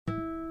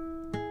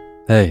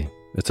Hey,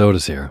 it's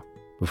Otis here.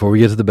 Before we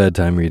get to the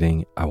bedtime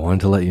reading, I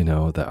wanted to let you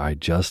know that I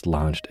just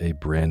launched a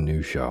brand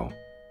new show.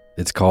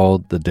 It's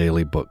called The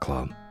Daily Book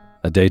Club,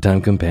 a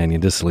daytime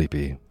companion to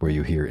Sleepy, where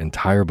you hear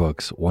entire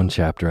books one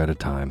chapter at a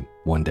time,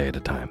 one day at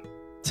a time.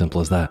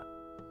 Simple as that.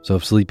 So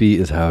if Sleepy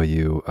is how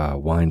you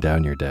wind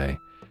down your day,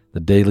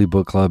 The Daily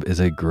Book Club is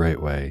a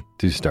great way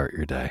to start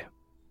your day.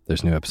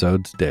 There's new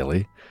episodes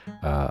daily.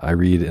 I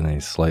read in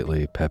a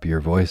slightly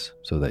peppier voice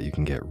so that you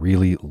can get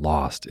really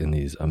lost in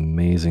these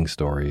amazing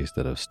stories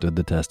that have stood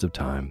the test of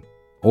time.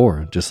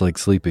 Or, just like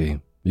Sleepy,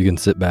 you can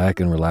sit back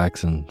and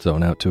relax and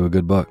zone out to a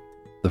good book.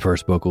 The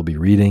first book we'll be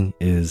reading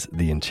is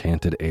The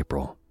Enchanted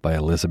April by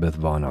Elizabeth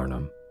von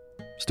Arnim.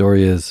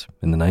 Story is,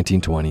 in the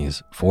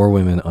 1920s, 4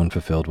 women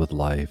unfulfilled with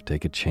life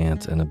take a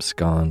chance and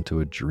abscond to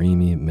a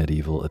dreamy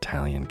medieval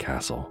Italian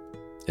castle.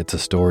 It's a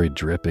story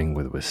dripping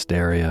with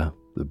wisteria,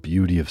 the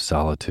beauty of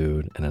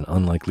solitude, and an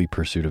unlikely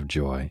pursuit of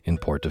joy in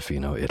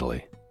Portofino,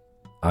 Italy.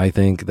 I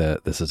think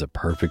that this is a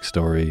perfect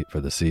story for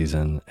the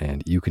season,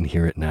 and you can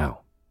hear it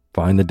now.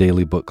 Find the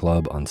Daily Book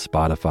Club on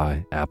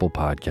Spotify, Apple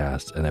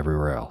Podcasts, and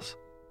everywhere else.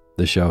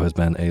 This show has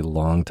been a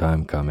long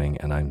time coming,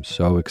 and I'm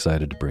so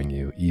excited to bring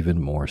you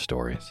even more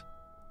stories.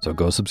 So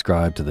go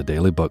subscribe to the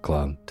Daily Book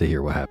Club to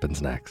hear what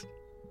happens next.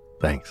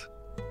 Thanks.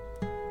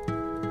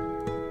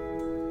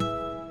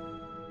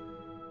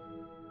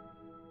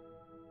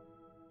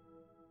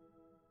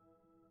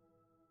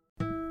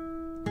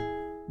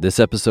 This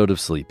episode of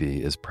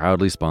Sleepy is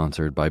proudly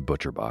sponsored by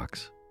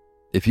ButcherBox.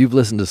 If you've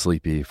listened to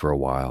Sleepy for a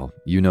while,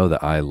 you know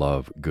that I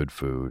love good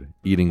food,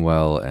 eating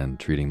well, and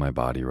treating my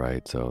body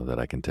right so that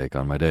I can take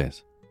on my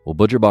days. Well,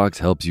 ButcherBox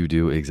helps you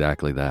do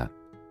exactly that.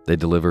 They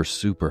deliver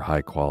super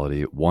high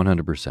quality,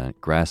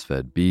 100%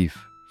 grass-fed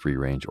beef,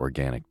 free-range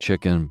organic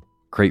chicken,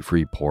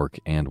 crate-free pork,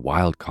 and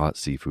wild-caught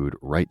seafood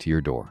right to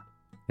your door.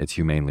 It's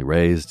humanely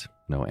raised,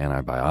 no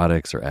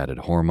antibiotics or added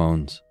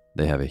hormones.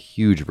 They have a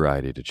huge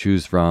variety to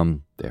choose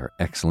from. They are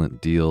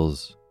excellent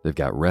deals. They've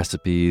got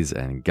recipes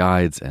and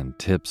guides and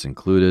tips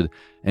included,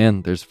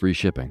 and there's free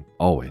shipping,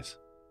 always.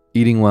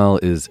 Eating well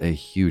is a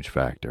huge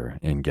factor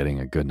in getting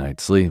a good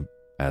night's sleep,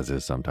 as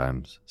is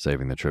sometimes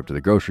saving the trip to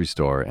the grocery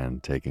store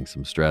and taking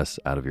some stress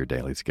out of your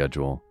daily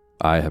schedule.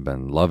 I have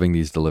been loving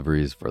these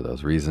deliveries for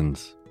those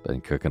reasons.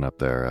 Been cooking up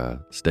their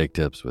steak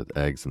tips with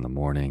eggs in the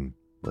morning,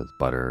 with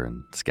butter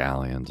and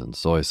scallions and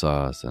soy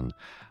sauce, and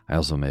I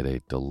also made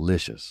a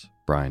delicious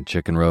brine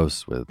chicken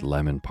roast with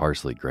lemon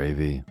parsley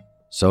gravy.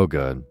 So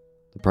good.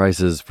 The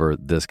prices for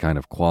this kind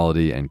of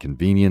quality and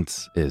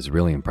convenience is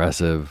really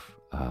impressive.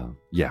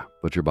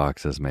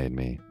 ButcherBox has made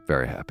me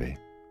very happy.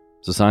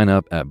 So sign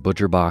up at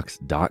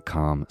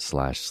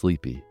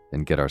butcherbox.com/sleepy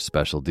and get our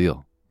special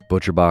deal.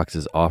 ButcherBox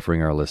is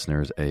offering our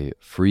listeners a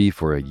free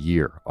for a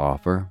year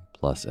offer,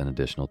 plus an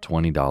additional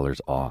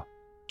 $20 off.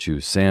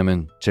 Choose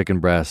salmon, chicken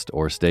breast,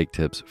 or steak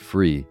tips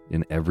free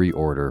in every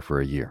order for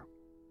a year.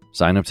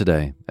 Sign up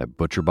today at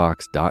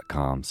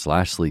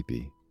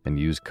butcherbox.com/sleepy and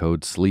use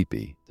code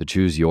SLEEPY to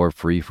choose your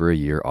free for a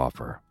year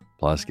offer.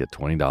 Plus, get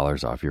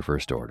 $20 off your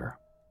first order.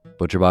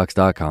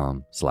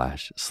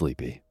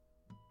 butcherbox.com/sleepy.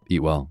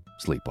 Eat well,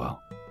 sleep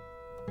well.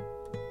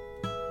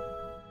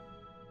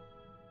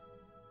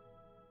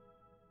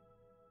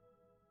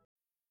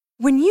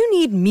 When you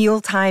need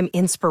mealtime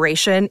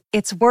inspiration,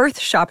 it's worth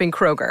shopping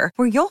Kroger,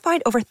 where you'll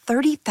find over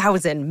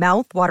 30,000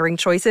 mouth-watering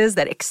choices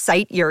that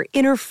excite your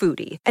inner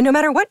foodie. And no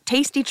matter what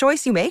tasty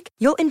choice you make,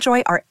 you'll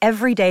enjoy our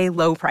everyday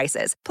low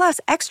prices, plus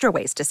extra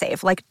ways to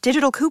save, like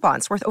digital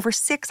coupons worth over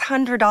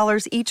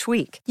 $600 each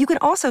week. You can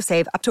also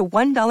save up to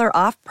 $1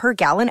 off per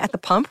gallon at the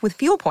pump with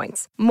fuel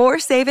points. More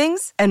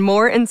savings and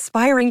more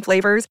inspiring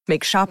flavors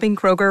make shopping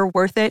Kroger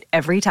worth it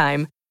every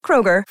time.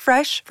 Kroger,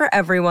 fresh for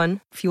everyone.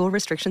 Fuel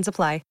restrictions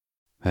apply.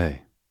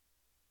 Hey,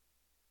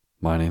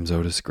 my name's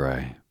Otis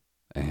Gray,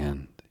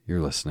 and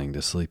you're listening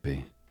to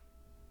Sleepy.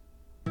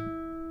 A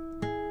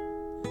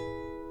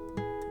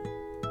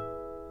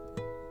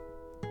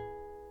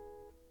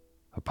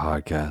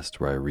podcast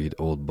where I read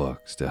old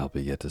books to help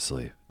you get to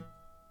sleep.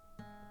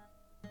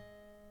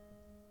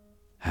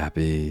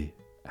 Happy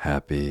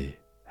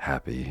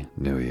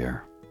New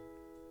Year.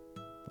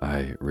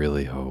 I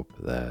really hope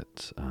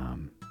that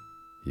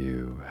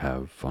you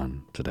have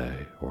fun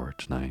today or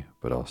tonight,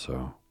 but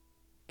also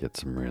get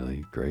some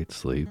really great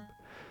sleep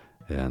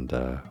and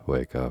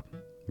wake up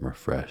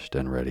refreshed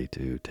and ready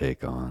to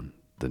take on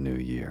the new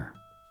year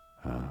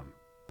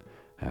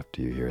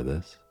after you hear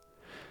this.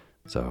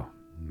 So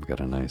I've got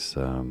a nice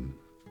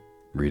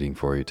reading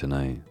for you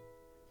tonight,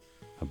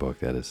 a book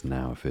that is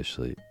now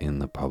officially in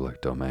the public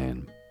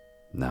domain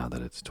now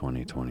that it's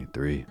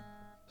 2023,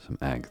 some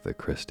Agatha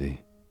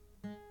Christie.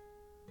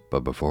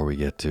 But before we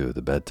get to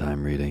the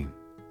bedtime reading,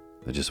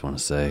 I just want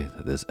to say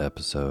that this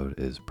episode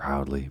is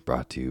proudly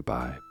brought to you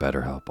by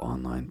BetterHelp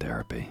Online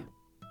Therapy.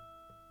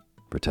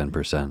 For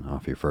 10%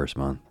 off your first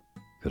month,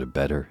 go to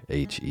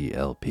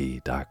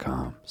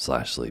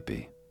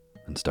betterhelp.com/sleepy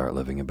and start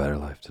living a better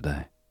life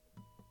today.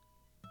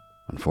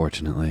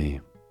 Unfortunately,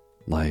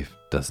 life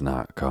does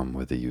not come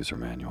with a user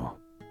manual.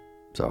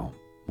 So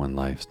when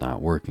life's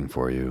not working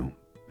for you,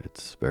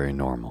 it's very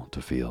normal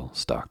to feel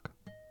stuck.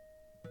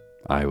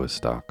 I was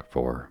stuck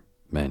for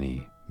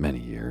many, many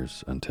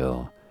years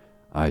until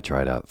I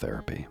tried out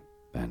therapy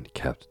and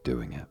kept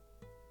doing it.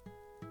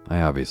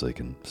 I obviously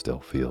can still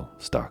feel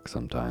stuck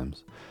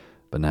sometimes,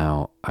 but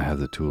now I have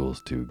the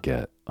tools to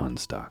get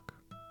unstuck,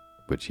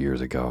 which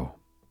years ago,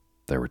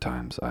 there were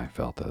times I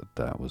felt that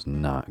that was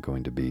not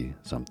going to be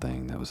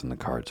something that was in the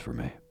cards for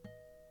me.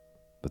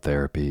 But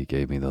therapy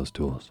gave me those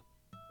tools.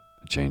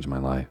 It changed my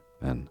life,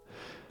 and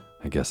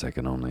I guess I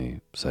can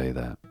only say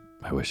that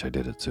I wish I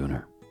did it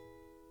sooner.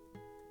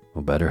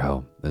 Well,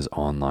 BetterHelp is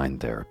online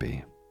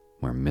therapy,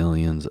 where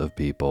millions of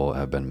people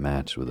have been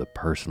matched with a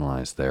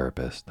personalized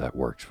therapist that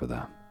works for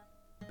them.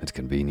 It's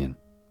convenient,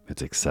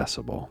 it's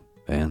accessible,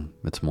 and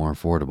it's more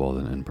affordable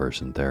than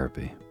in-person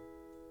therapy.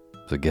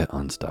 So get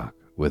unstuck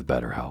with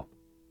BetterHelp.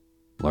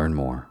 Learn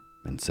more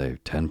and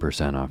save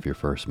 10% off your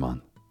first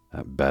month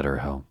at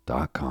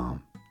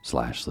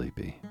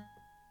betterhelp.com/sleepy.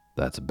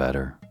 That's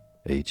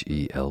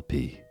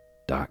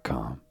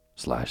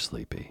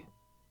betterhelp.com/sleepy.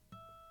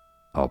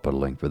 I'll put a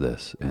link for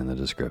this in the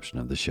description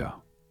of the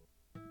show.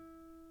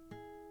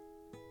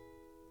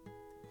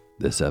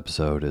 This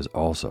episode is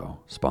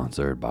also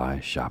sponsored by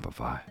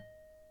Shopify.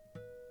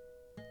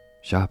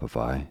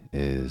 Shopify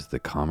is the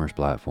commerce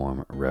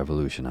platform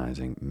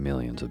revolutionizing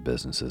millions of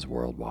businesses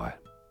worldwide.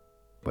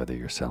 Whether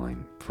you're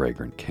selling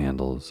fragrant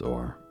candles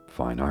or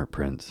fine art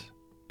prints,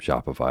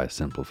 Shopify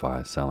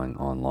simplifies selling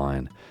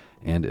online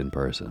and in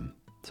person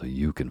so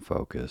you can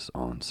focus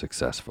on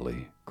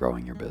successfully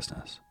growing your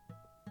business.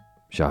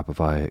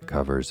 Shopify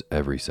covers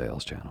every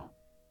sales channel,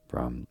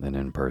 from an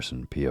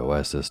in-person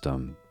POS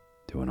system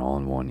to an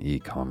all-in-one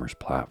e-commerce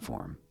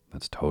platform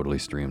that's totally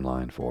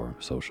streamlined for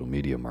social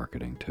media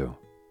marketing too.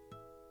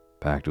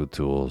 Packed with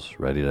tools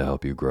ready to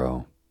help you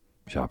grow,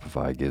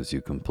 Shopify gives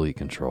you complete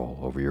control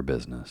over your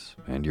business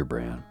and your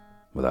brand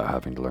without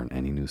having to learn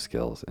any new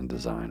skills in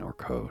design or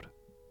code.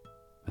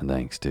 And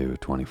thanks to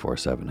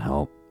 24/7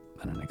 help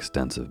and an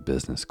extensive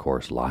business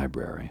course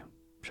library,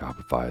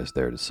 Shopify is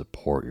there to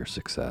support your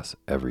success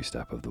every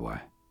step of the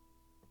way.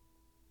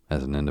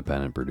 As an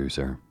independent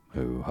producer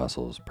who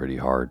hustles pretty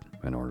hard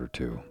in order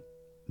to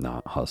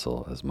not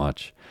hustle as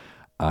much,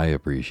 I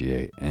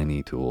appreciate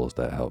any tools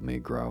that help me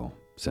grow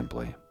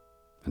simply.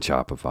 And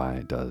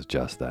Shopify does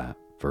just that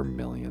for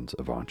millions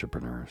of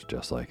entrepreneurs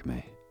just like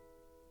me.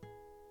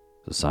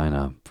 So sign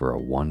up for a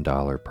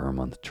 $1 per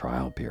month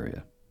trial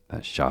period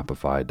at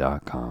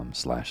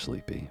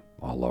shopify.com/sleepy,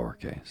 all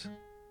lowercase.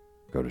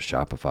 Go to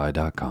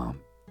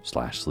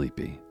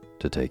shopify.com/sleepy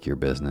to take your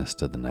business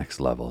to the next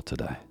level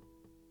today.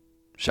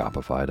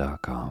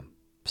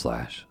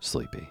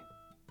 Shopify.com/sleepy.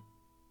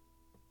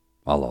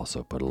 I'll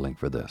also put a link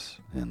for this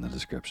in the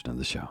description of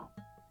the show.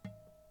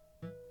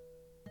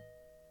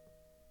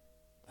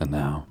 And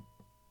now,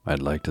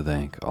 I'd like to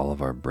thank all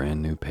of our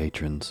brand new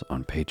patrons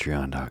on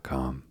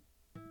patreon.com.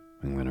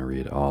 I'm going to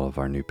read all of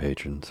our new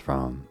patrons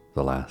from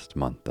the last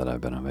month that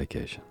I've been on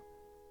vacation.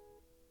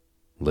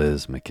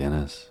 Liz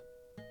McInnes,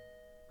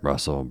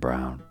 Russell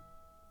Brown,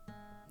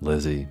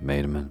 Lizzie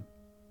Maidman,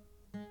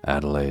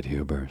 Adelaide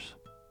Hubers,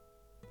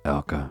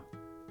 Elka,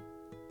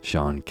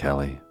 Sean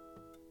Kelly,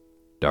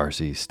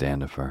 Darcy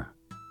Standifer,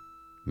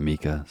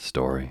 Mika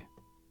Story,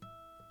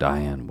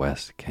 Diane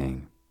West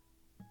King,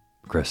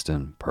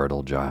 Kristen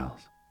Purtle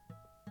Giles,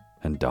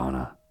 and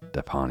Donna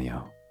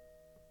DePanio.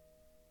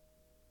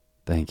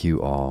 Thank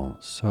you all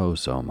so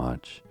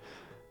much.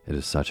 It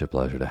is such a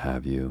pleasure to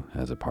have you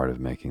as a part of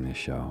making this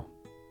show.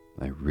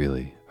 I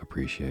really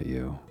appreciate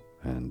you,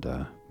 and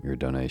your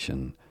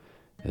donation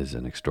is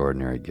an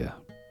extraordinary gift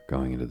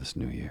going into this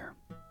new year.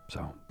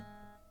 So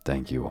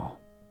thank you all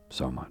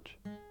so much.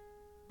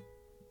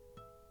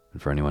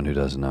 And for anyone who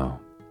doesn't know,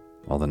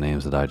 all the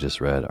names that I just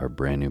read are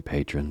brand new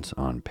patrons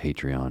on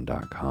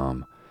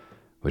patreon.com,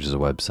 which is a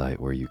website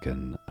where you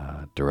can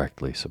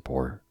directly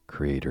support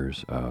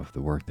creators of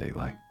the work they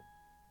like.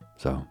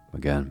 So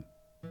again,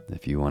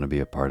 if you want to be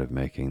a part of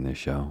making this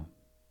show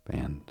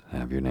and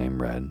have your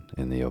name read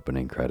in the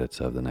opening credits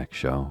of the next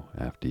show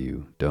after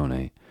you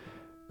donate,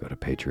 go to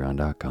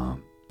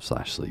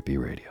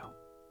patreon.com/sleepyradio.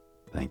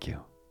 Thank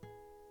you.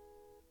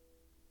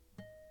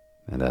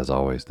 And as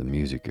always, the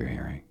music you're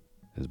hearing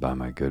is by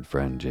my good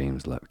friend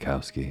James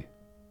Lepkowski,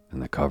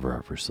 and the cover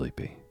art for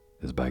Sleepy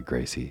is by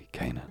Gracie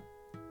Kanan.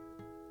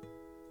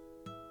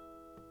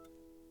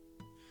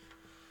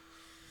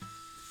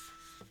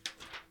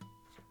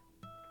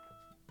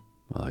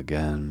 Well,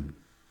 again,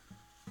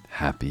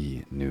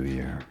 Happy New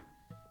Year.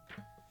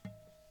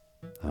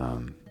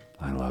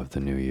 I love the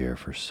new year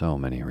for so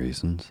many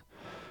reasons.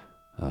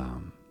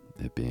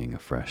 It being a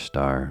fresh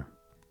start,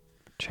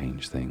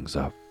 change things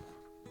up,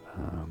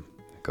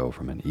 go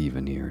from an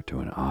even year to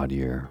an odd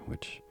year,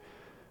 which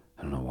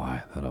I don't know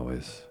why that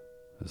always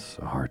is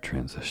a hard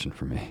transition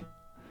for me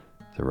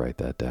to write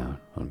that down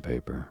on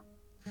paper.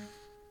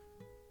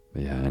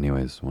 But yeah,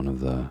 anyways, one of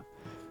the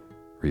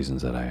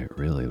reasons that I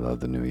really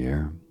love the new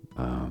year,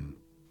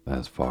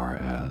 as far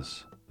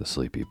as the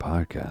Sleepy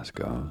podcast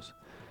goes,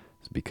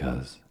 is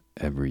because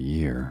every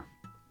year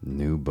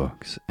new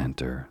books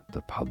enter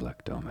the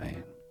public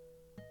domain.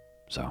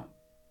 So,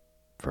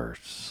 for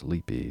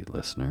sleepy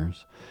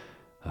listeners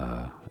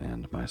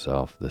and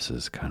myself, this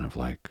is kind of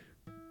like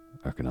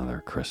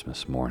another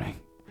Christmas morning,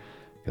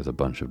 because a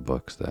bunch of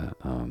books that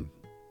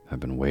have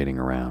been waiting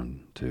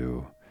around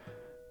to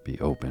be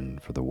open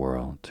for the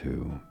world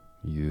to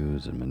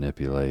use and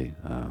manipulate,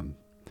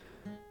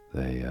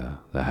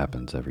 that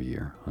happens every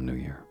year on New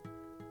Year.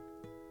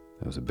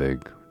 It was a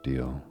big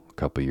deal a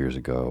couple years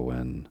ago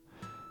when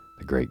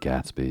The Great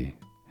Gatsby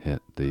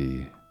hit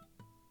the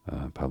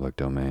public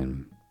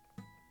domain.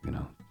 You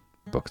know,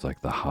 books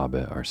like The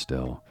Hobbit are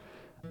still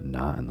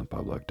not in the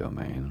public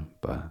domain,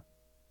 but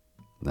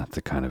that's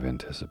the kind of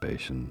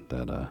anticipation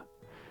that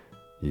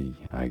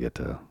I get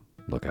to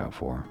look out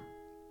for.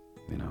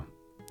 You know,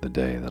 the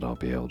day that I'll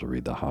be able to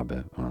read The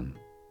Hobbit on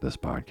this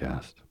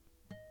podcast.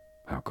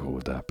 How cool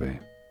would that be?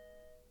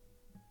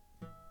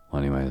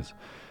 Well, anyways,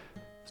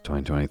 it's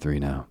 2023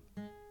 now,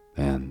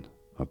 and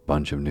a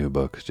bunch of new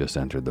books just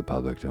entered the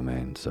public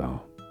domain,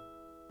 so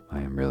I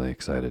am really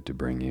excited to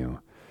bring you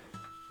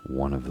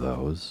one of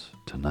those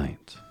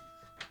tonight.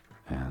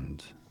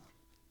 And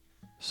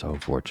so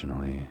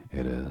fortunately,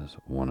 it is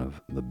one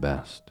of the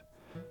best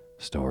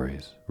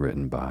stories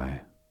written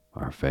by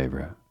our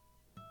favorite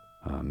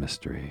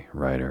mystery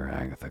writer,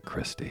 Agatha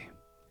Christie,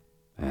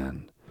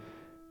 and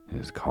it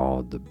is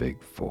called The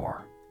Big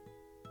Four.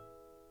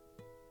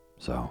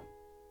 So,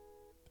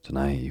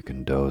 tonight you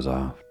can doze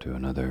off to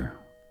another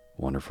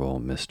wonderful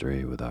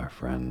mystery with our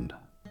friend,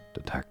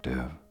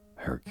 Detective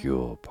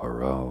Hercule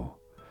Poirot,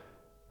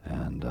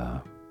 and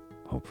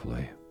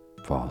hopefully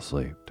fall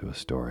asleep to a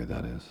story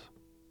that is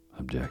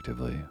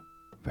objectively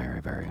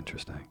very, very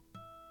interesting.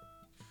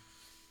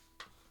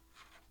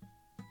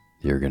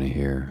 You're going to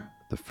hear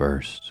the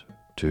first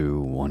two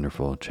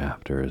wonderful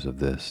chapters of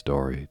this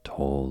story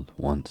told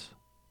once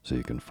so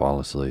you can fall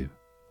asleep,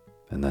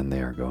 and then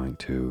they are going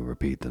to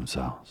repeat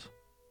themselves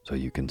so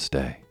you can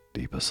stay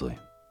deep asleep.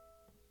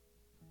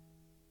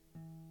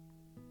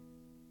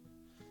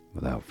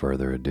 Without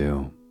further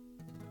ado,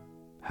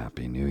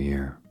 Happy New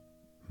Year.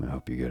 I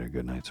hope you get a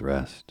good night's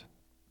rest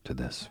to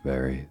this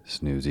very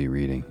snoozy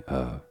reading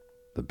of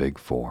The Big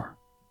Four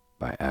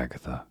by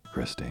Agatha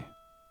Christie.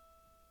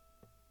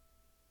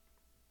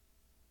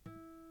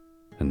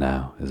 And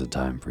now is the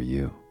time for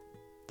you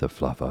to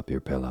fluff up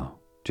your pillow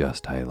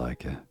just how you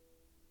like it.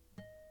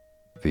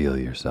 Feel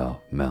yourself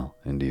melt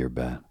into your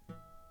bed.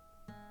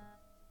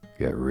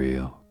 Get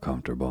real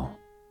comfortable.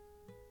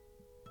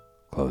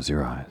 Close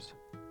your eyes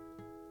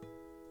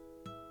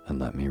and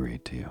let me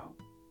read to you.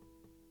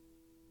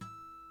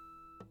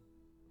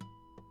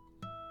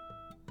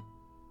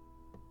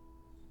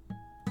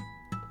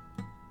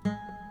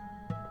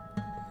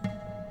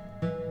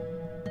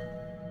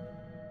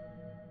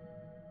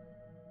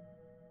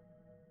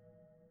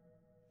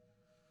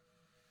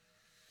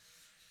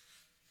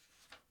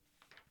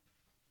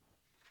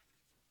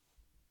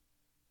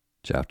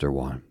 Chapter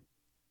 1.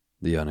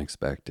 The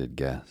Unexpected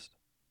Guest.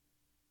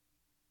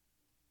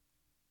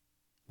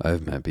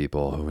 I've met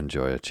people who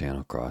enjoy a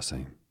channel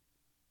crossing.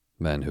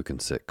 Men who can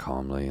sit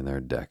calmly in their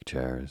deck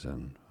chairs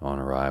and, on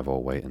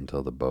arrival, wait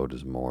until the boat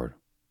is moored,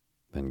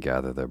 then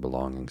gather their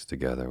belongings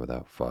together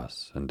without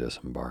fuss and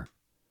disembark.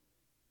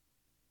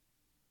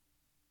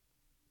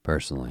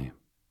 Personally,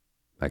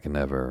 I can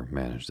never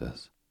manage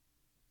this.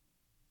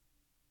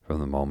 From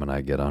the moment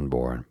I get on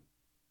board,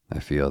 I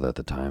feel that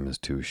the time is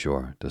too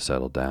short to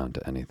settle down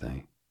to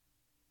anything.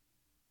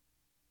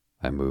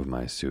 I move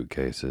my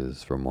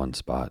suitcases from one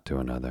spot to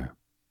another,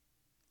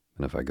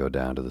 and if I go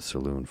down to the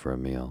saloon for a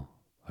meal,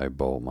 I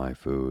bolt my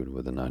food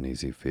with an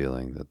uneasy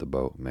feeling that the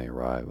boat may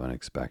arrive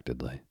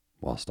unexpectedly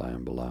whilst I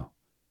am below.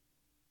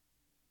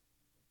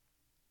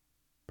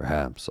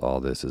 Perhaps all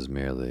this is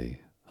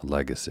merely a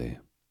legacy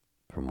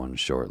from one's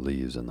short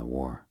leaves in the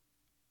war,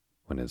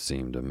 when it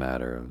seemed a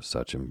matter of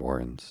such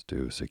importance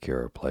to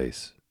secure a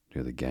place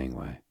near the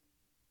gangway,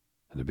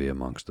 and to be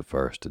amongst the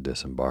first to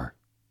disembark,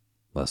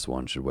 lest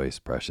one should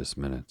waste precious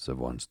minutes of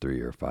one's 3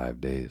 or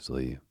 5 days'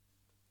 leave.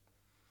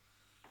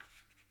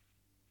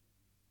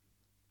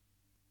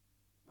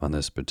 On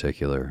this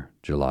particular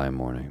July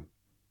morning,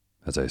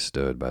 as I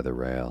stood by the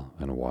rail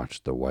and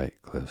watched the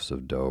white cliffs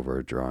of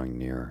Dover drawing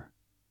nearer,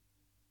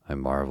 I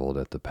marveled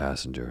at the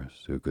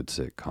passengers who could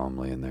sit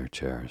calmly in their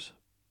chairs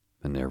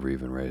and never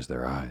even raise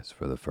their eyes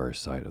for the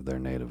first sight of their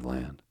native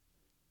land.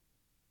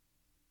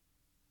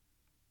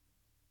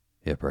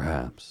 Yet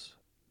perhaps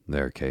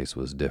their case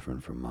was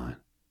different from mine.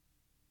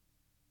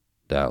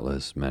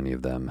 Doubtless many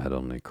of them had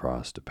only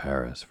crossed to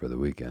Paris for the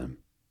weekend,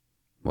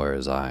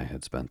 whereas I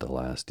had spent the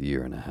last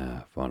year and a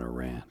half on a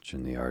ranch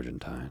in the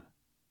Argentine.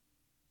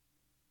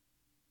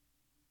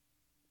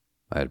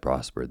 I had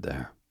prospered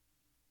there,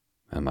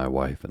 and my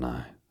wife and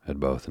I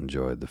had both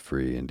enjoyed the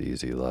free and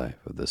easy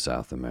life of the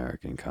South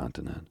American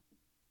continent.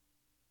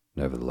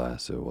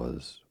 Nevertheless, it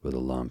was with a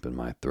lump in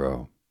my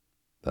throat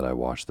that I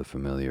watched the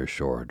familiar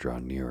shore draw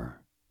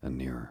nearer and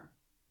nearer.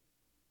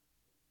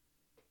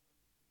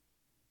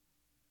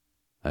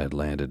 I had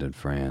landed in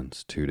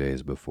France 2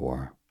 days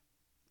before,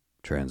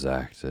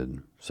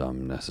 transacted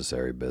some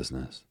necessary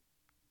business,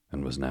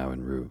 and was now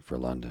en route for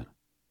London.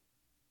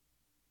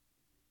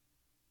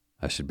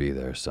 I should be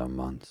there some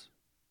months,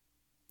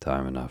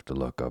 time enough to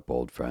look up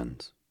old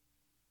friends,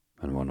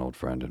 and one old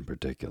friend in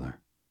particular.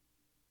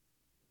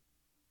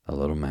 A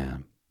little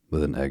man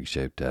with an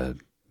egg-shaped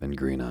head and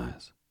green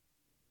eyes.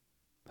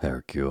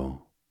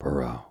 Hercule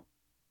Poirot.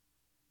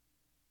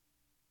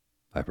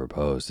 I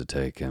proposed to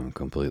take him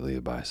completely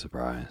by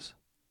surprise.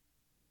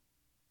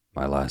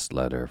 My last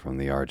letter from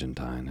the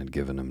Argentine had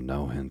given him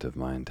no hint of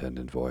my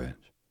intended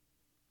voyage.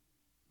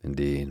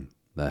 Indeed,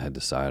 that had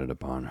decided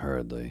upon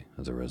hurriedly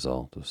as a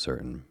result of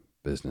certain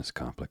business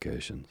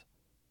complications,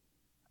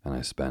 and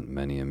I spent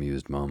many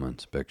amused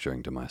moments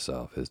picturing to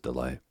myself his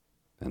delight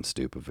and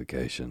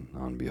stupefaction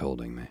on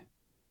beholding me.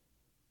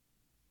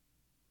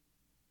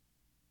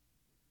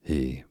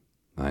 He,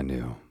 I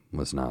knew,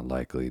 was not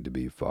likely to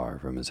be far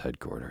from his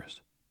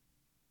headquarters.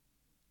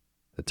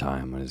 The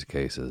time when his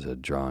cases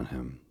had drawn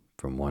him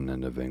from one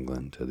end of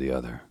England to the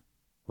other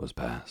was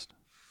past.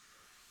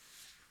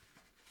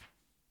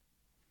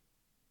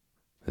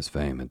 His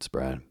fame had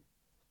spread,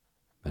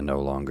 and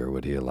no longer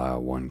would he allow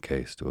one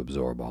case to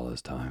absorb all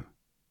his time.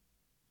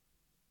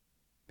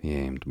 He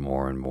aimed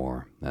more and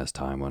more, as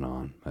time went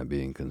on, at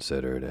being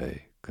considered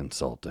a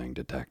consulting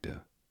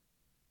detective,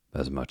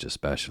 as much a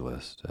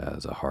specialist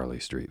as a Harley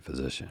Street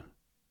physician.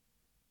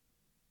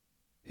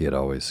 He had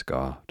always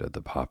scoffed at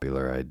the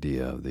popular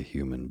idea of the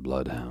human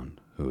bloodhound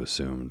who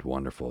assumed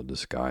wonderful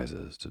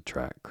disguises to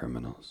track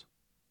criminals,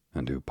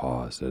 and who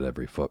paused at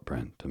every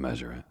footprint to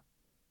measure it.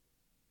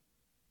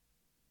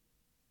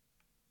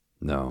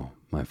 "No,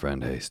 my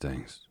friend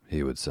Hastings,"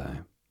 he would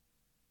say,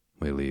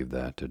 "we leave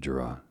that to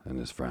Gerard and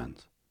his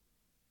friends.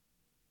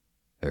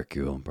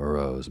 Hercule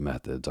Poirot's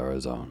methods are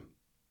his own.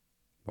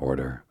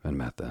 Order and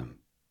method,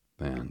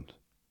 and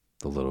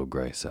the little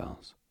gray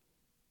cells."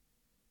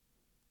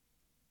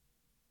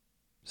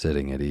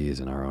 Sitting at ease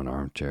in our own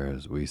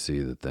armchairs, we see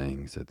the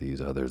things that these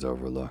others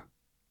overlook,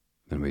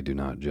 and we do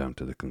not jump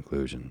to the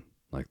conclusion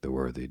like the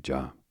worthy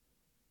Job.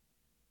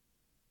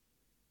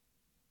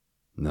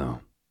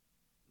 No,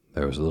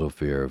 there was little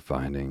fear of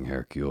finding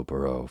Hercule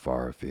Poirot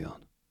far afield.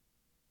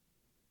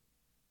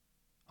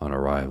 On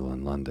arrival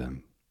in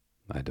London,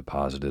 I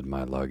deposited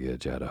my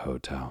luggage at a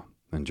hotel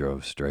and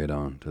drove straight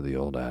on to the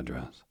old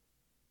address.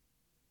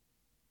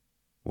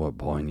 What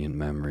poignant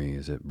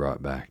memories it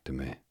brought back to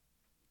me.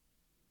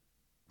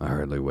 I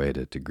hardly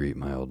waited to greet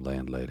my old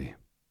landlady,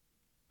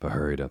 but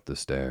hurried up the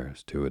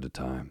stairs, two at a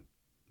time,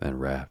 and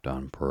rapped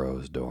on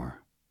Poirot's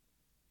door.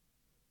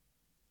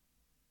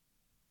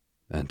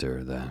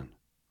 "Enter, then,"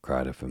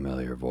 cried a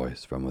familiar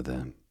voice from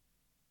within.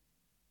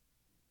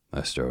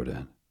 I strode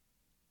in.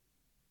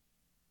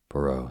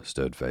 Poirot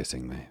stood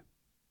facing me.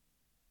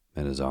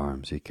 In his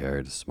arms he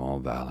carried a small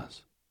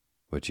valise,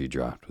 which he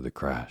dropped with a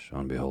crash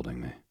on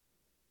beholding me.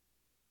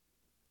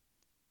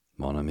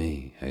 "Mon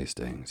ami,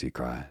 Hastings," he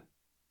cried.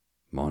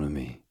 "Mon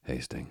ami,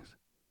 Hastings."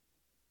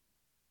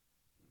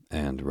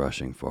 And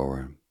rushing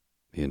forward,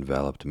 he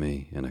enveloped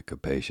me in a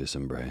capacious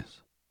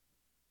embrace.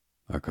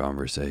 Our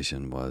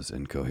conversation was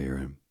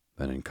incoherent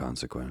and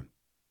inconsequent.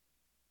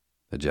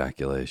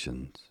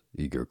 Ejaculations,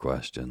 eager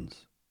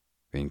questions,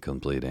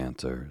 incomplete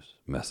answers,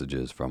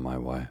 messages from my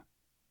wife,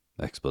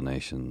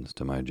 explanations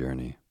to my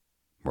journey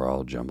were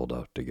all jumbled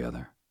up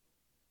together.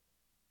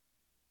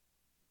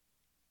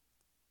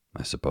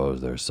 "I suppose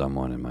there's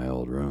someone in my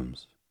old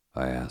rooms?"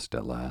 I asked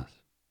at last,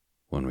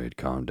 when we had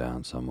calmed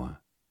down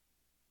somewhat.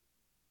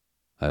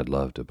 "I'd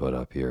love to put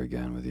up here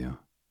again with you."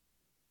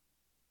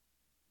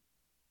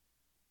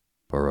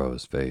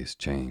 Poirot's face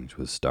changed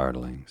with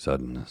startling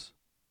suddenness.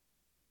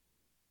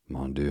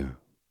 "Mon Dieu,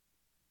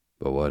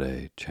 but what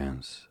a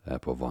chance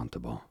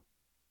épouvantable.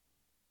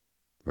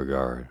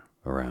 Regard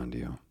around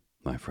you,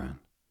 my friend."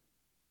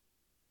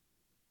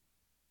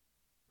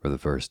 For the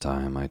first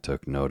time, I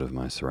took note of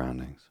my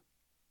surroundings.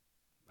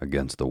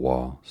 Against the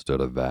wall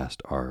stood a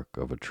vast ark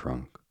of a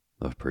trunk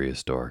of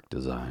prehistoric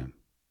design.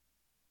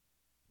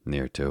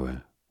 Near to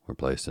it were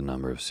placed a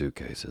number of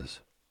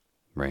suitcases,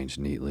 ranged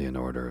neatly in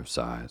order of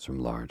size from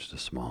large to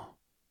small.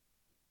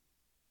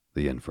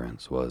 The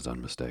inference was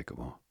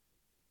unmistakable.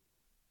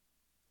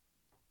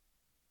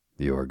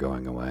 "You are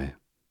going away?"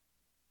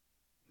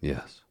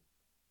 "Yes."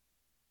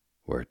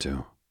 "Where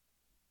to?"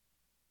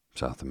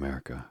 "South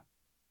America."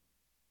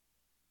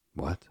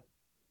 "What?"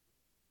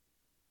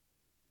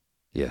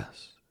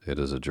 "Yes, it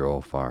is a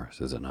droll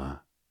farce, is it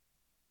not?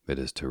 It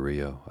is to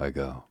Rio I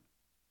go,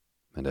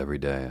 and every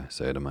day I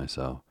say to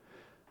myself,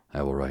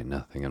 I will write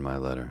nothing in my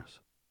letters,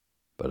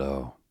 but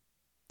oh,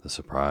 the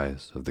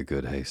surprise of the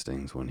good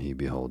Hastings when he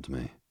beholds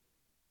me."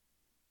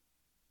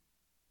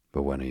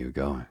 "But when are you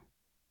going?"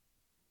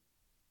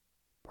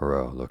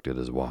 Poirot looked at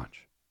his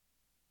watch.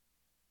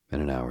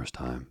 "In an hour's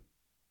time."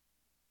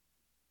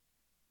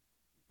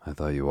 "I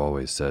thought you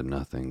always said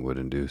nothing would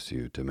induce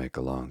you to make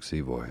a long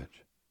sea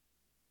voyage."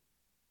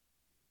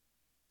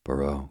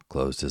 Poirot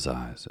closed his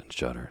eyes and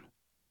shuddered.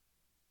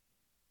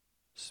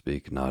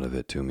 "Speak not of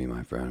it to me,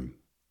 my friend.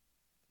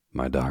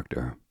 My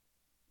doctor,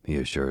 He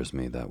assures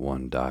me that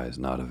one dies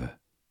not of it,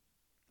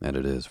 and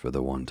it is for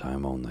the one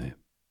time only.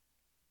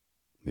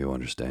 You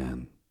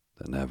understand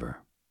that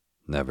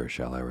never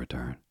shall I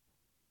return.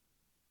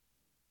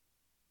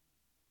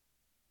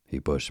 He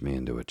pushed me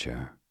into a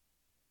chair.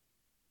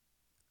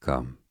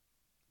 Come,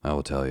 I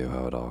will tell you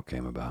how it all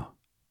came about.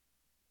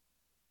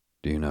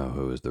 Do you know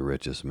who is the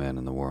richest man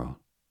in the world?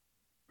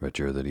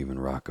 Richer than even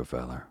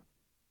Rockefeller.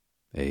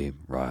 Abe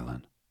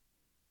Ryland.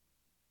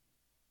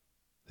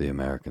 The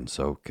American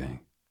soap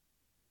king.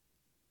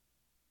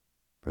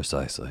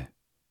 Precisely.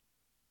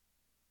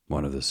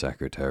 One of the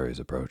secretaries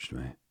approached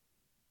me.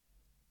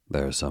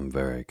 There is some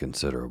very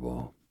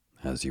considerable,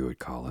 as you would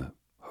call it,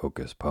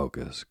 hocus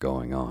pocus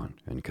going on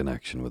in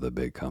connection with a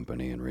big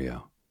company in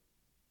Rio.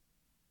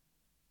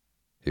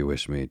 He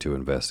wished me to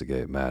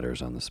investigate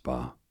matters on the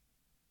spot.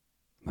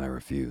 I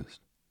refused.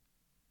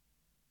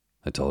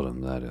 I told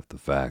him that if the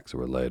facts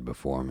were laid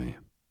before me,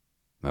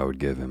 I would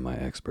give him my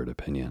expert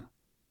opinion,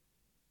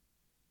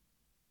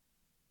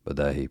 but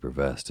that he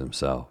professed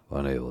himself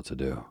unable to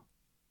do.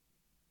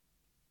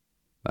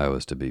 I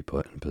was to be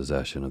put in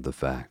possession of the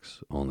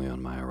facts only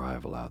on my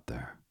arrival out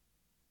there.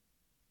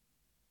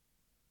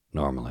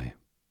 Normally,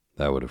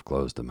 that would have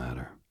closed the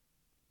matter.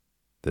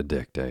 The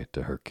dictate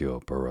to Hercule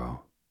Poirot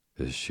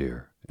is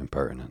sheer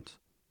impertinence.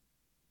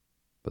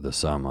 But the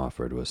sum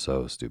offered was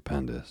so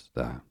stupendous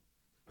that,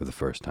 for the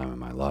first time in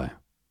my life,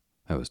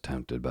 I was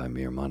tempted by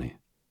mere money.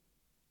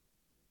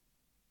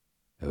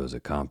 It was a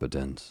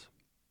competence,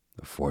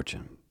 a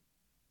fortune,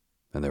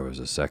 and there was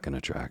a second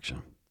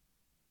attraction.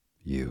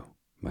 You,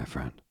 my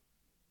friend.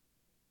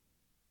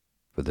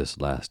 For this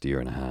last year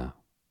and a half,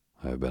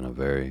 I have been a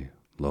very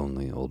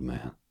lonely old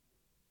man.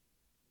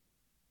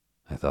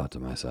 I thought to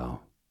myself,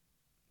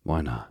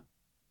 why not?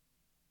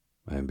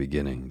 I am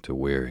beginning to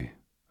weary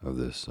of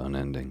this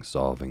unending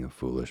solving of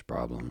foolish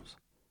problems.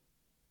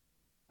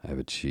 I have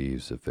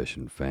achieved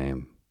sufficient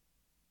fame.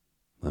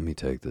 Let me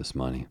take this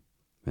money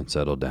and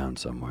settle down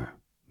somewhere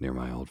near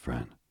my old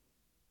friend.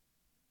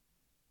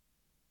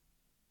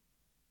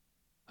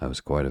 I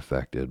was quite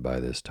affected by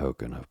this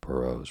token of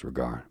Poirot's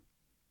regard.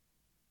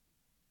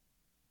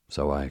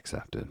 So I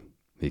accepted,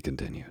 he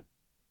continued.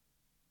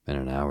 In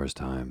an hour's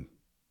time,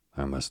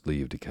 I must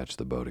leave to catch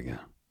the boat again.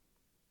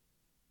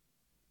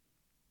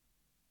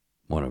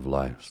 One of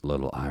life's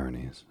little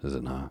ironies, is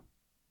it not?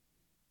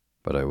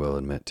 But I will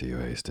admit to you,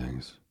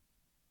 Hastings,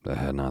 that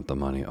had not the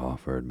money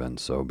offered been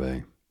so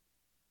big,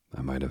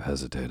 I might have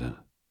hesitated.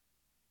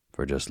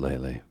 For just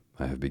lately,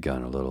 I have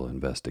begun a little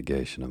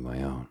investigation of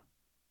my own.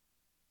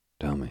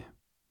 Tell me,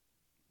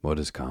 what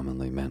is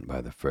commonly meant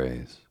by the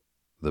phrase,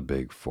 the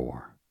Big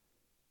Four?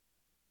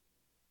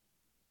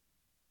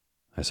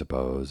 I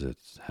suppose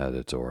it's had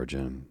its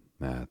origin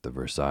at the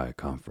Versailles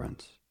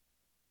Conference,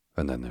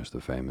 and then there's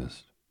the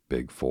famous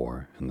Big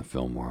Four in the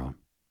film world,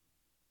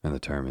 and the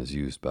term is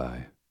used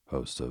by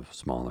hosts of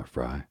smaller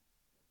fry.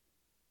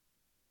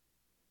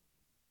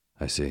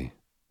 I see,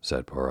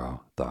 said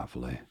Poirot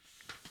thoughtfully.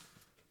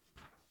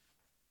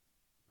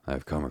 I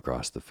have come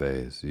across the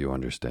phase, you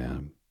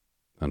understand,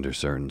 under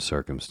certain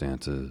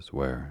circumstances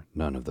where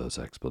none of those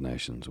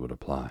explanations would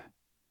apply.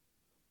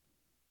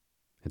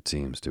 It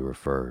seems to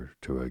refer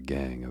to a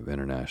gang of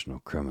international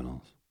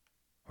criminals,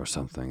 or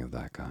something of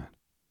that kind.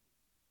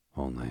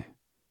 Only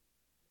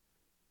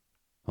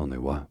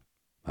what?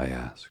 I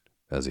asked,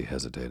 as he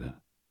hesitated.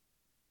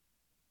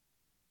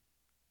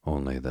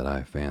 Only that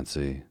I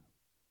fancy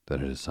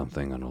that it is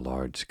something on a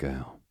large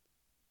scale.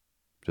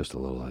 Just a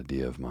little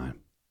idea of mine,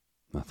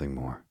 nothing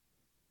more.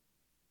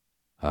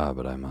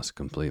 But I must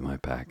complete my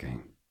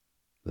packing.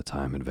 The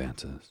time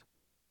advances.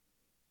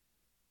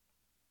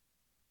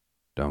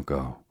 Don't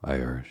go, I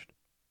urged.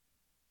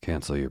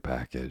 Cancel your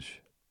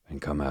package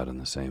and come out in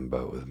the same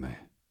boat with me.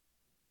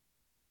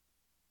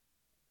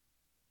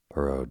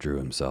 Poirot drew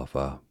himself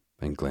up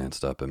and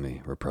glanced up at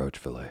me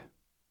reproachfully.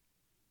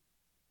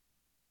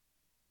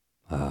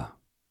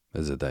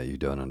 Is it that you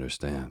don't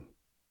understand?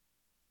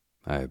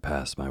 I have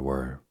passed my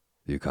word,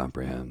 you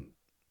comprehend,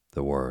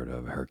 the word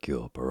of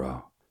Hercule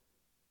Poirot.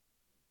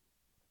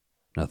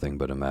 Nothing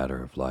but a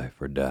matter of life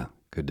or death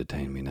could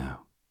detain me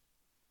now.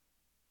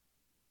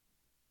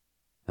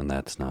 And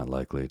that's not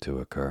likely to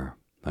occur,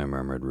 I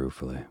murmured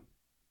ruefully.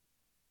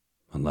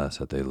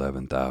 Unless at the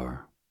 11th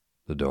hour,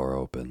 the door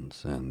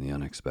opens and the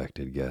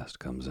unexpected guest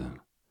comes in.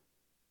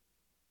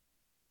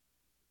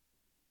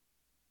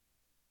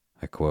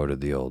 I quoted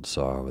the old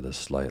saw with a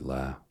slight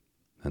laugh,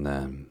 and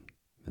then,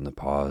 in the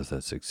pause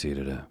that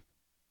succeeded it,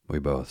 we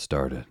both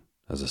started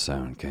as a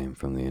sound came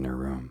from the inner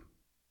room.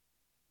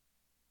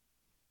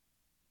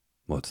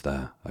 What's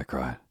that? I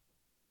cried.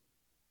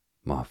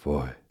 Ma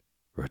foi,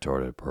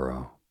 retorted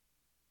Poirot.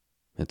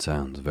 It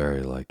sounds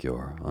very like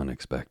your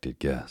unexpected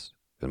guest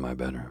in my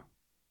bedroom.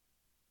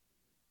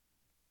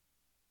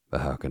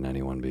 But how can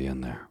anyone be in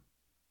there?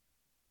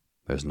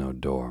 There's no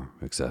door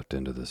except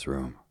into this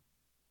room.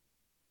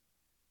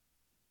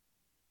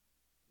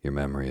 Your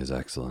memory is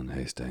excellent,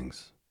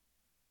 Hastings.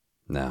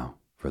 Now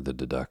for the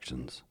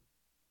deductions.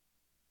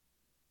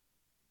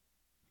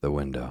 The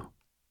window.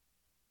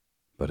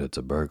 But it's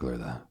a burglar,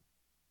 then.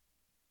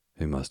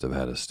 He must have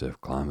had a stiff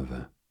climb of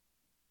it.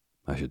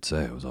 I should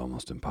say it was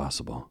almost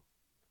impossible.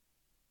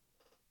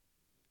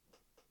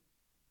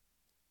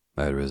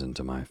 I had risen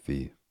to my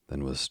feet,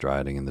 then was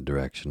striding in the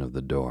direction of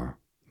the door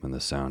when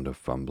the sound of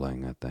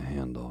fumbling at the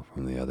handle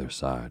from the other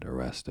side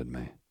arrested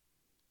me.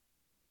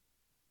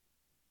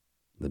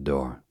 The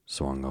door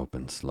swung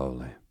open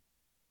slowly.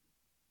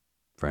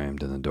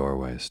 Framed in the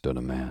doorway stood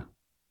a man.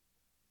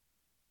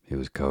 He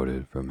was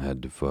coated from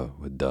head to foot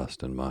with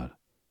dust and mud.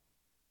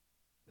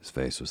 His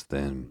face was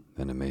thin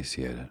and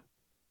emaciated.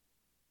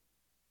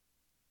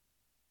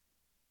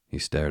 He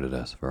stared at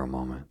us for a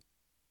moment,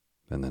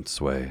 and then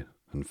swayed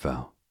and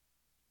fell.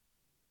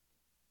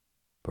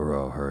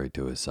 Poirot hurried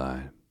to his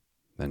side,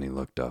 then he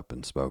looked up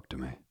and spoke to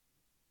me.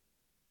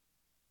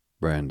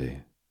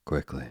 "Brandy,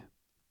 quickly."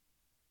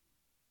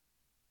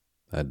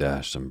 I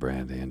dashed some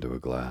brandy into a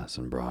glass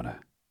and brought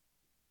it.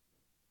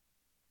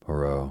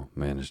 Poirot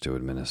managed to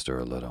administer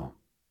a little,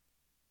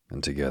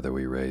 and together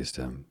we raised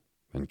him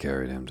and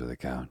carried him to the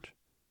couch.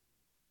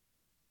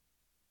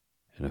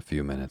 In a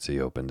few minutes he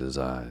opened his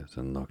eyes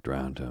and looked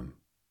round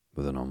him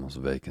with an almost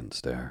vacant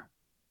stare.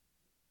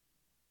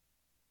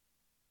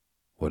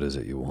 "What is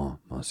it you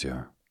want,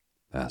 monsieur?"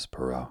 asked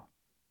Poirot.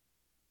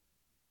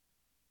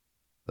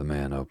 The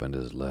man opened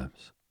his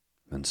lips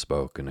and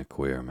spoke in a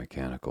queer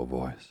mechanical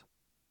voice.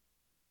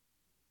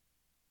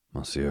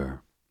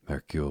 "Monsieur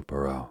Hercule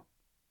Poirot,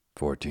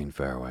 14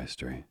 Fairway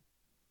Street."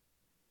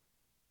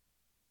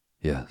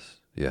 Yes,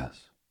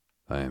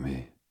 I am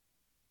he."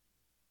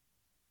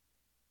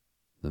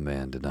 The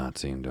man did not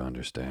seem to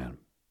understand,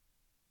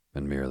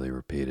 and merely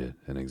repeated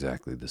in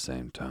exactly the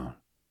same tone.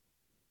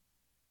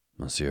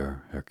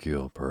 "Monsieur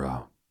Hercule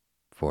Poirot,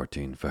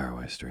 14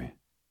 Fairway Street."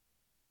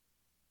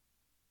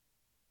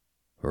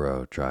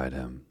 Poirot tried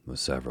him with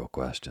several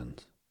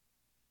questions.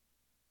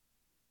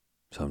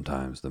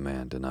 Sometimes the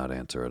man did not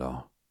answer at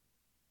all.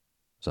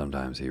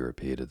 Sometimes he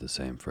repeated the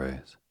same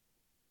phrase.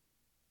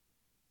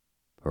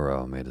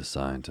 Poirot made a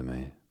sign to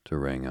me to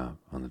ring up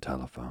on the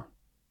telephone.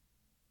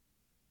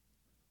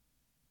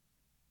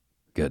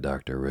 "Get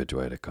Dr.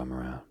 Ridgway to come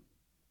around."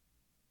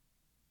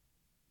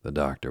 The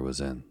doctor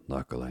was in,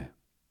 luckily,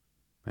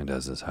 and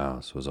as his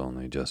house was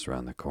only just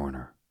round the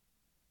corner,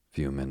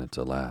 few minutes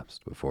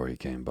elapsed before he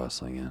came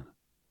bustling in.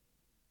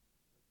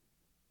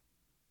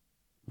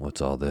 "What's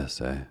all this,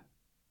 eh?"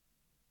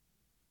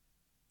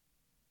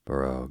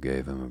 Poirot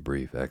gave him a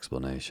brief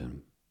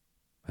explanation,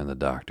 and the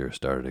doctor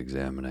started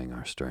examining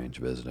our strange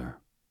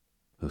visitor,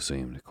 who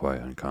seemed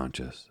quite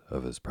unconscious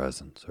of his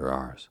presence or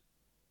ours.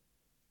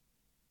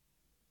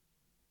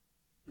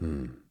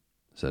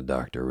 Said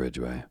Dr.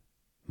 Ridgway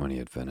when he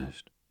had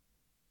finished.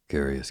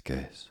 "Curious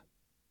case."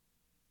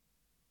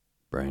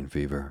 "Brain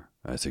fever?"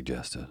 I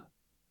suggested.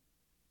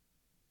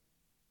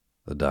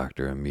 The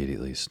doctor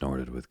immediately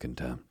snorted with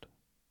contempt.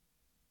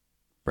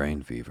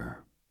 Brain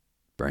fever.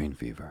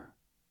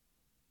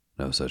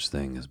 No such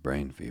thing as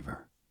brain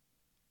fever.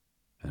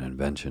 An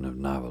invention of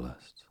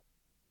novelists.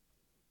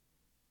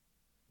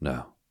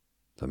 No,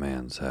 the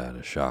man's had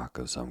a shock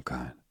of some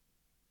kind.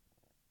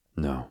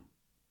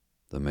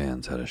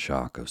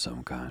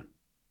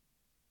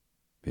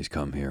 He's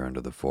come here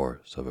under the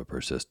force of a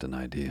persistent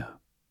idea,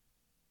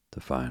 to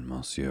find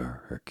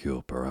Monsieur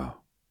Hercule Poirot,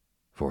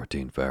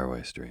 14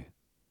 Fairway Street,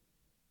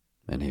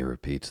 and he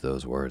repeats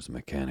those words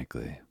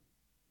mechanically,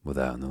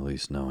 without in the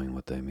least knowing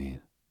what they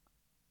mean.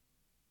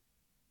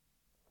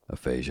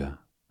 "Aphasia?"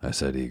 I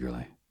said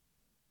eagerly.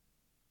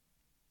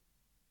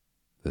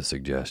 The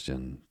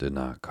suggestion did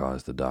not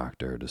cause the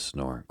doctor to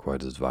snort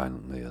quite as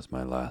violently as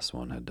my last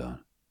one had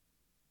done.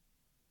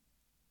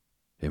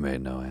 He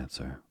made no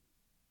answer,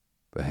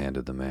 but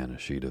handed the man a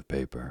sheet of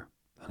paper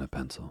and a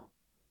pencil.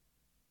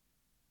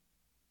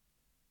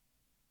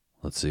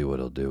 "Let's see what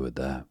he'll do with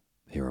that,"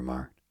 he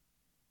remarked.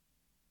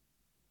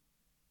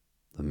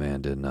 The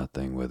man did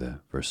nothing with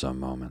it for some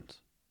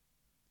moments.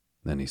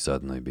 Then he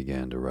suddenly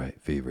began to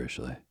write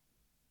feverishly.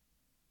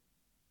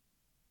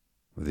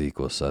 With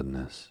equal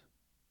suddenness,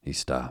 he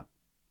stopped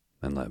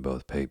and let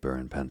both paper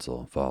and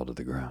pencil fall to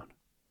the ground.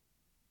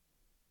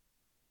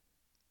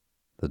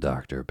 The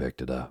doctor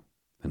picked it up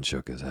and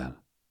shook his head.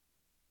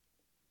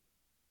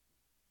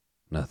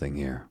 "Nothing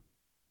here,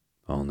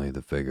 only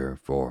the figure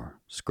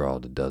 4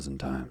 scrawled a dozen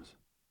times,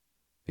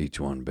 each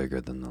one bigger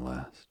than the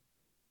last.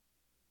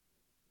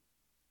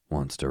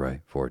 Wants to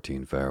write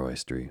 14 Fairway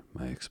Street,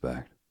 I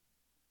expect.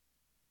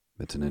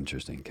 It's an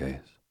interesting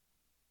case,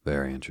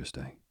 very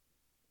interesting.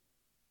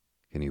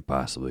 Can you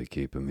possibly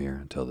keep him here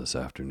until this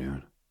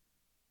afternoon?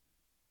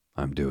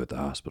 I'm due at the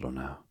hospital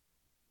now,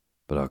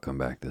 but I'll come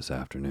back this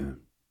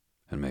afternoon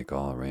and make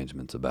all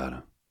arrangements about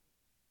him.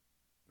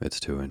 It's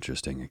too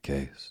interesting a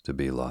case to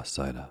be lost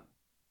sight of."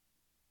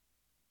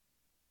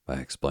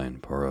 I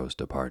explained Poirot's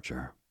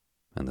departure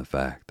and the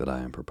fact that I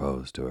am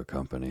proposed to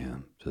accompany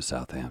him to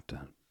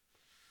Southampton.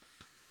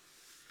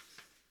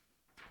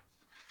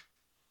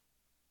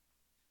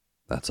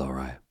 "That's all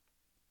right.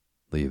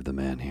 Leave the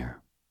man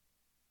here.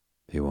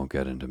 He won't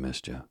get into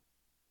mischief.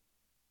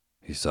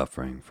 He's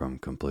suffering from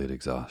complete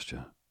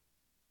exhaustion.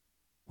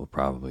 will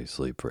probably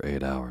sleep for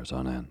 8 hours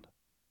on end.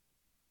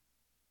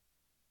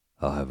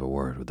 I'll have a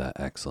word with that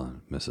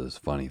excellent Mrs.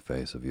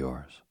 Funnyface of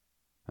yours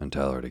and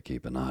tell her to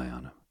keep an eye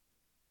on him."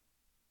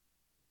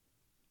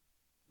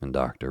 And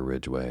Dr.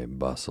 Ridgway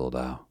bustled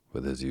out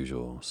with his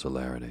usual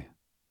celerity.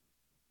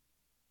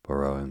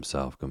 Poirot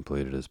himself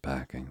completed his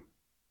packing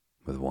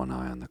with one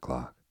eye on the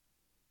clock.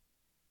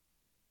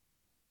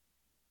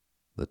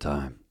 The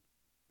time,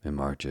 it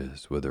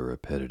marches with a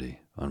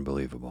rapidity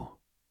unbelievable.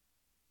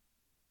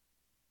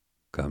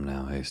 Come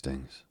now,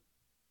 Hastings.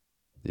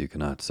 You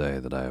cannot say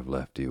that I have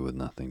left you with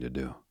nothing to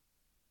do.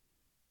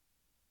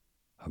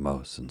 A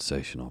most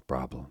sensational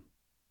problem.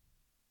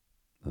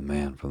 The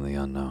man from the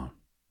unknown.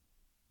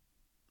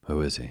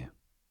 Who is he?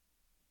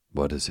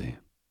 What is he?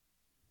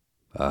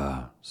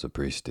 Ah,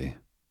 sapristi.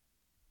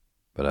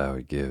 But I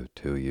would give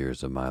 2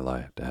 years of my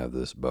life to have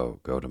this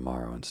boat go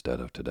tomorrow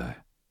instead of today.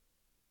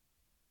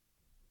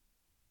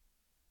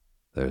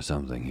 There's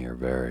something here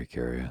very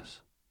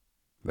curious,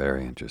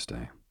 very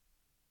interesting.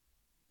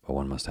 But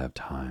one must have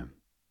time.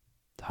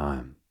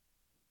 Time.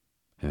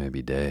 It may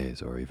be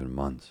days or even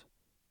months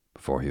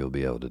before he will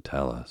be able to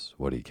tell us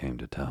what he came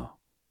to tell.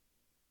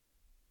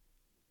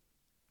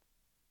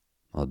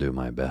 I'll do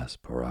my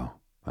best, Poirot,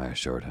 I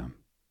assured him.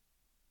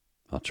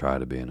 I'll try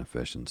to be an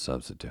efficient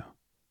substitute.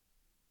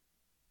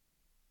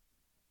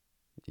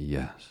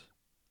 Yes.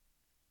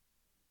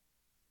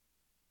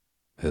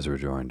 His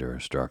rejoinder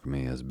struck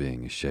me as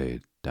being a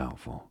shade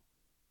doubtful.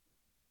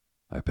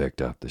 I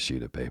picked up the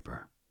sheet of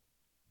paper.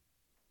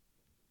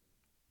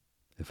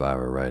 If I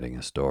were writing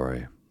a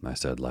story, I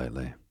said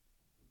lightly,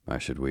 I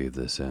should weave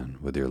this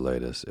in with your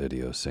latest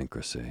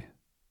idiosyncrasy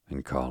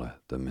and call it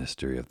The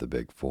Mystery of the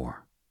Big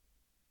Four.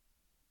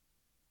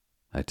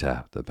 I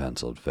tapped the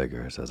penciled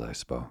figures as I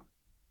spoke.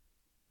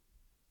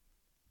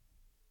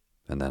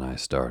 And then I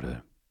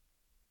started,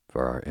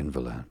 for our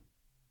invalid,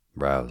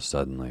 roused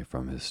suddenly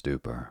from his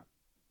stupor,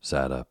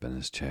 sat up in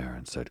his chair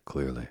and said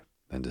clearly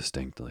and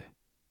distinctly,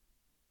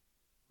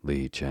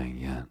 "Li Chang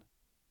Yan."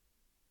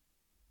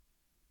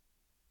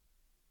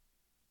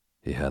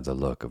 He had the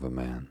look of a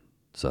man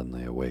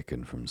suddenly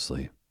awakened from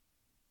sleep.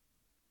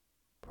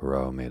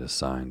 Poirot made a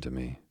sign to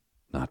me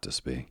not to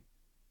speak.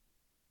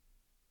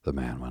 The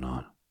man went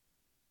on.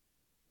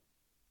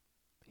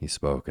 He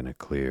spoke in a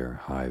clear,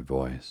 high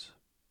voice,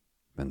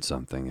 and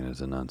something in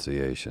his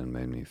enunciation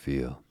made me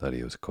feel that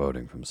he was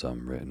quoting from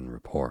some written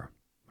report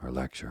or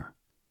lecture.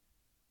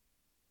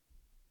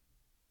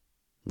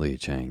 Li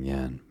Chang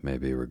Yan may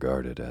be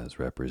regarded as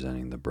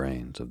representing the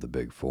brains of the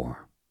Big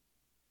Four.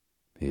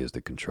 He is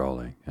the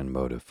controlling and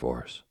motive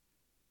force.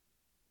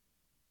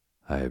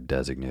 I have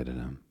designated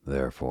him,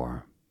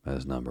 therefore,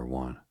 as number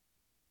 1.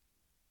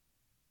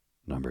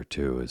 Number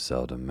 2 is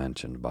seldom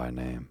mentioned by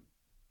name.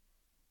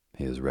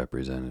 He is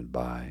represented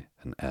by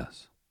an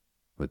S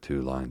with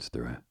 2 lines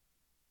through it,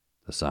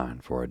 the sign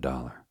for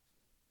 $1.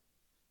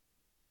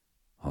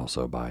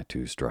 Also by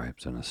 2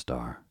 stripes and a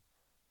star.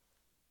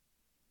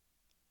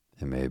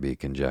 It may be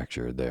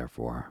conjectured,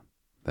 therefore,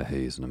 that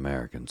he is an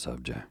American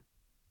subject,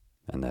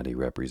 and that he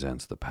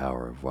represents the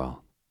power of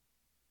wealth.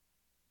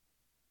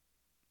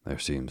 There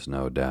seems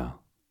no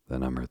doubt that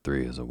number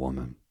 3 is a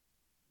woman,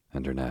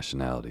 and her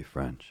nationality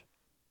French.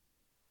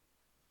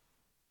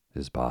 It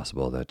is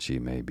possible that she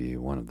may be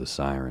one of the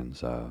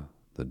sirens of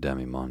the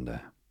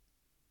demi-monde,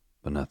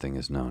 but nothing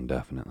is known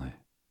definitely.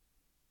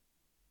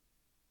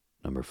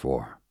 Number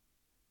 4.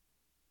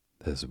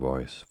 His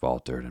voice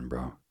faltered and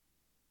broke.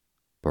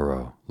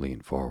 Poirot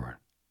leaned forward.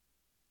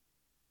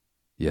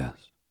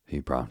 "Yes,"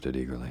 he prompted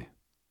eagerly.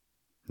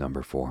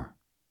 "Number 4.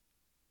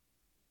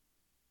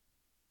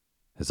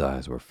 His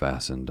eyes were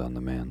fastened on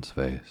the man's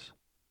face.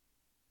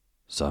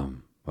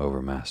 Some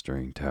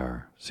overmastering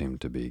terror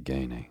seemed to be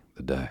gaining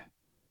the day.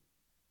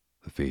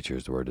 The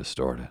features were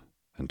distorted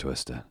and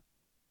twisted.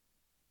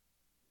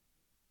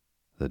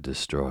 "The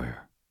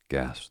destroyer,"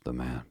 gasped the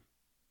man.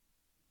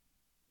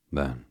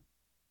 Then,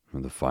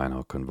 with a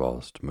final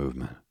convulsed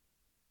movement,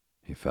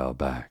 he fell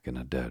back in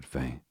a dead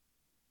faint.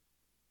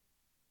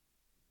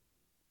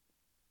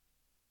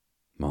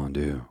 "Mon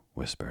Dieu,"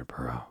 whispered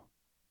Poirot.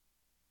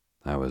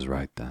 "I was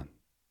right then.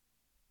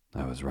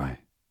 I was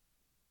right."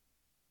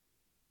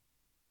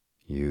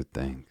 "You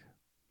think—"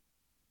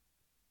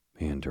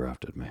 He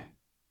interrupted me.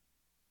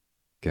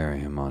 "Carry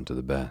him on to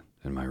the bed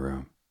in my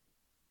room.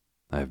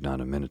 I have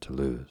not a minute to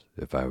lose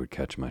if I would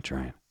catch my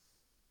train.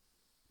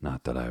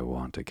 Not that I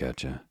want to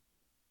catch it.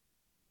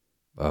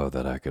 Oh,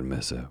 that I could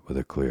miss it with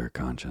a clear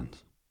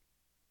conscience.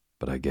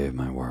 But I gave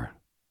my word.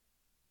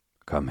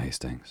 Come,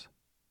 Hastings."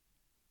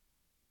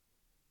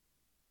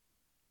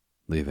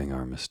 Leaving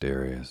our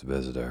mysterious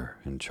visitor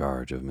in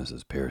charge of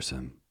Mrs.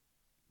 Pearson,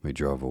 we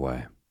drove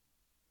away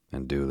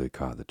and duly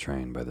caught the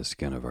train by the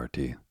skin of our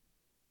teeth.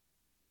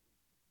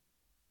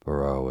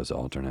 Poirot was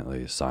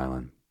alternately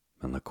silent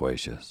and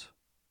loquacious.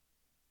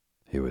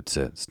 He would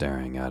sit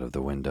staring out of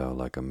the window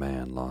like a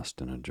man lost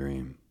in a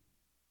dream,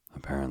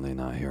 apparently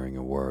not hearing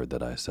a word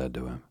that I said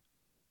to him.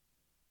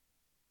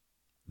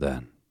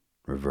 Then,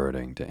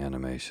 reverting to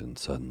animation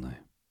suddenly,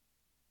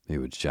 He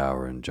would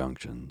shower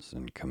injunctions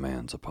and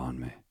commands upon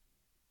me,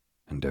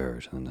 and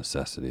urge the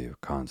necessity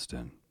of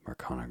constant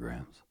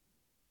merconograms.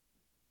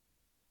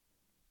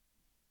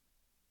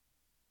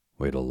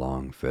 We had a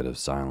long fit of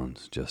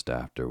silence just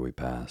after we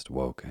passed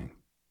Woking.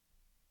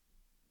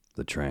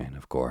 The train,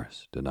 of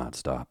course, did not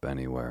stop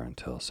anywhere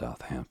until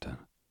Southampton,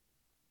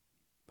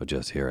 but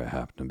just here it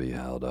happened to be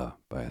held up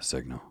by a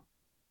signal.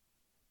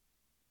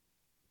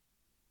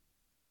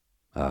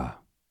 "Ah,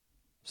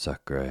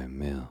 sacré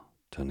mille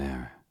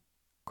tonnerres,"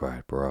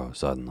 cried Poirot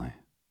suddenly.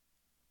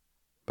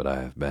 "But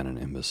I have been an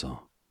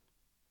imbecile.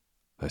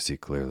 I see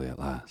clearly at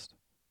last.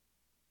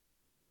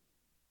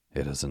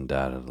 It is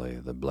undoubtedly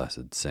the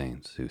blessed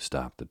saints who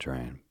stopped the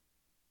train.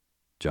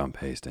 Jump,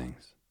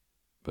 Hastings,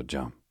 but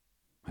jump,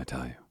 I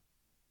tell you."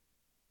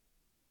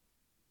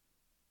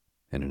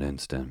 In an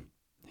instant,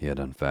 he had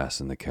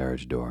unfastened the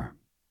carriage door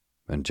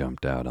and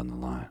jumped out on the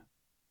line.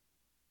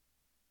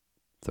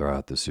 "Throw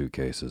out the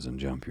suitcases and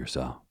jump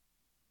yourself."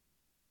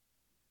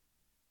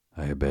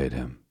 I obeyed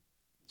him,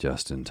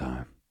 just in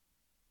time.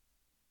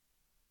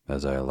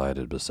 As I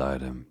alighted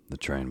beside him, the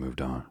train moved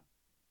on.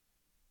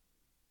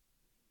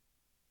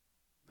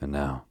 "And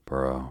now,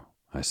 Poirot,"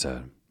 I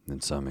said,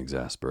 in some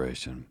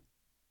exasperation,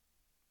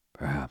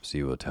 "perhaps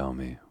you will tell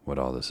me what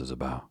all this is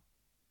about."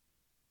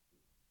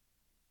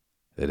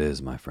 "It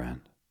is, my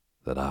friend,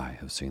 that I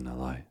have seen the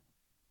light."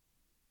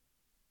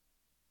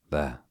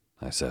 "That,"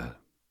 I said,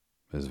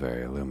 "is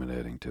very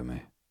illuminating to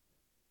me."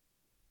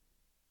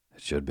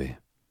 "It should be,"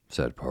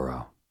 said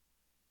Poirot,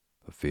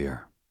 "but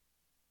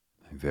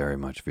I very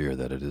much fear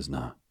that it is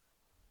not.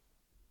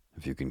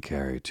 If you can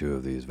carry 2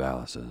 of these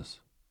valises,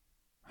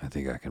 I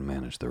think I can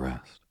manage the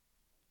rest."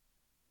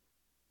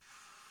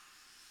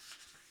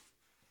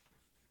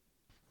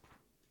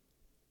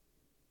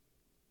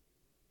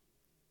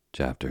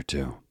 Chapter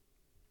 2.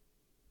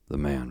 The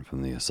Man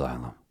from the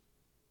Asylum.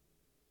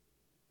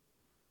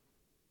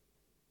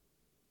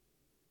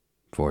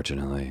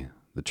 Fortunately,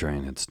 the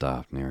train had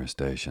stopped near a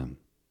station.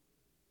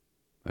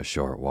 A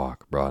short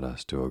walk brought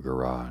us to a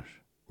garage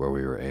where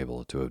we were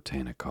able to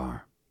obtain a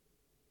car,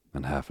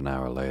 and half an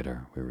hour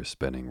later we were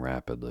spinning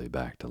rapidly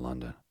back to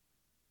London.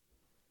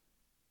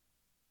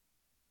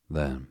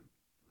 Then,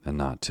 and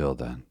not till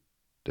then,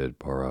 did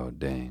Poirot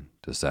deign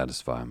to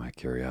satisfy my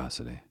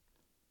curiosity.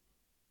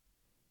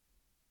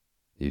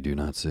 "You do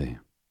not see."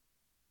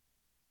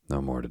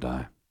 No more did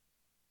I,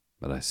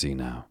 but I see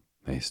now,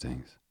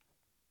 Hastings.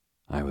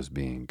 I was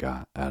being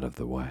got out of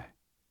the way.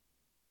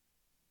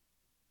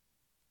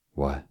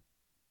 "What?"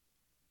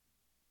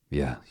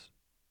 "Yes,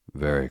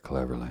 very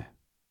cleverly.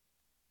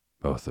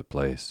 Both the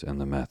place and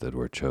the method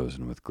were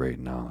chosen with great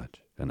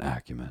knowledge and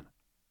acumen.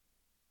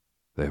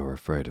 They were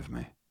afraid of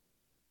me."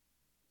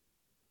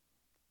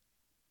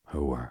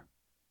 "Who were?"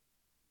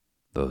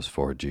 "Those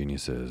 4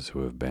 geniuses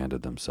who have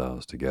banded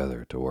themselves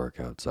together to work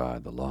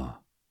outside the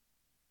law.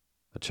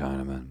 A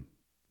Chinaman,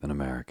 an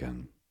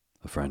American,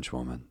 a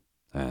Frenchwoman,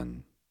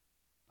 and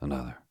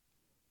another.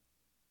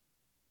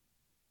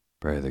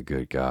 Pray the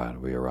good God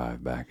we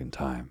arrive back in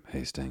time,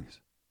 Hastings."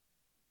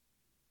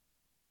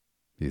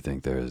 "Do you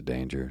think there is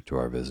danger to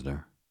our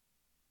visitor?"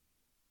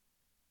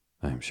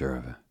 "I am sure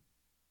of it."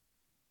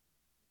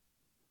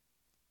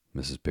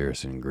 Mrs.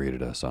 Pearson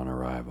greeted us on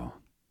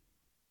arrival.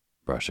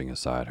 Brushing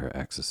aside her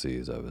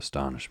ecstasies of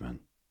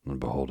astonishment on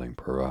beholding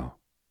Poirot,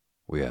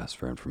 we asked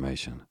for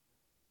information.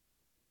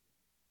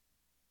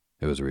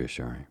 It was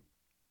reassuring.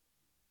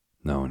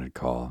 No one had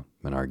called,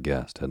 and our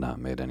guest had not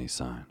made any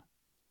sign.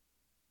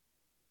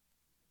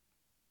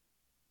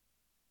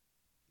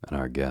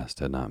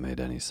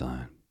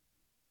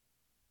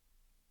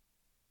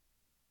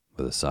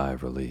 With a sigh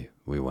of relief,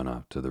 we went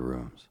up to the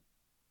rooms.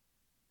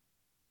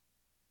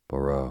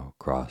 Poirot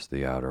crossed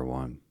the outer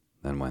one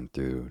and went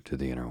through to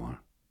the inner one.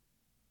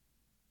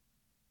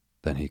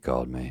 Then he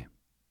called me,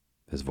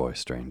 his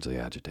voice strangely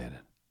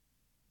agitated.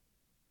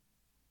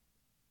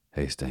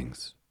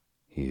 "Hastings,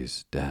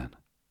 he's dead."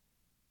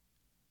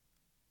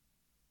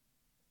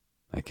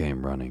 I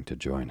came running to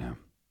join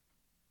him.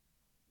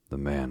 The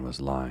man was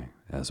lying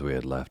as we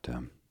had left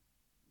him,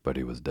 but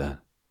he was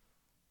dead,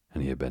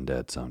 and he had been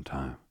dead some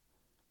time.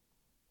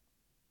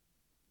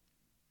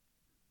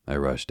 I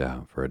rushed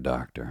out for a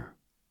doctor.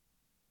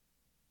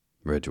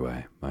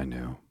 Ridgway, I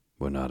knew,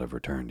 would not have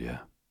returned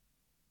yet.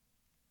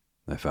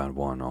 I found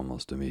one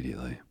almost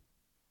immediately,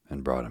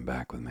 and brought him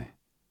back with me.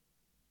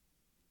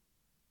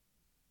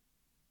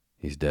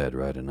 "He's dead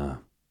right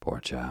enough, poor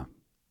chap.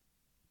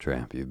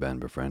 Tramp you've been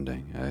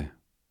befriending, eh?"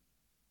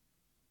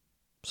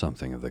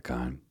 "Something of the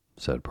kind,"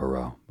 said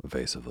Poirot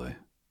evasively.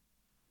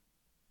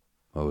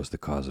 "What was the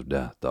cause of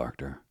death,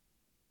 doctor?"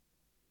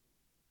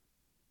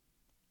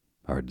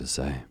 "Hard to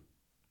say.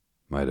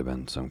 Might have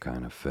been some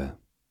kind of fit.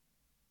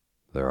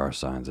 There are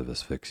signs of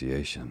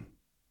asphyxiation.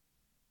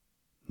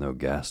 No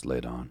gas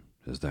laid on,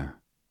 is there?"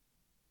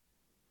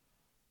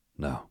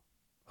 "No.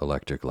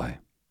 Electric light.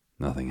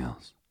 Nothing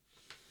else."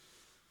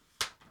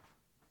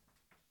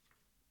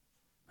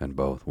 "And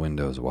both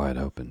windows wide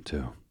open,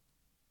 too.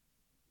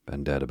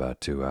 Been dead about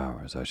 2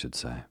 hours, I should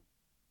say."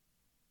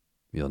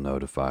 You'll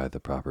notify the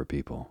proper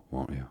people,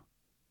 won't you?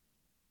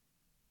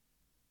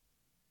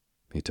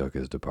 He took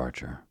his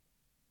departure.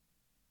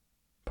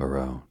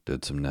 Poirot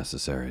did some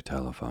necessary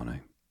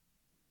telephoning.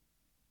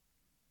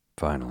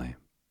 Finally,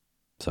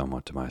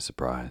 somewhat to my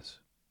surprise,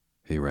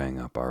 he rang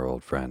up our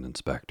old friend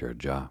Inspector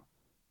Jop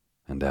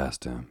and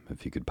asked him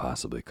if he could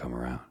possibly come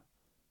around.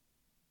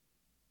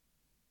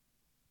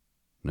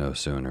 No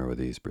sooner were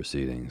these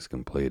proceedings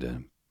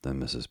completed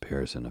than Mrs.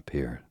 Pearson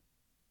appeared,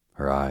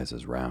 her eyes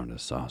as round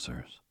as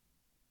saucers.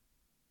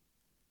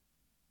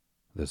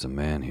 There's a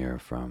man here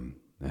from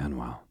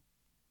Anwell,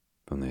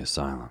 from the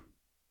asylum.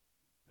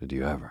 Did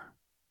you ever?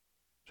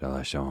 Shall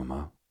I show him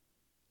up?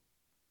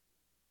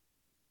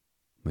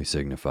 We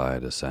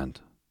signified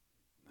assent,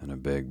 and a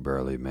big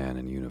burly man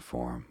in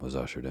uniform was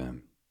ushered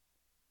in.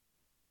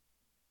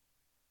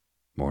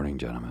 Morning,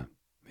 gentlemen,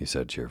 he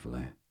said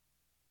cheerfully.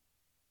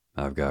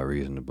 I've got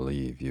reason to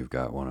believe you've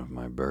got one of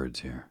my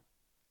birds here.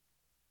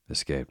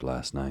 Escaped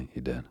last night,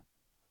 he did.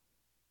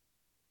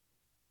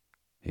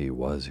 He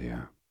was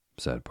here,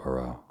 said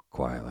Poirot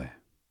quietly.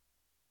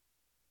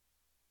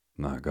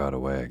 Not got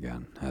away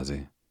again, has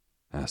he?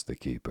 Asked the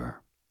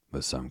keeper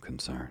with some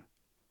concern.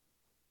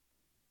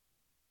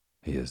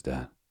 He is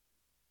dead.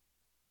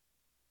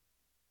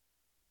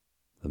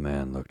 The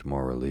man looked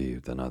more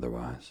relieved than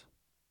otherwise.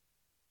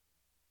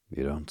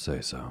 You don't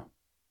say so.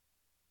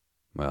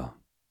 Well,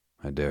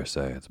 I dare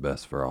say it's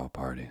best for all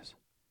parties.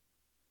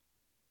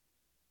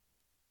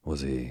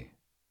 Was he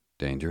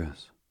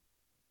dangerous?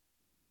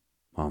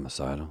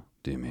 Homicidal,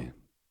 do you mean?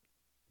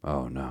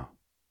 Oh, no.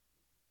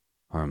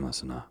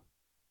 Harmless enough.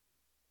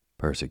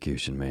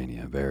 Persecution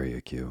mania very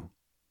acute,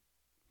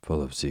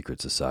 full of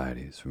secret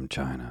societies from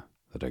China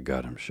that had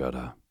got him shut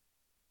up.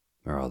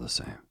 They're all the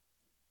same.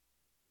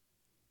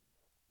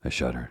 I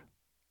shuddered.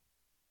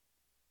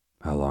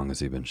 How long has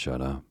he been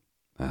shut up?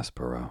 Asked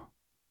Poirot.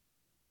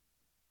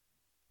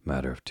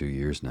 Matter of 2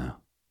 years now.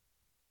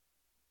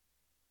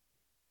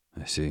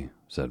 I see,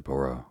 said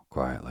Poirot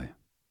quietly.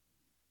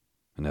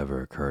 It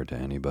never occurred to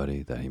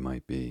anybody that he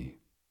might be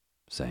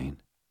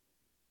sane.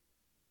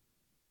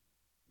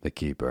 The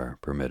keeper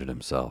permitted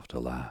himself to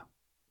laugh.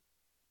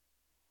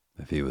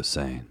 If he was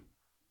sane,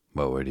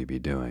 what would he be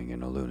doing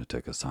in a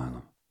lunatic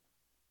asylum?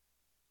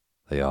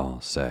 They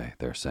all say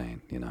they're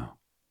sane, you know.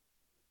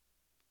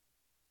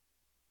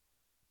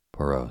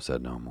 Poirot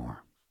said no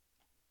more.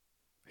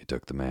 He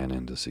took the man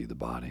in to see the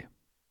body.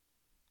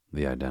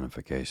 The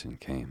identification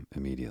came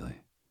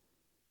immediately.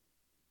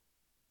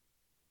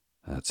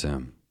 That's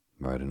him,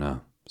 right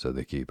enough, said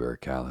the keeper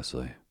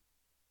callously.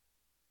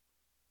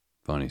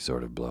 Funny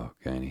sort of bloke,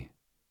 ain't he?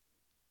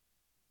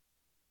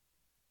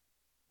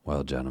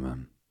 Well,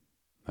 gentlemen,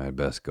 I had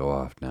best go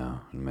off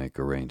now and make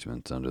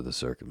arrangements under the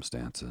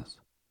circumstances.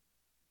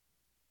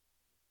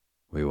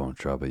 We won't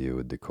trouble you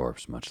with the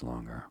corpse much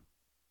longer.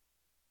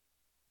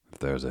 If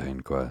there's an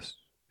inquest,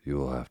 you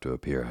will have to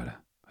appear at it,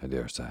 I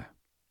dare say.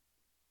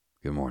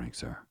 Good morning,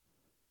 sir.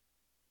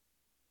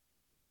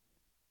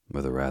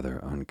 With a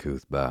rather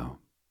uncouth bow,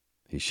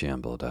 he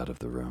shambled out of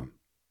the room.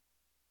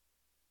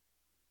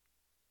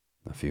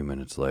 A few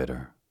minutes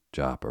later,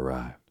 Jop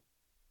arrived.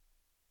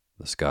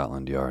 The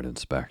Scotland Yard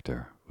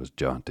inspector was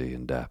jaunty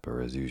and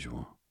dapper as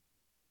usual.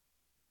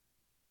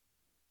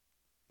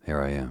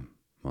 Here I am,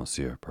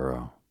 Monsieur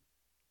Poirot.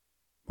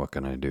 What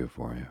can I do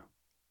for you?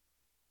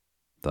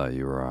 Thought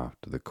you were off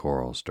to the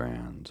coral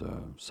strands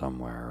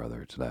somewhere or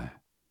other today.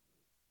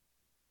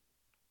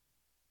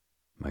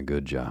 My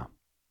good Jop,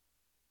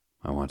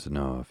 I want to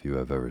know if you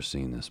have ever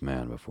seen this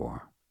man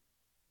before.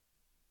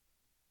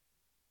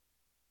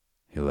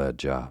 He led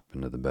Jop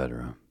into the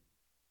bedroom.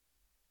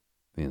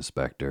 The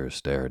inspector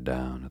stared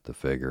down at the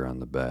figure on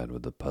the bed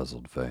with a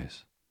puzzled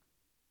face.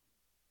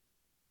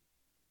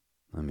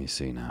 Let me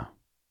see now.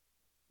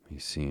 He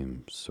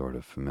seems sort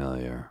of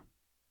familiar,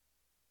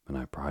 and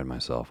I pride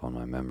myself on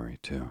my memory,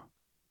 too.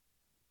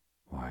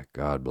 Why,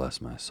 God bless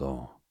my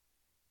soul,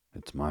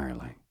 it's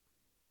Meyerling.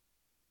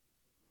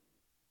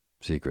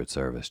 Secret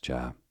Service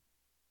chap,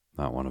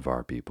 not one of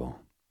our people.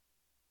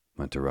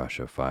 Went to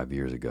Russia 5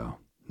 years ago,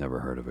 never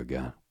heard of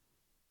again.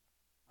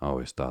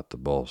 Always thought the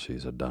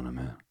Bolsheviks had done him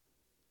in.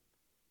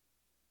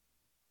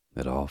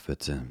 It all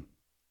fits in,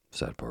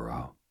 said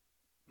Poirot,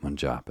 when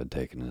Jop had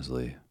taken his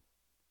leave,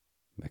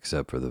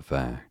 except for the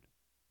fact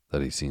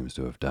that he seems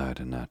to have died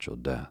a natural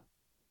death.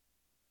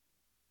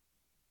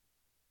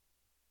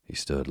 He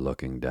stood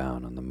looking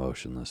down on the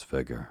motionless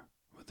figure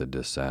with a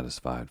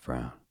dissatisfied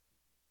frown.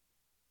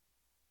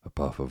 A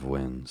puff of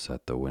wind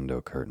set the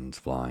window curtains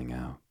flying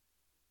out,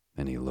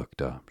 and he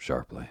looked up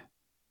sharply.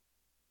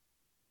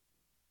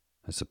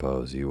 I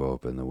suppose you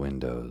opened the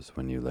windows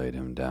when you laid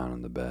him down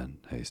on the bed,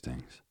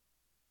 Hastings.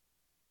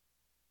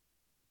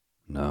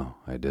 No,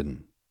 I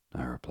didn't,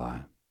 I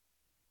replied.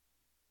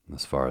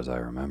 As far as I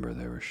remember,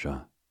 they were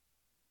shut.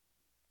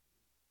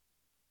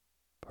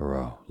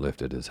 Poirot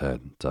lifted his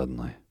head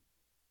suddenly.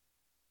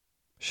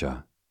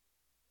 Shut,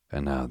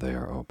 and now they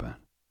are open.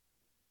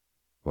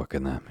 What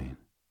can that mean?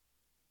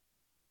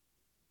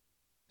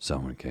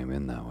 Someone came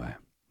in that way,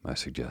 I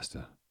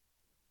suggested.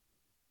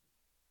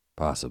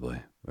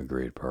 Possibly,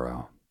 agreed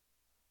Poirot.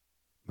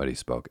 But he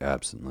spoke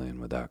absently and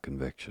without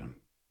conviction.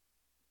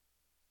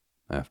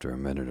 After a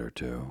minute or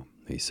two,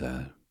 he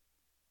said,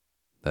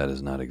 "That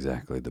is not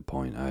exactly the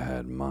point I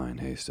had in mind,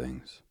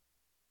 Hastings.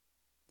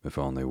 If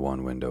only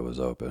one window was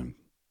open,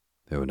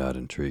 it would not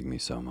intrigue me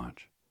so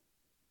much.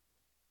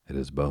 It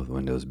is both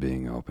windows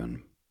being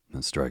open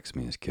that strikes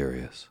me as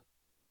curious."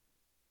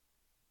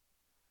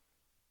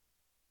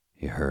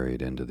 He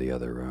hurried into the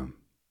other room.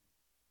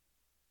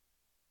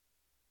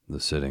 The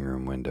sitting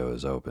room window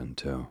is open,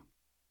 too.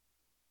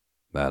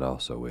 That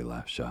also we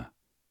left shut.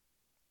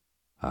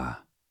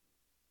 Ah.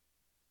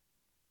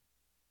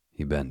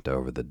 He bent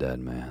over the dead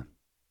man,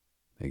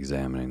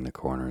 examining the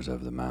corners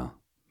of the mouth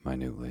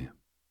minutely.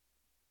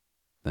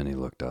 Then he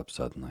looked up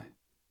suddenly.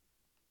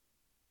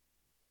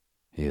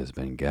 "He has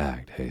been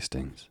gagged,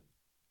 Hastings.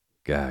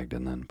 Gagged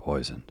and then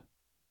poisoned."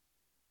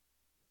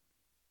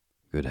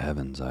 "Good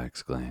heavens," I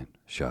exclaimed,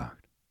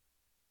 shocked.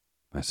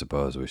 "I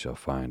suppose we shall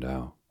find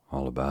out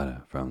all about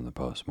it from the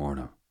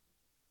post-mortem."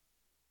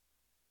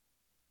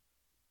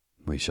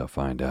 "We shall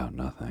find out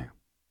nothing.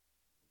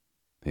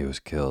 He was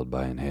killed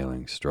by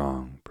inhaling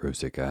strong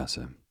prussic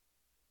acid.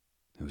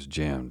 It was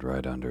jammed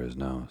right under his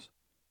nose.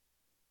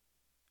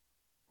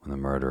 When the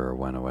murderer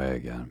went away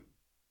again,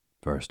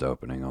 first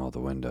opening all the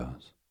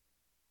windows,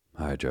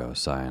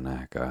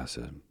 hydrocyanic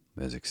acid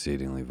is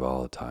exceedingly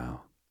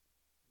volatile,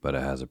 but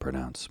it has a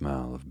pronounced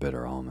smell of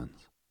bitter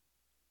almonds.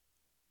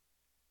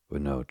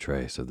 With no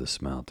trace of the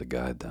smell to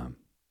guide them,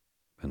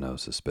 and no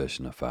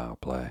suspicion of foul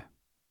play,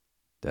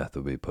 death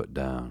would be put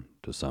down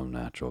to some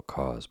natural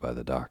cause by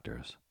the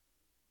doctors.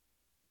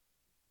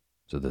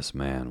 So this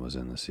man was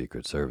in the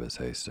Secret Service,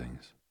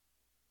 Hastings,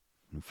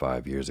 and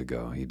 5 years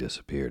ago he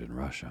disappeared in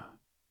Russia.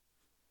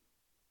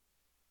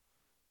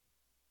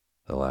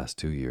 The last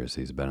 2 years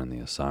he's been in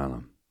the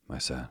asylum, I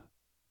said.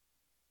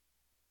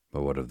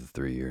 But what of the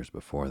 3 years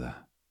before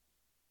that?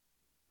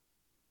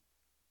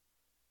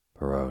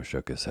 Poirot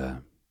shook his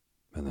head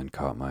and then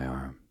caught my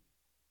arm.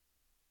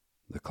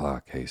 "The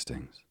clock,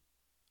 Hastings.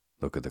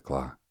 Look at the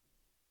clock."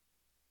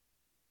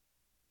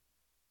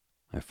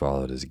 I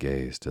followed his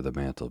gaze to the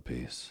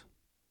mantelpiece.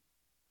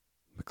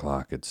 The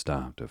clock had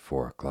stopped at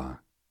 4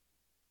 o'clock.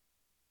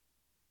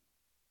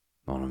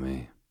 Mon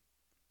ami,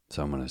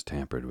 someone has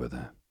tampered with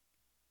it.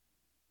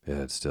 It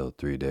had still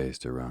 3 days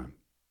to run.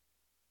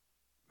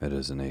 It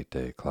is an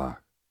 8-day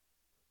clock.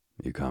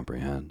 You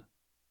comprehend?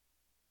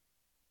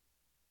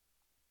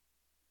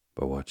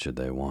 But what should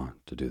they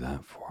want to do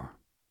that for?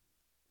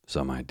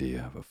 Some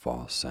idea of a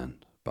false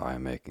scent by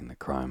making the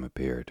crime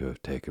appear to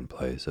have taken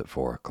place at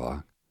 4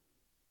 o'clock?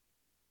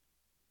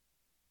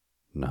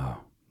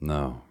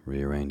 No,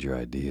 rearrange your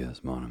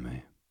ideas, mon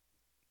ami.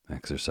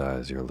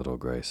 Exercise your little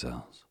gray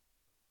cells.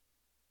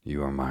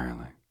 You are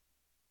Meyerling.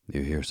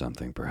 You hear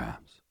something,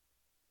 perhaps,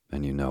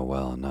 and you know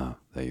well enough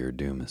that your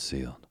doom is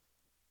sealed.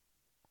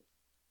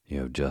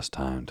 You have just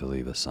time to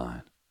leave a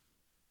sign.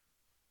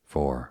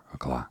 4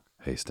 o'clock,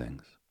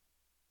 Hastings.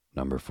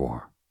 Number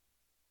 4,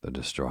 the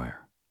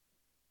Destroyer.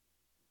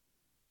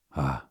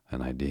 Ah,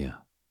 an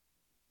idea.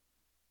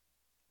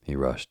 He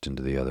rushed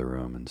into the other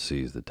room and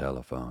seized the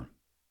telephone.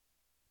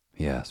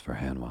 He asked for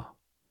Hanwell.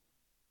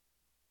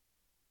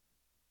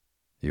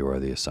 "You are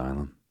the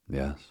asylum,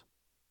 yes?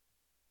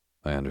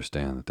 I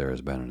understand that there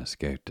has been an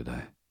escape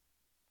today.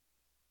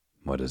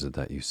 What is it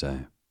that you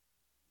say?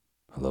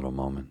 A little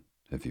moment,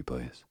 if you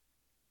please.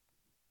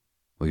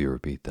 Will you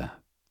repeat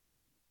that?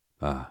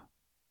 Ah,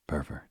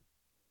 perfect."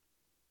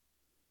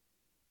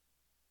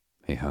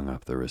 He hung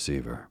up the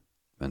receiver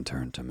and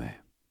turned to me.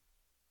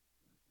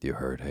 "You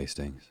heard,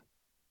 Hastings?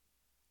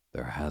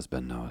 There has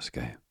been no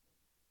escape.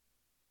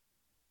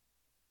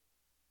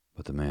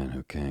 But the man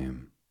who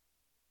came,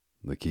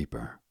 the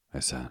keeper," I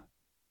said.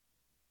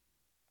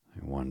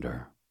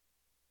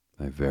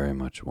 I very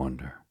much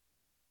wonder."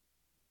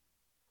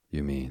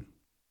 "You mean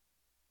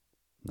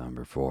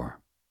number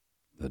 4,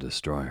 the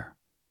Destroyer?"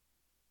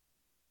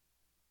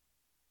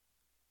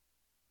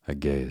 I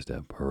gazed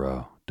at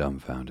Poirot,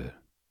 dumbfounded.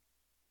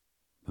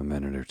 A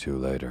minute or two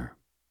later,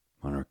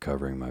 on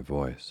recovering my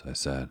voice, I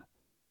said,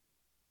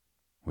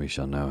 "We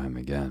shall know him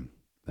again,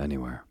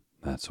 anywhere,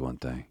 that's one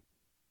thing.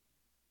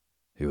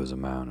 He was a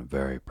man of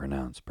very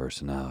pronounced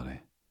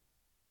personality."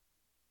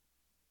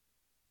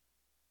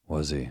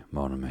 "Was he,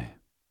 mon ami?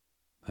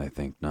 I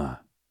think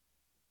not.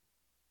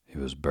 He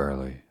was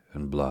burly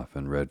and bluff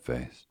and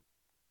red-faced,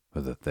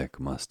 with a thick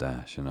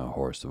mustache and a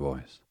hoarse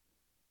voice.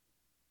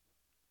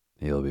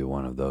 He'll be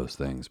one of those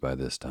things by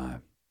this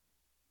time.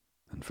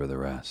 And for the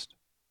rest,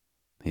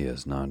 he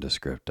has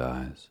nondescript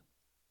eyes,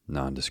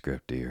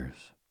 nondescript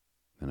ears,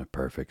 and a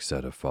perfect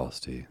set of false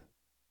teeth.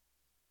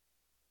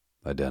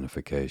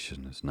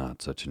 Identification is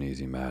not such an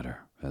easy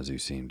matter as you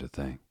seem to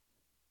think.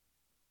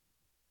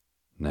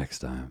 Next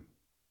time."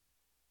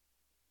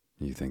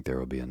 "You think there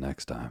will be a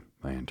next time?"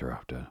 I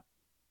interrupted.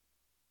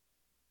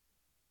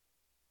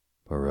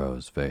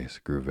 Poirot's face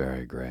grew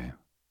very grave.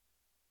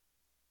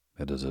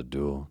 "It is a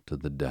duel to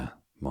the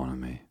death, mon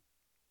ami.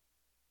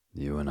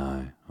 You and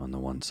I on the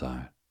one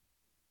side,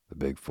 the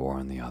Big Four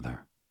on the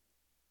other.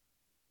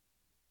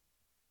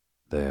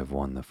 They have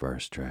won the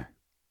first trick,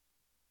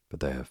 but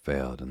they have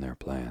failed in their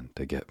plan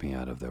to get me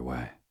out of their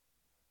way.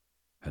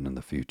 And in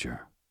the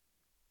future,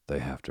 they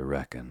have to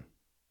reckon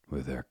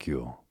with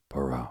Hercule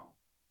Poirot.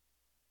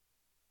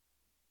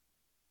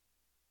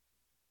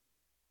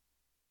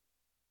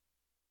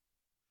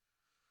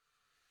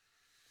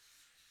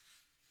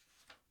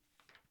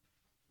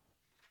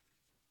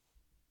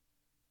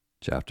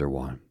 Chapter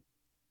 1.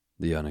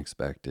 The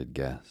Unexpected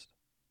Guest.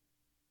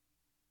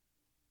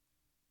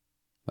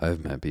 I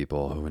have met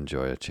people who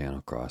enjoy a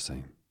channel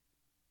crossing,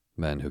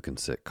 men who can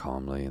sit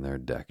calmly in their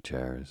deck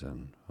chairs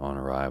and, on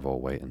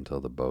arrival, wait until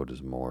the boat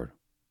is moored,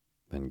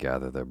 then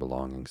gather their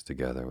belongings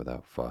together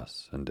without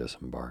fuss and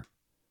disembark.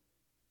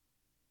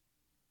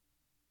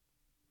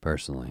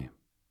 Personally,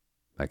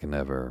 I can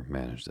never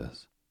manage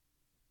this.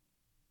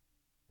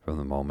 From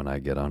the moment I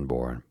get on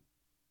board,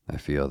 I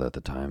feel that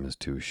the time is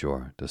too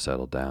short to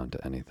settle down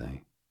to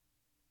anything.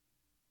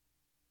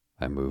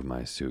 I move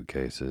my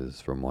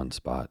suitcases from one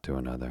spot to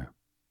another,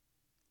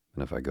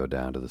 and if I go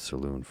down to the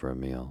saloon for a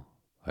meal,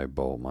 I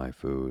bolt my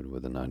food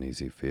with an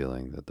uneasy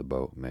feeling that the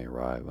boat may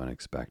arrive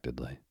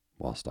unexpectedly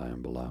whilst I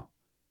am below.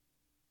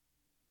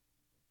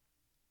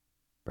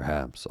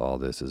 Perhaps all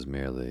this is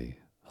merely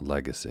a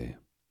legacy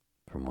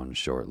from one's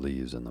short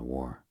leaves in the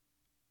war,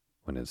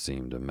 when it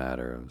seemed a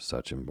matter of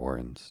such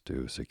importance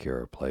to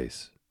secure a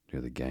place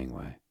near the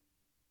gangway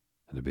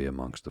and to be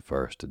amongst the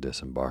first to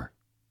disembark,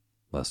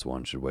 lest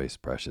one should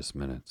waste precious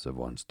minutes of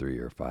one's 3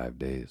 or 5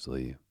 days'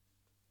 leave.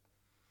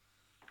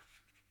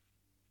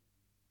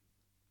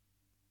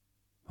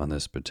 On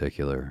this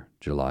particular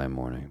July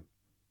morning,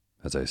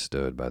 as I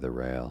stood by the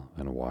rail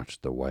and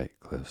watched the white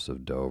cliffs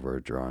of Dover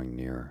drawing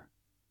nearer,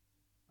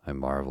 I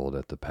marveled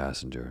at the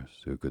passengers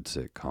who could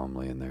sit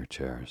calmly in their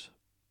chairs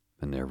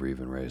and never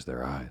even raise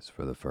their eyes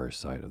for the first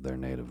sight of their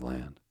native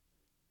land.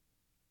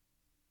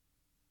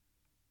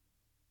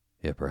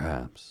 Yet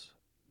perhaps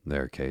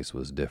their case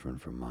was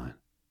different from mine.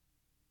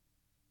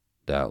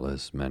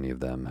 Doubtless many of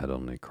them had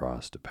only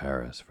crossed to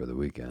Paris for the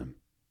weekend,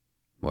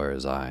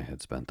 whereas I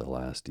had spent the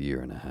last 1.5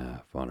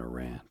 years on a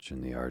ranch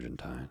in the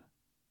Argentine.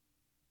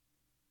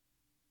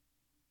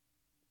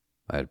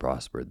 I had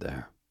prospered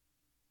there,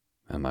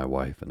 and my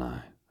wife and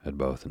I had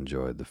both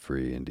enjoyed the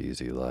free and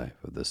easy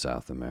life of the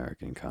South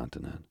American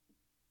continent.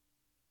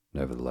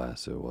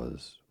 Nevertheless, it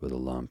was with a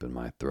lump in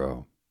my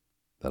throat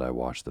that I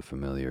watched the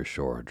familiar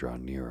shore draw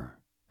nearer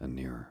and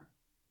nearer.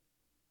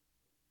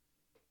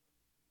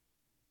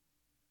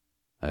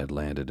 I had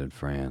landed in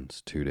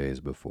France 2 days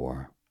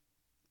before,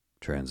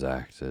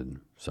 transacted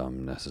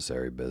some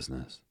necessary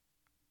business,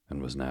 and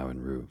was now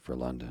en route for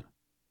London.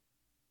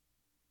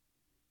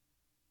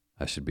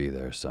 I should be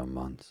there some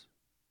months,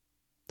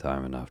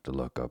 time enough to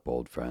look up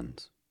old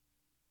friends,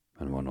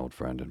 and one old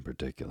friend in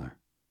particular.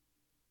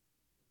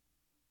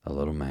 A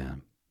little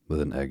man with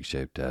an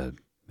egg-shaped head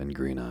and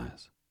green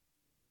eyes.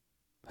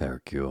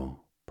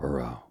 Hercule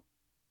Poirot.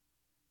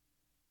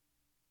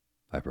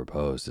 I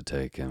proposed to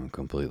take him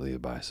completely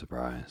by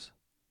surprise.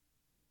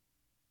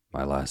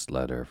 My last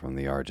letter from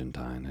the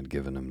Argentine had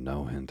given him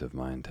no hint of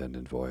my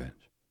intended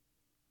voyage.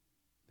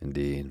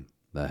 Indeed,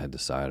 that had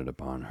decided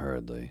upon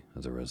hurriedly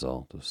as a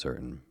result of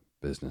certain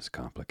business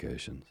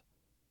complications,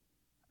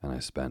 and I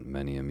spent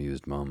many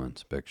amused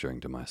moments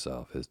picturing to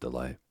myself his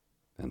delight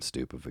and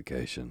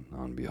stupefaction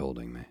on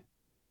beholding me.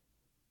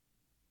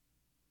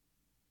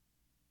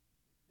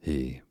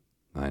 He,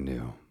 I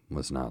knew,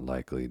 was not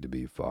likely to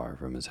be far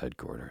from his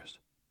headquarters.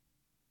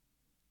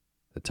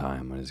 The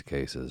time when his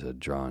cases had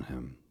drawn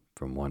him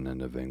from one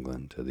end of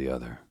England to the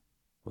other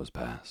was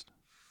past.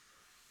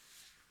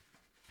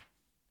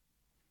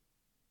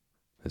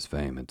 His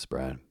fame had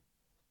spread,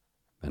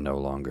 and no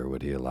longer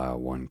would he allow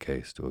one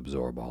case to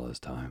absorb all his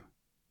time.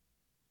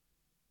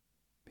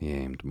 He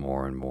aimed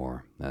more and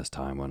more, as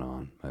time went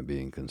on, at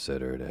being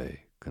considered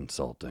a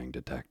consulting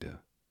detective,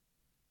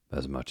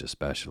 as much a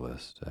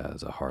specialist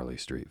as a Harley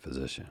Street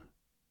physician.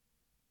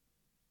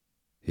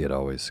 He had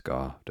always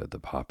scoffed at the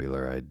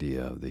popular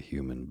idea of the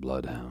human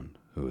bloodhound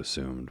who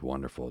assumed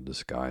wonderful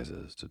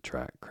disguises to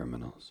track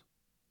criminals,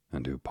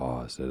 and who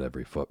paused at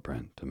every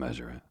footprint to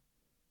measure it.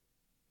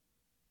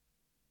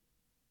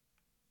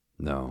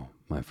 No,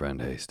 my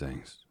friend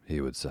Hastings, he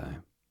would say,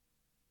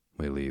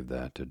 we leave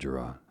that to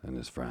Giraud and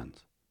his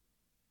friends.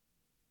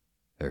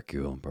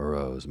 Hercule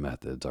Poirot's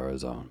methods are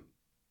his own.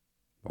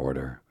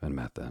 Order and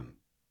method,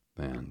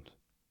 and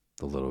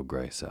the little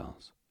gray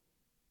cells.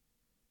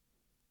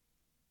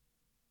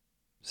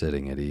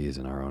 Sitting at ease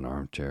in our own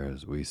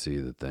armchairs, we see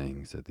the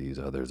things that these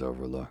others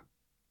overlook,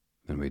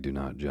 and we do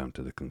not jump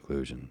to the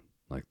conclusion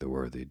like the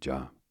worthy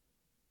Job.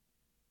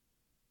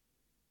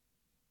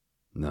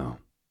 No,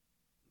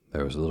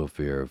 there was little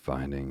fear of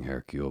finding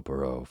Hercule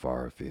Poirot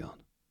far afield.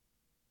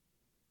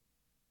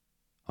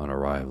 On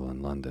arrival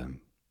in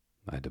London,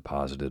 I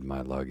deposited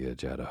my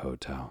luggage at a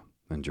hotel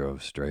and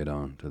drove straight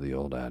on to the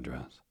old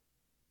address.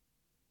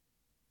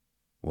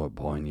 What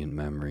poignant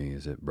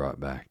memories it brought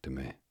back to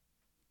me.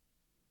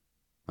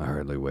 I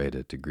hardly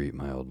waited to greet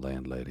my old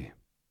landlady,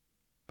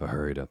 but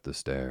hurried up the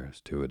stairs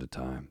 2 at a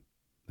time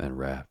and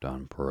rapped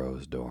on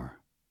Poirot's door.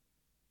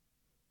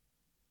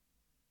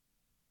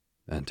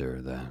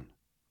 "Enter, then,"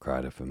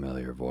 cried a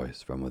familiar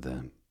voice from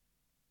within.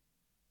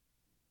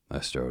 I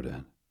strode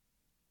in.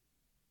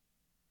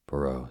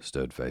 Poirot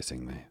stood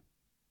facing me.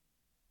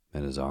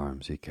 In his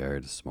arms he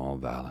carried a small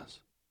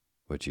valise,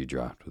 which he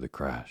dropped with a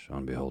crash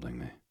on beholding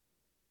me.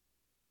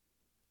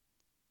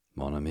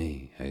 "Mon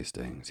ami,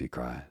 Hastings," he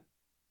cried.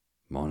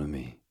 "Mon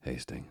ami,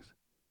 Hastings."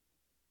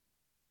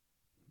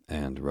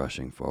 And,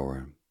 rushing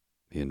forward,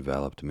 he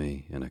enveloped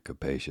me in a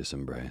capacious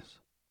embrace.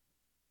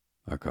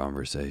 Our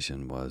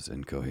conversation was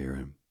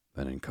incoherent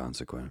and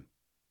inconsequent.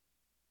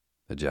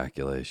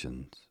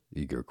 Ejaculations,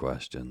 eager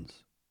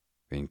questions,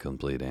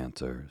 incomplete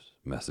answers,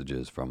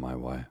 messages from my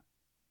wife,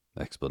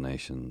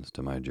 explanations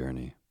to my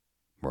journey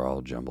were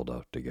all jumbled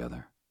up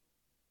together.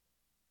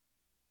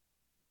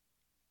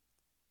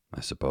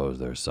 "I suppose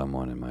there's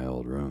someone in my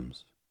old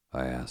rooms?"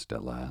 I asked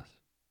at last,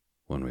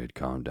 when we had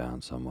calmed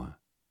down somewhat.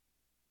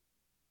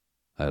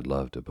 "I'd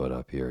love to put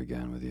up here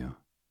again with you."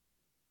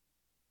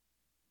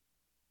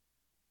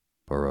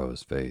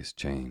 Poirot's face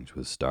changed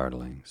with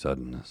startling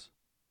suddenness.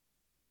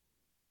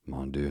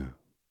 "Mon Dieu,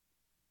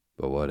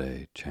 but what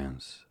a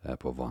chance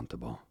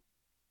épouvantable.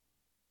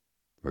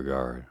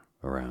 Regard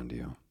around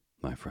you,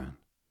 my friend."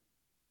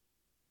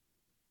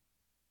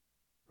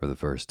 For the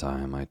first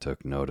time I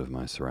took note of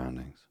my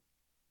surroundings.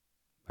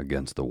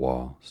 Against the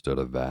wall stood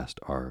a vast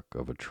arc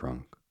of a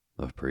trunk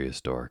of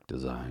prehistoric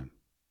design.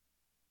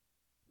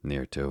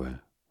 Near to it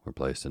were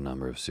placed a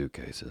number of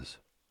suitcases,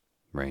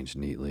 ranged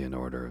neatly in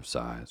order of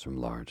size from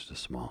large to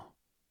small.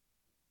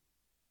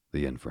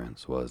 The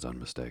inference was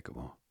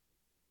unmistakable.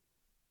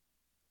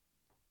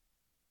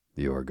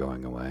 "You are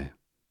going away?"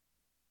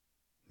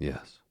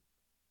 "Yes."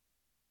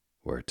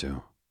 "Where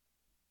to?"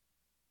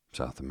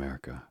 "South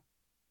America."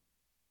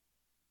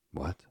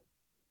 "What?"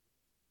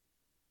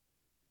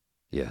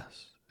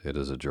 "Yes, it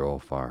is a droll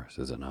farce,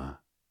 is it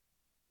not?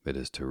 It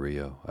is to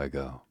Rio I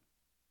go,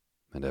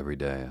 and every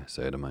day I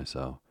say to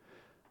myself,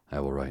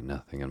 I will write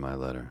nothing in my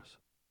letters.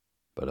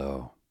 But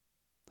oh,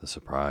 the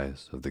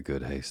surprise of the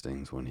good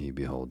Hastings when he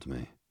beholds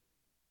me."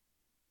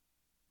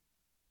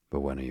 "But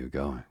when are you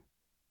going?"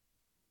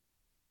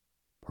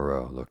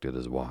 Poirot looked at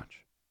his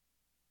watch.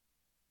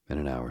 "In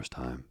an hour's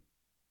time."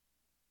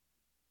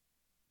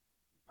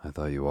 "I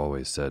thought you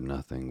always said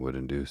nothing would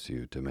induce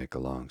you to make a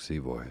long sea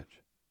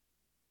voyage."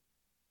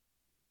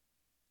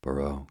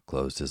 Poirot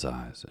closed his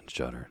eyes and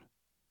shuddered.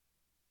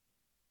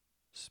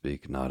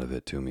 "Speak not of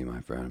it to me,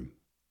 my friend.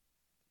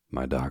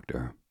 My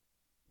doctor,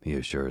 he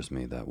assures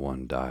me that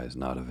one dies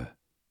not of it,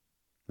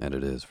 and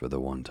it is for the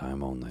one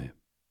time only.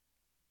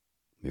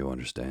 You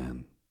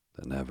understand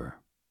that never,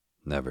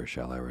 never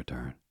shall I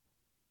return."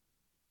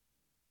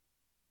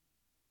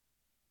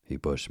 He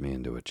pushed me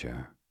into a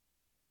chair.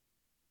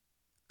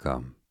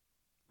 "Come,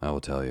 I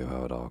will tell you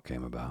how it all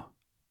came about.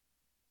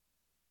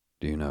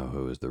 Do you know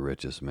who is the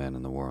richest man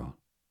in the world?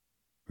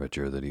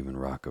 Richer than even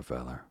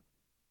Rockefeller.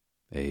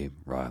 Abe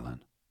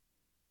Ryland.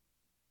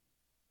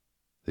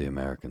 The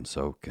American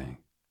soap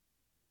king."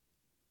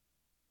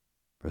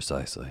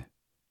 "Precisely."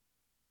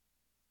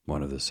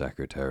 One of the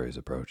secretaries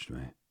approached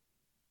me.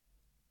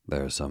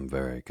 "There is some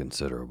very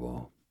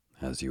considerable,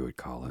 as you would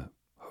call it,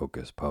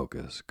 hocus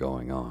pocus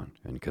going on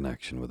in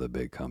connection with a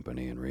big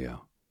company in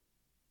Rio.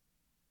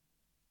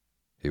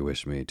 He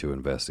wished me to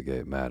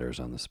investigate matters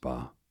on the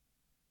spot.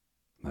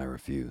 I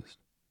refused.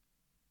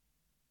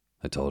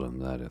 I told him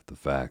that if the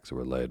facts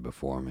were laid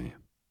before me,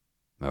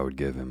 I would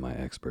give him my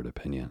expert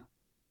opinion,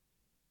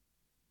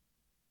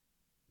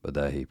 but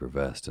that he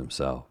professed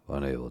himself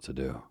unable to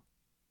do.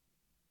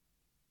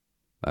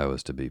 I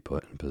was to be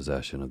put in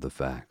possession of the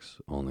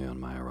facts only on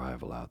my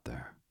arrival out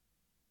there.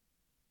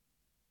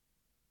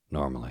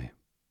 Normally,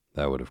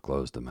 that would have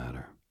closed the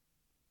matter.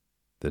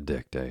 The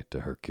dictate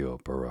to Hercule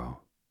Poirot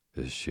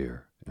is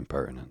sheer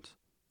impertinence.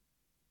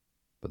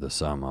 But the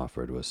sum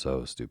offered was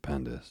so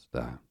stupendous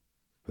that,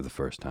 for the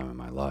first time in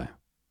my life,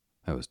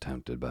 I was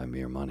tempted by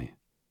mere money.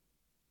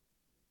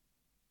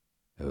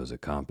 It was a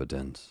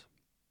competence,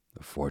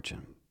 a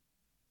fortune,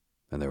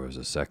 and there was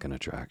a second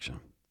attraction.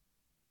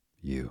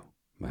 You,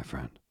 my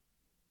friend.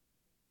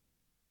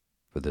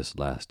 For this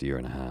last year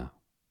and a half,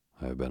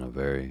 I have been a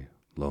very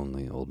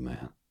lonely old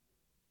man.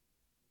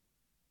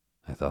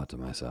 I thought to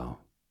myself,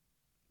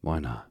 why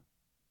not?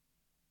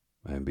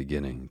 I am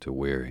beginning to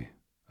weary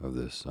of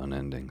this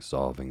unending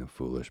solving of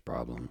foolish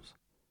problems.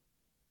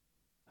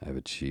 I have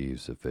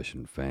achieved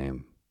sufficient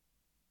fame.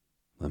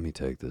 Let me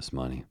take this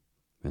money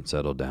and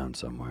settle down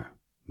somewhere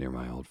near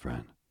my old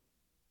friend.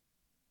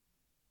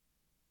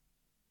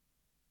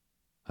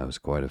 I was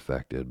quite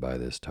affected by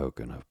this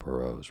token of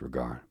Poirot's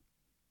regard.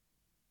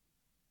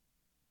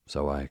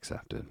 So I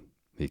accepted,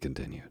 he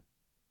continued.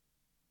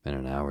 In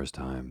an hour's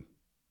time,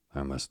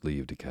 I must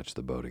leave to catch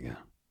the boat again.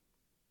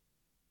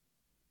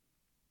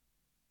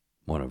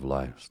 One of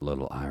life's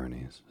little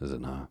ironies, is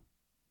it not?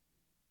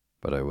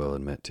 But I will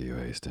admit to you,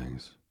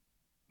 Hastings,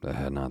 that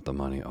had not the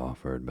money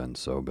offered been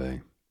so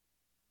big,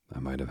 I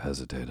might have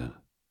hesitated.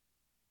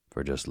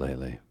 For just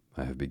lately,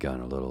 I have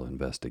begun a little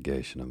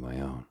investigation of my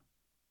own.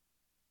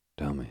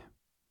 Tell me,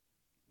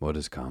 what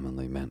is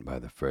commonly meant by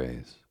the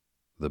phrase,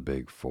 The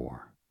Big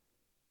Four.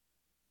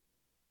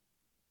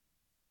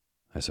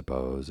 I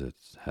suppose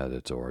it's had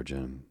its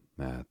origin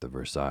at the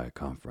Versailles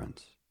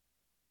Conference,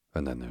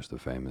 and then there's the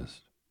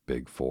famous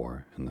Big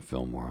Four in the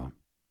film world,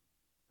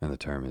 and the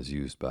term is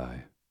used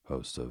by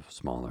hosts of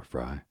smaller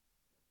fry.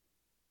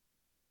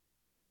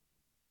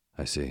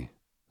 I see,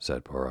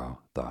 said Poirot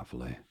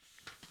thoughtfully.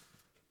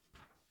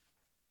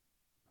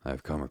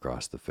 I've come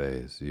across the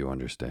phase, you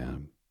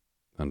understand,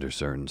 under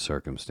certain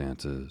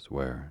circumstances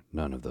where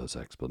none of those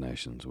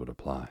explanations would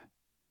apply.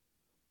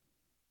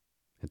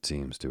 It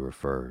seems to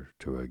refer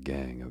to a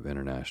gang of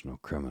international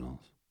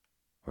criminals,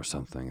 or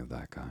something of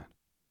that kind.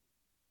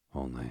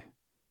 Only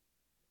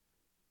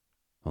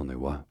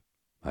what?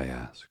 I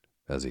asked,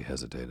 as he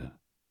hesitated.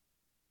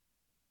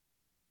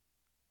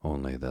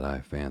 Only that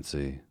I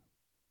fancy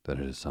that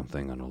it is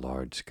something on a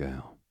large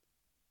scale.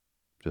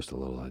 Just a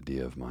little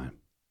idea of mine,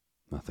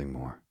 nothing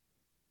more.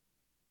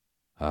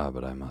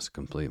 But I must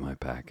complete my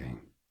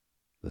packing.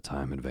 The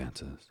time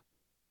advances.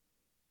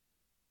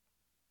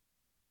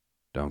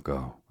 Don't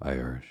go, I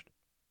urged.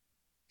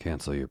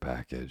 Cancel your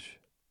package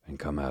and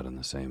come out in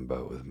the same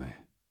boat with me.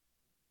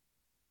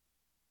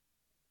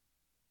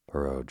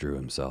 Poirot drew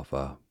himself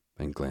up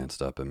and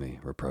glanced up at me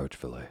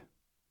reproachfully.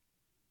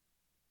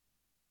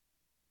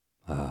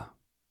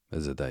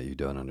 Is it that you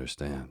don't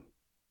understand?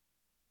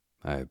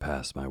 I have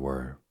passed my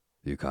word,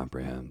 you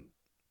comprehend,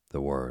 the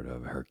word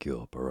of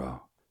Hercule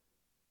Poirot.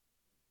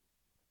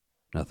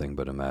 Nothing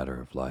but a matter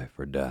of life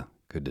or death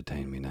could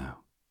detain me now.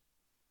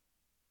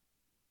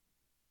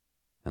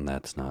 And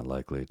that's not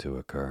likely to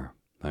occur,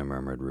 I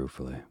murmured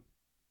ruefully.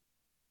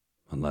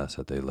 Unless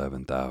at the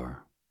 11th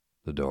hour,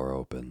 the door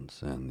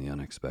opens and the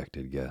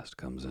unexpected guest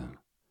comes in.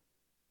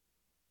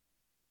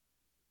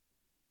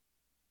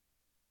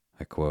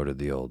 I quoted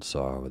the old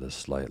saw with a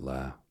slight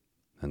laugh,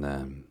 and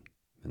then,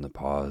 in the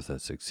pause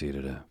that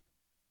succeeded it,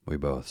 we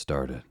both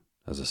started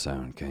as a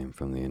sound came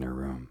from the inner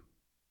room.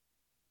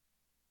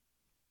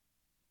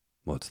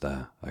 What's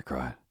that? I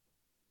cried.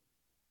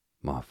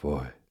 Ma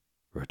foi,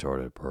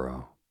 retorted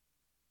Poirot.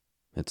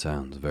 It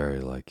sounds very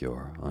like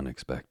your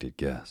unexpected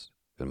guest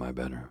in my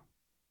bedroom.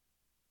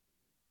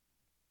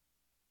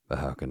 But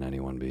how can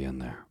anyone be in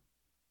there?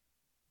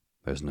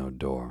 There's no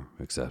door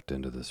except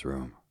into this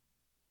room.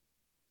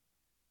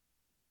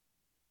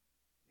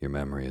 Your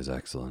memory is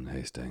excellent,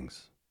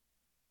 Hastings.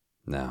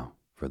 Now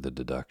for the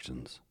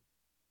deductions.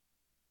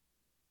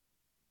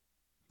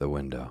 The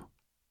window.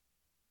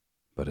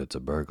 But it's a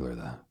burglar,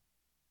 that.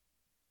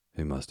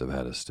 He must have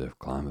had a stiff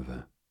climb of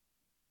it.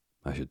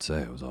 I should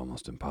say it was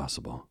almost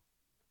impossible.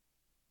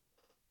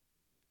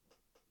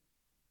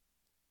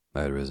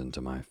 I had risen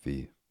to my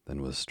feet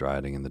and was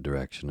striding in the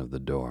direction of the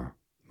door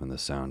when the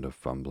sound of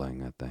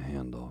fumbling at the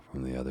handle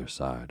from the other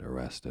side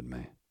arrested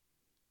me.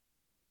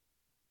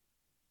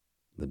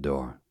 The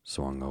door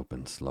swung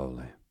open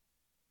slowly.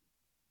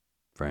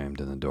 Framed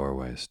in the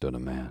doorway stood a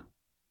man.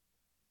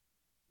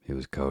 He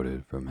was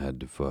coated from head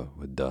to foot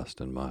with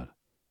dust and mud.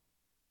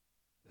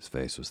 His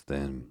face was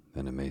thin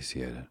and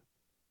emaciated.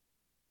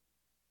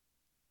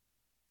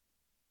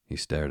 He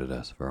stared at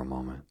us for a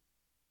moment,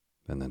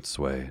 and then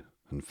swayed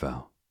and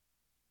fell.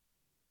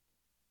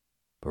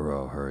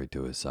 Poirot hurried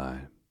to his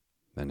side,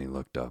 then he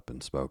looked up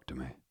and spoke to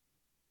me.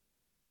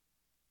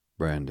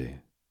 Brandy,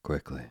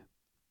 quickly.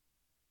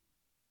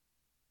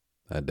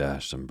 I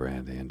dashed some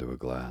brandy into a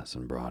glass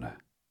and brought it.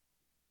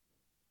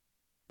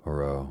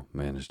 Poirot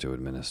managed to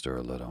administer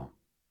a little,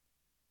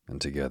 and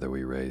together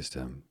we raised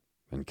him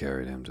and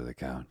carried him to the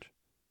couch.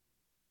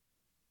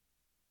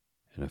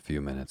 In a few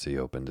minutes he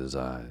opened his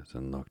eyes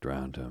and looked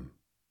round him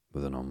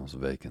with an almost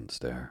vacant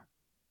stare.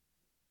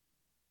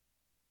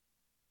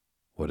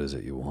 What is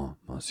it you want,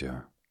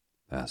 monsieur?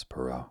 Asked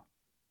Poirot.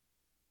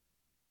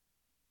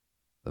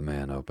 The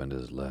man opened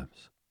his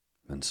lips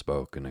and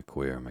spoke in a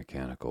queer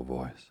mechanical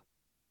voice.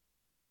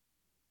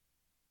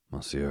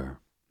 Monsieur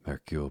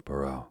Hercule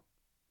Poirot,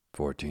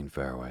 14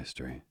 Fairway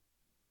Street.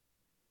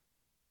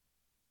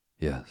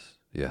 Yes,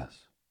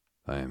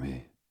 I am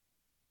he.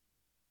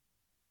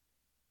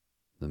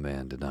 The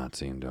man did not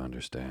seem to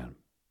understand,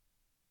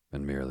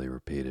 and merely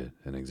repeated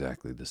in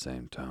exactly the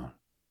same tone.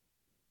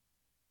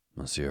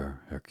 Monsieur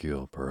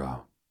Hercule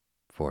Poirot,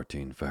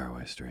 14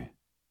 Fairway Street.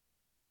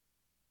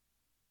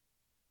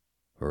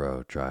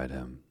 Poirot tried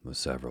him with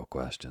several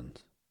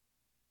questions.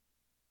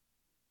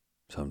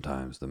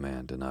 Sometimes the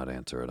man did not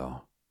answer at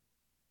all.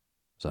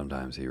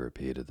 Sometimes he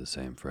repeated the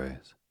same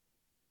phrase.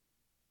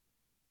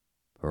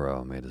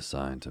 Poirot made a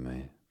sign to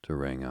me to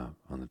ring up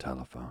on the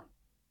telephone.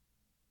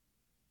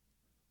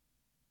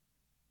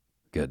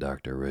 Get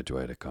Dr.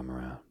 Ridgway to come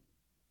around.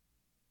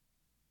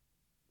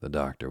 The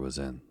doctor was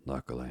in,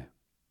 luckily,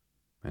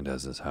 and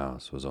as his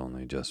house was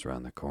only just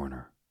round the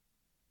corner,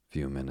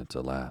 few minutes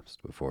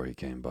elapsed before he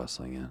came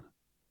bustling in.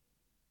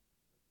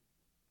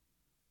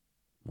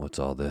 What's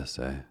all this,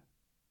 eh?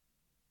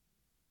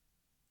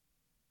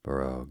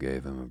 Poirot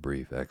gave him a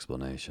brief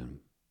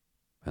explanation,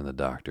 and the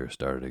doctor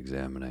started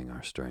examining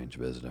our strange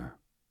visitor,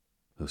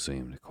 who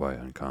seemed quite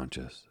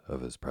unconscious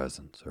of his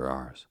presence or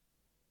ours.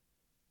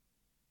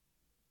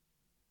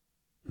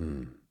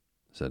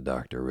 said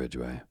Dr.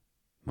 Ridgway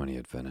when he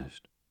had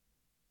finished.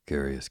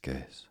 Curious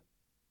case.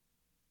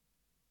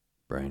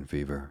 Brain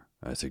fever,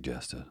 I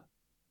suggested.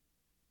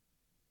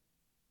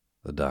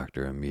 The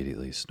doctor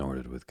immediately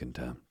snorted with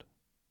contempt.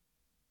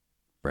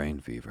 Brain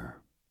fever.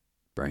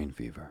 Brain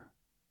fever.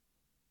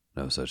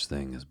 No such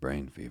thing as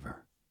brain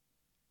fever.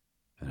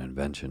 An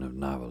invention of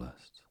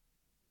novelists.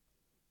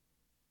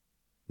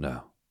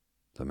 No,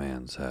 the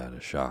man's had a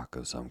shock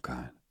of some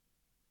kind.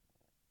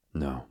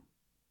 No,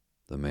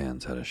 the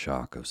man's had a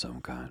shock of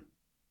some kind.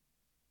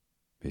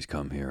 He's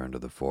come here under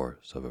the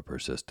force of a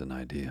persistent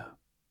idea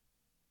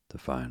to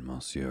find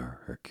Monsieur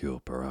Hercule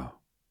Poirot,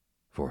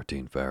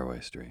 14 Fairway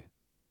Street,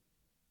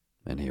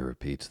 and he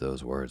repeats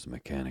those words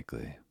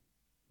mechanically,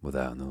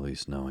 without in the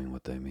least knowing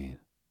what they mean.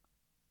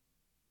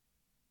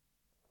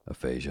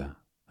 Aphasia,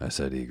 I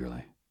said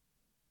eagerly.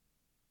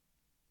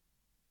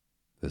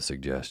 The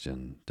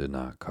suggestion did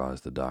not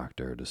cause the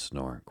doctor to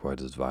snort quite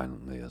as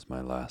violently as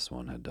my last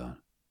one had done.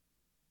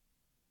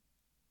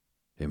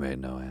 He made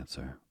no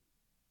answer,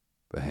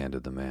 but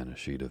handed the man a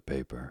sheet of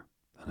paper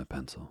and a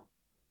pencil.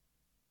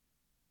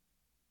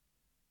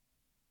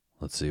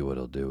 Let's see what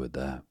he'll do with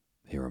that,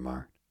 he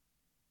remarked.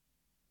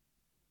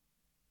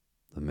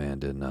 The man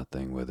did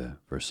nothing with it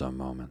for some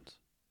moments.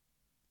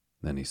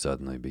 Then he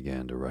suddenly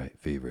began to write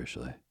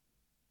feverishly.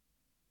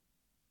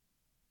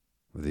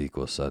 With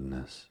equal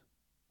suddenness,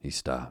 he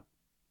stopped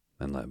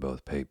and let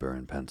both paper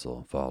and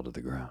pencil fall to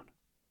the ground.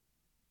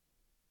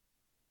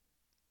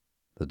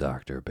 The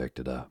doctor picked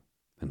it up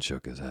and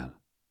shook his head.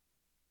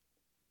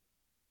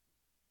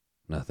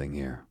 Nothing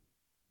here,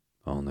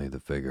 only the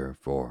figure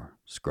 4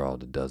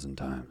 scrawled a dozen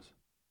times,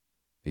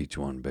 each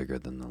one bigger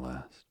than the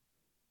last.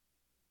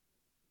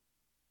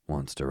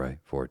 Wants to write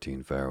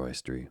 14 Fairway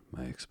Street,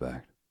 I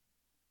expect.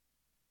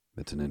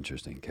 It's an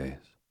interesting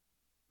case,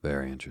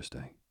 very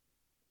interesting.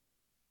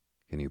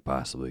 Can you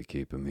possibly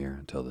keep him here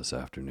until this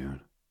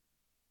afternoon?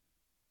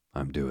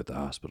 I'm due at the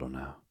hospital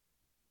now,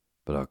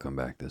 but I'll come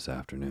back this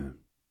afternoon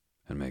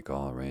and make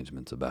all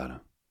arrangements about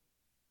him.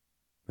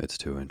 It's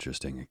too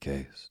interesting a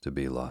case to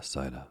be lost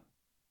sight of.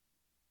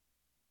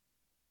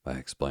 I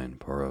explained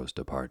Poirot's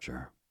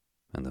departure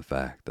and the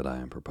fact that I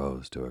am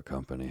proposed to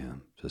accompany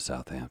him to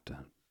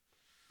Southampton.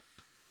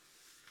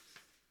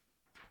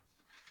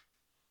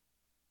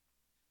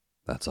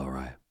 That's all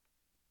right.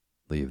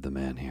 Leave the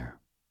man here.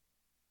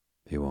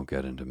 He won't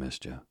get into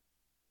mischief.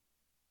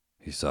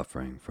 He's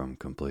suffering from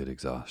complete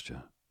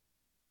exhaustion.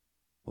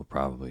 Will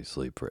probably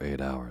sleep for 8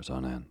 hours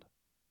on end.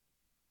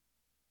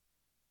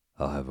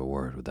 I'll have a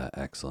word with that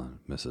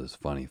excellent Mrs.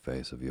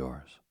 Funnyface of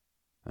yours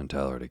and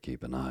tell her to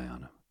keep an eye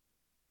on him.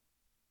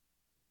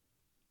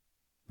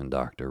 And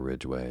Dr.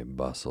 Ridgway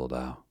bustled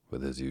out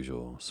with his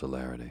usual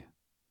celerity.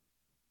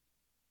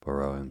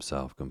 Poirot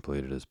himself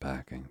completed his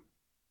packing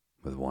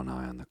with one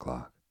eye on the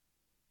clock.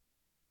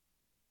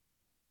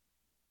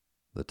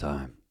 The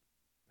time,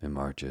 it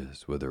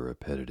marches with a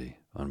rapidity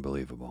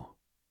unbelievable.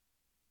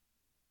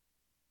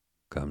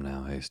 Come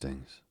now,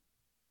 Hastings.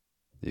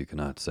 You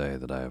cannot say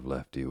that I have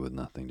left you with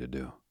nothing to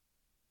do.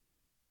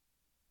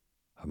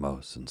 A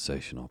most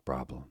sensational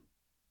problem.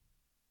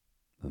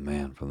 The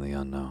man from the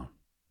unknown.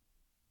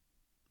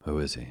 Who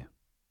is he?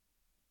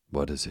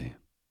 What is he?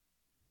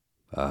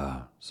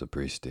 Ah,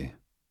 sapristi.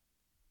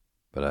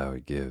 But I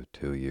would give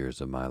 2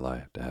 years of my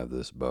life to have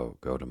this boat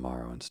go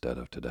tomorrow instead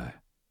of today.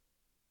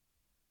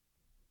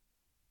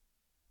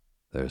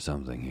 There's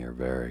something here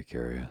very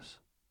curious,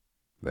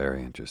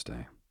 very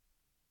interesting.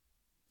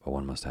 But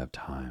one must have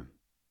time.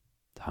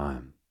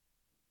 Time.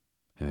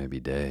 It may be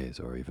days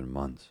or even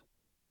months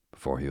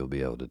before he will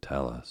be able to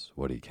tell us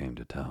what he came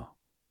to tell.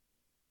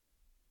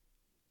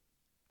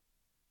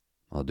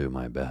 I'll do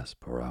my best,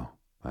 Poirot,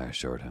 I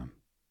assured him.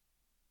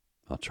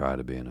 I'll try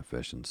to be an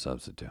efficient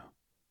substitute.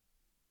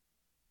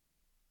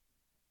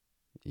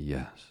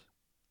 Yes.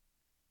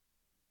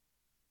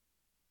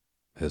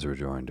 His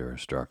rejoinder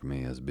struck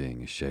me as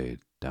being a shade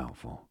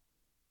doubtful.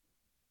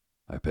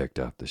 I picked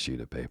up the sheet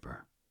of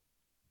paper.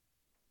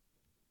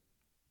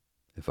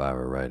 If I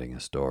were writing a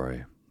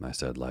story, I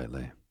said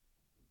lightly,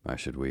 I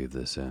should weave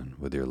this in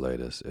with your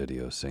latest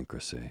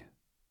idiosyncrasy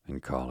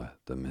and call it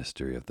The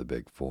Mystery of the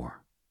Big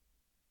Four.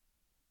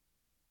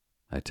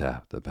 I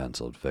tapped the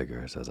penciled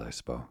figures as I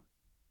spoke.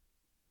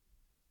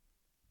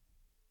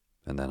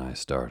 And then I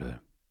started,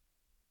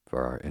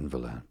 for our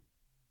invalid,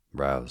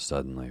 roused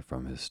suddenly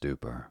from his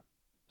stupor,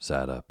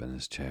 sat up in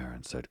his chair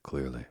and said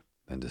clearly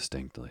and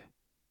distinctly,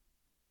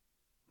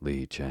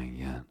 Li Chang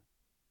Yen.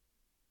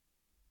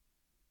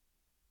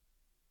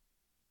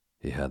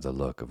 He had the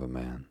look of a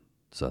man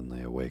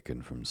suddenly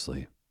awakened from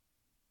sleep.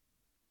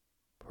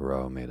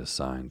 Poirot made a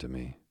sign to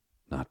me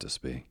not to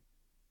speak.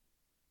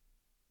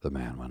 The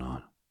man went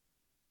on.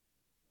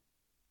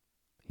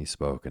 He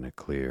spoke in a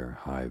clear,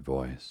 high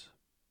voice,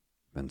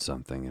 and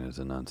something in his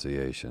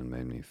enunciation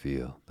made me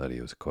feel that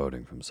he was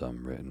quoting from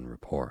some written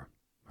report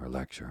or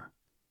lecture.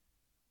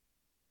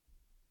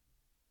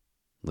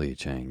 Li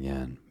Chang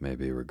Yen may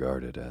be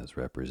regarded as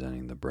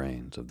representing the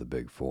brains of the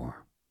Big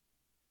Four.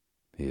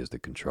 He is the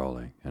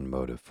controlling and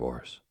motive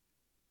force.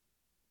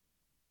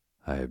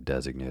 I have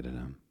designated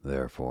him,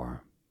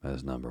 therefore,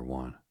 as number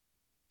 1.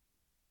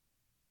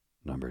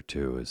 Number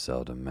 2 is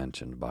seldom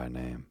mentioned by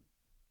name.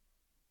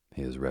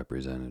 He is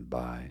represented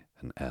by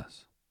an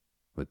S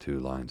with 2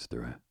 lines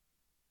through it,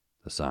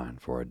 the sign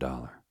for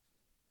 $1.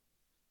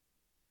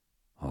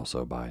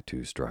 Also by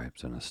 2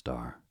 stripes and a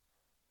star.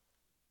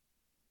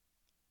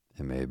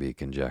 It may be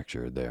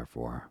conjectured,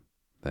 therefore,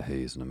 that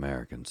he is an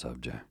American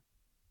subject,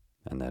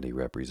 and that he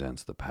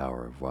represents the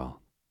power of wealth.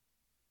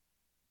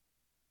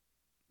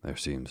 There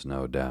seems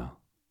no doubt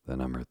that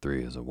number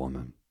 3 is a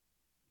woman,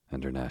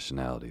 and her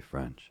nationality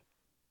French.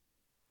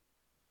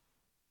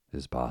 It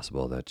is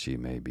possible that she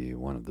may be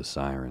one of the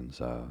sirens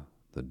of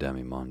the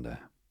demi-monde,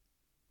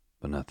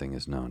 but nothing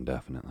is known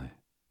definitely.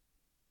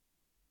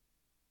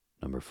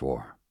 Number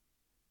 4.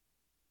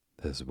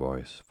 His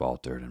voice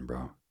faltered and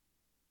broke.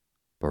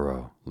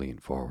 Poirot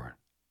leaned forward.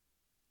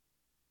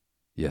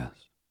 Yes,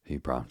 he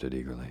prompted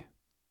eagerly.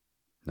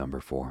 Number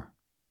 4.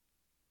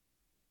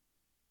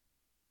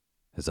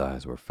 His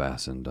eyes were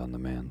fastened on the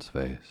man's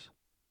face.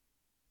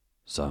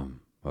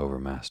 Some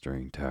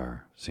overmastering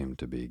terror seemed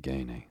to be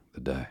gaining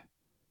the day.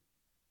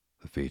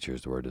 The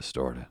features were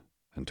distorted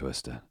and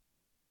twisted.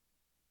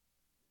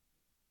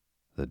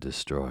 The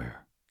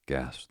destroyer,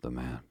 gasped the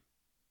man.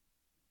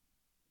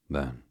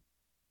 Then,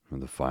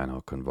 with a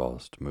final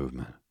convulsed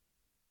movement,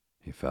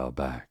 he fell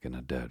back in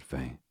a dead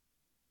faint.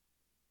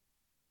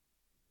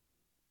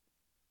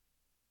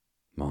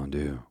 Mon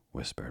Dieu,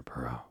 whispered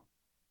Poirot.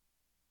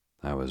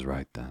 I was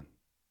right then.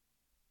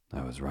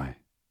 I was right.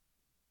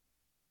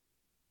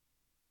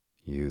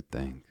 You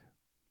think...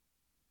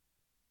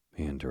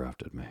 He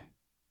interrupted me.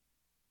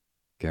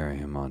 Carry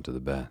him onto the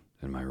bed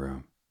in my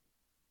room.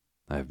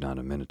 I have not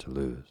a minute to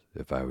lose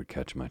if I would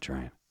catch my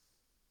train.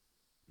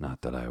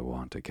 Not that I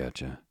want to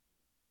catch it.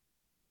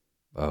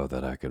 Oh,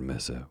 that I could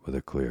miss it with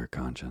a clear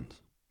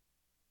conscience.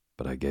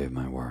 But I gave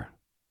my word.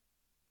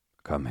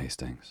 Come,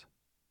 Hastings.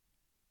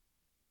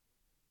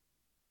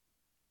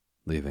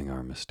 Leaving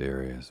our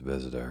mysterious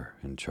visitor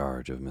in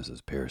charge of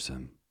Mrs.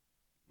 Pearson,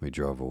 we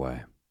drove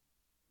away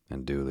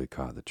and duly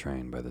caught the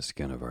train by the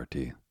skin of our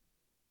teeth.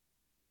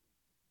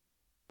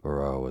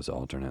 Poirot was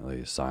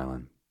alternately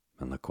silent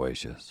and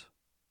loquacious.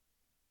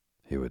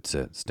 He would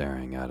sit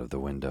staring out of the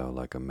window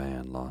like a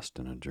man lost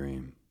in a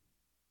dream,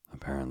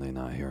 apparently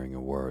not hearing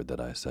a word that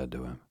I said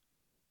to him.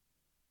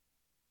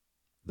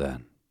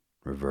 Then,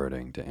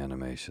 reverting to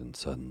animation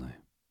suddenly,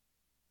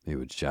 he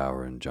would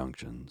shower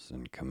injunctions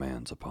and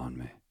commands upon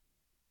me,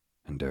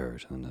 and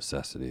urge the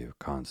necessity of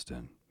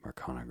constant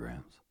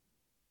marconograms.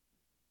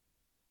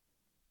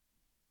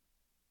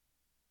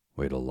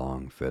 We had a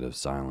long fit of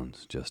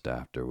silence just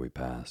after we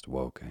passed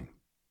Woking.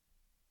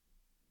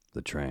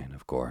 The train,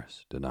 of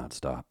course, did not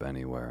stop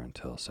anywhere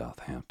until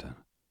Southampton,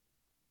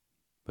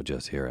 but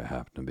just here it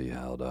happened to be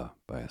held up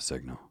by a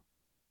signal.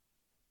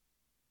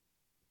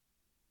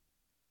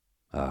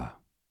 Ah,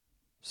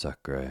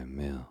 sacré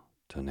mille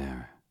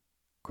tonnerres,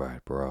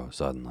 cried Poirot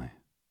suddenly.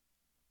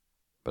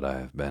 But I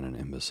have been an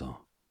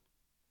imbecile.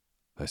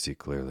 I see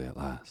clearly at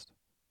last.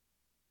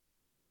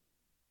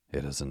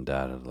 It is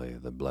undoubtedly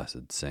the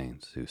blessed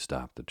saints who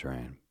stopped the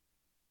train.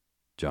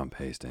 Jump,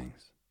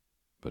 Hastings,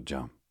 but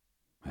jump,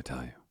 I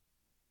tell you.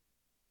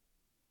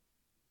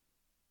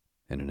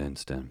 In an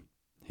instant,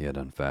 he had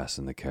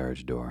unfastened the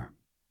carriage door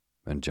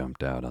and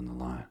jumped out on the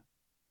line.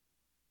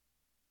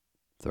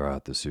 Throw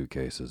out the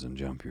suitcases and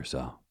jump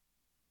yourself.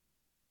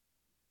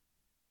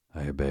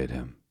 I obeyed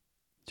him,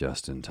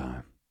 just in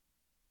time.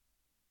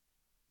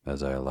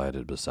 As I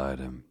alighted beside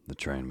him, the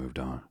train moved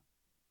on.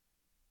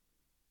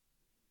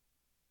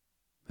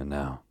 And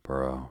now,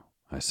 Poirot,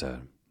 I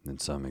said, in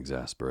some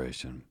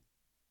exasperation,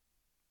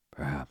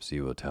 perhaps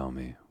you will tell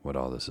me what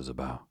all this is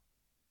about.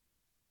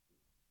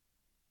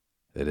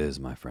 It is,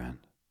 my friend,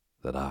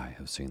 that I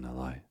have seen the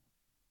light.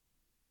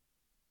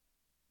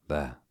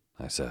 That,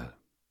 I said,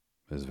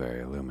 is very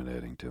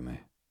illuminating to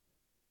me.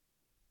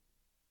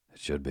 It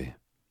should be,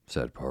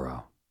 said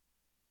Poirot,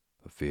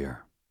 but I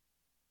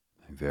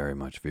very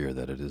much fear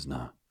that it is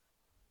not.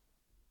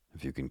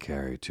 If you can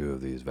carry 2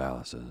 of these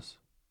valises,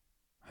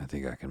 I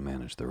think I can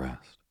manage the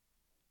rest.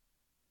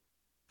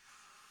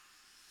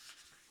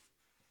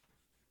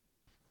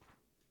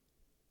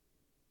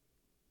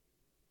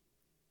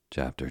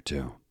 Chapter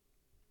 2.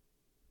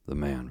 The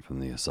Man from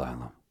the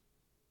Asylum.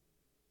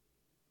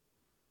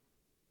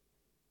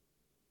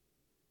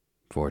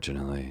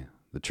 Fortunately,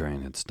 the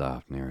train had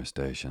stopped near a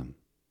station.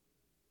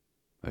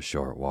 A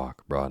short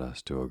walk brought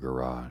us to a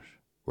garage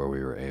where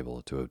we were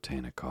able to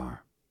obtain a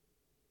car,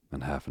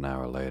 and half an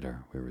hour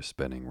later we were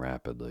spinning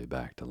rapidly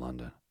back to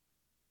London.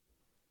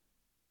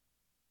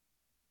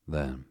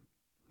 Then,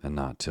 and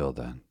not till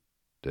then,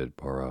 did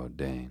Poirot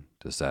deign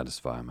to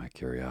satisfy my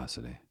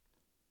curiosity.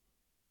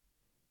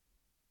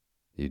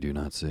 You do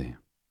not see.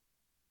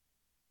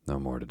 No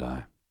more did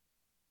I.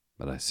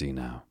 But I see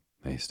now,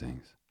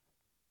 Hastings.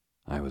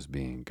 I was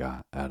being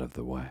got out of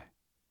the way.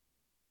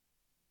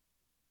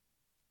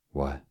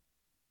 What?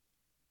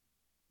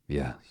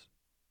 Yes,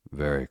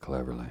 very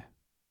cleverly.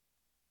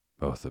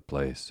 Both the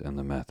place and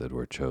the method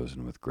were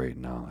chosen with great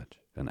knowledge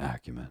and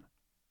acumen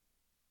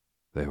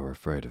They were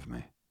afraid of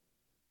me.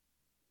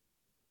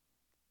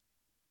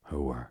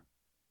 Who were?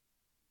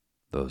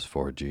 Those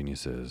four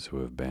geniuses who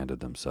have banded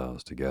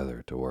themselves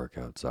together to work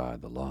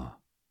outside the law.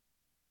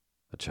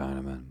 A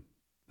Chinaman,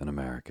 an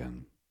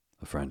American,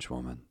 a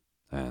Frenchwoman,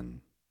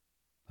 and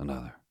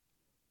another.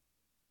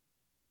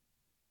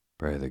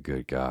 Pray the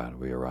good God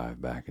we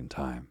arrive back in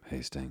time,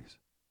 Hastings.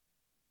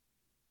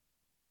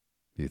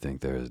 You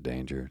think there is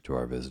danger to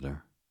our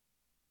visitor?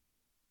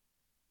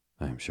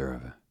 I am sure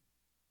of it.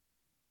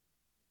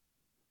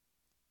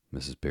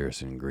 Mrs.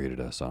 Pearson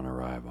greeted us on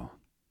arrival,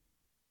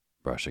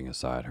 brushing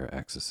aside her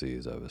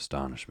ecstasies of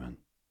astonishment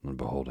when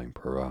beholding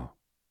Poirot.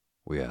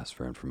 We asked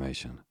for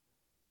information.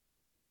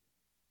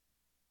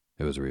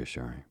 It was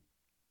reassuring.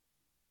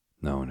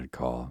 No one had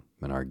called,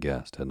 and our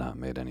guest had not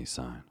made any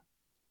sign.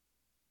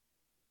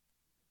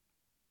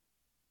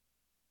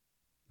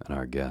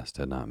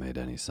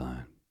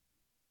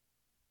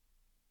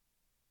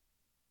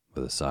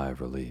 With a sigh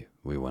of relief,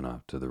 we went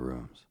up to the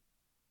rooms.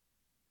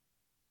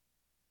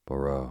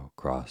 Poirot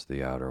crossed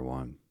the outer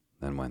one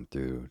and went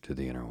through to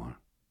the inner one.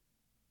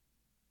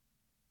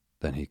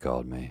 Then he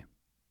called me,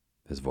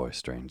 his voice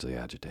strangely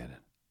agitated.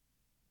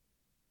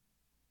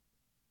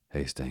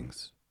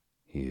 Hastings,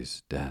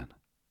 he's dead.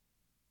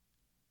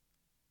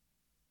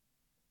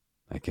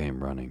 I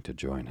came running to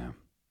join him.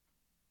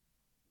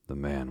 The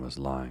man was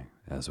lying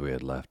as we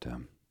had left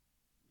him,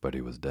 but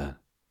he was dead,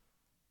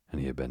 and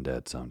he had been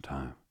dead some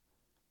time.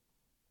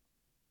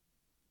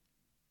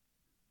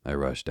 I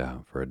rushed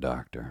out for a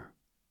doctor.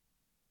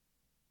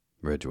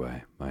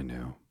 Ridgway, I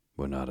knew,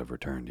 would not have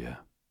returned yet.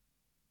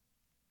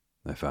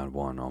 I found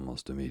one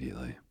almost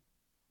immediately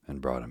and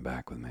brought him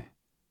back with me.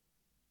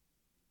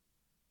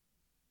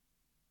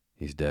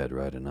 He's dead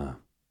right enough,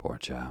 poor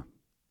chap.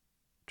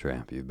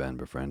 Tramp you've been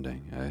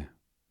befriending, eh?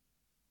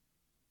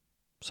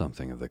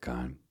 Something of the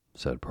kind,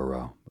 said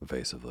Poirot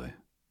evasively.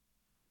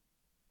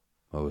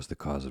 What was the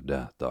cause of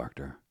death,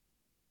 doctor?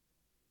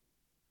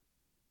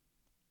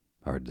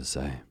 Hard to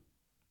say.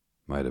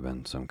 Might have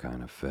been some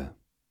kind of fit.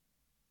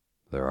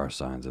 There are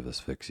signs of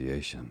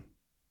asphyxiation.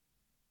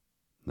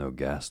 No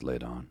gas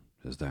laid on,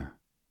 is there?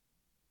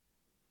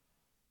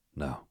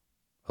 No.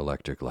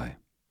 Electric light.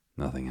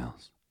 Nothing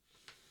else.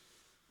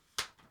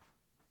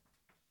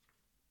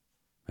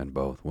 And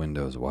both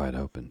windows wide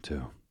open,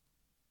 too.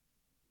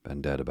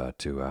 Been dead about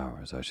 2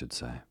 hours, I should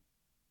say.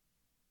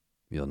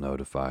 You'll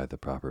notify the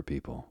proper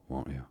people,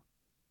 won't you?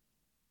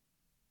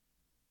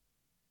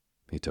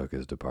 He took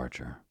his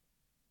departure.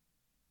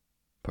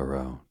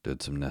 Poirot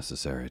did some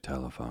necessary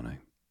telephoning.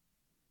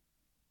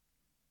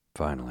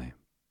 Finally,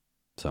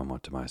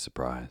 somewhat to my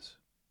surprise,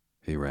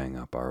 he rang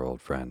up our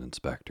old friend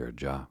Inspector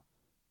Jacques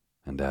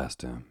and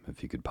asked him if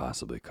he could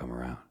possibly come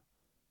around.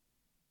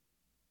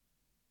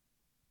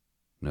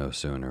 No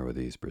sooner were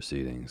these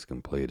proceedings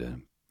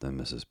completed than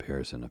Mrs.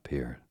 Pearson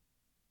appeared,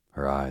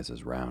 her eyes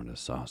as round as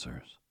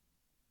saucers.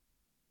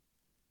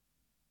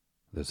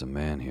 There's a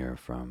man here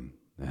from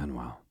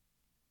Anwell,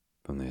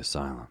 from the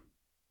asylum.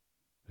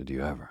 Did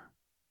you ever?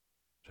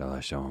 Shall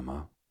I show him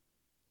up?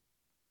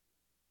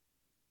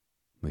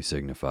 We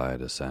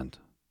signified assent,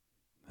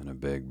 and a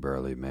big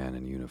burly man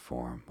in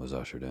uniform was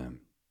ushered in.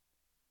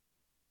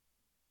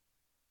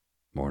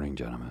 Morning,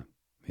 gentlemen,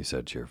 he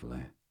said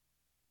cheerfully.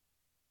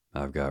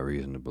 I've got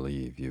reason to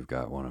believe you've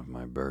got one of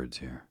my birds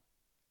here.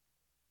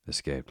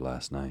 Escaped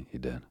last night, he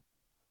did.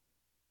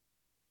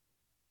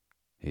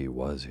 He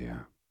was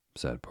here,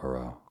 said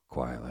Poirot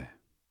quietly.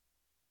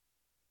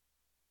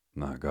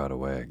 Not got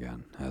away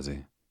again, has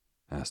he?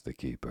 Asked the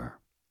keeper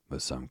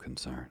with some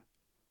concern.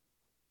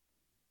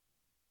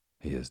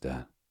 He is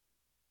dead.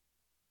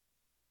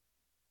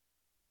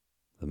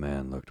 The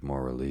man looked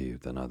more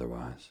relieved than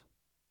otherwise.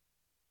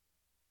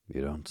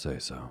 You don't say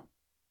so.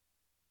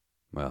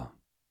 Well,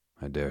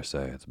 I dare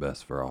say it's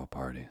best for all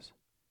parties.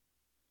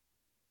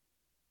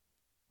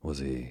 Was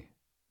he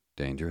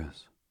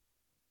dangerous?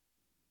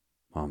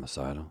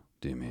 Homicidal,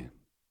 do you mean?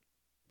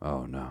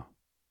 Oh, no.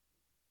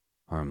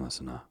 Harmless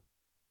enough.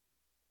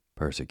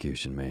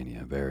 Persecution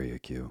mania very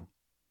acute.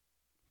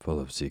 Full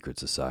of secret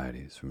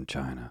societies from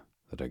China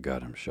that had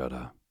got him shut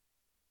up.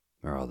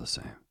 They're all the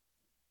same.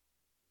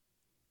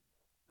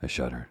 I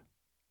shuddered.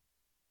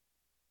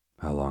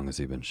 How long has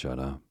he been shut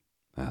up?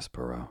 Asked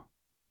Poirot.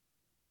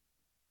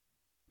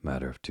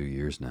 Matter of 2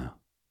 years now.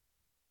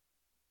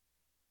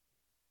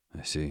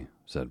 I see,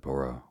 said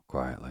Poirot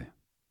quietly.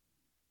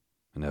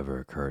 It never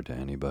occurred to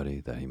anybody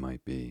that he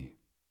might be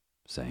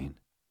sane.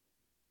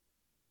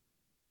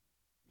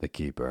 The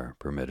keeper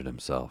permitted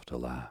himself to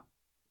laugh.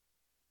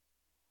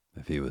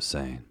 If he was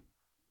sane,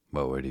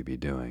 what would he be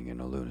doing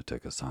in a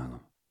lunatic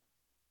asylum?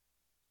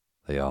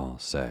 They all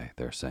say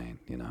they're sane,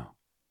 you know.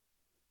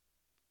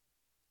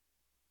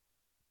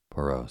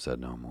 Poirot said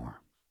no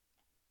more.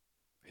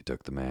 He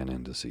took the man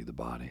in to see the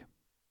body.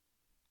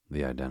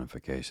 The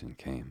identification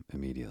came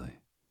immediately.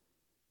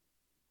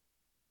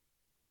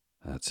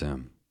 That's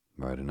him,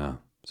 right enough,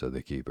 said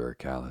the keeper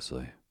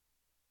callously.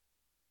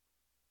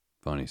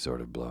 Funny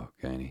sort of bloke,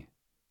 ain't he?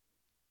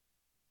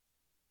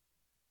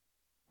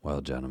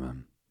 Well,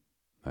 gentlemen,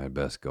 I had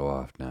best go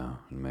off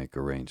now and make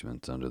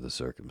arrangements under the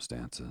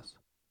circumstances.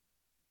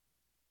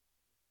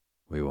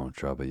 We won't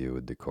trouble you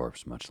with the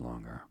corpse much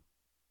longer.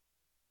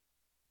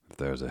 If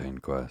there's an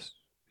inquest,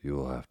 you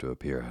will have to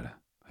appear at it,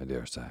 I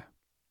dare say.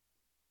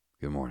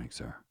 Good morning,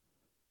 sir."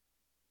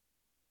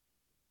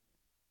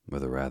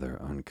 With a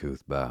rather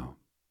uncouth bow,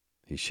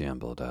 he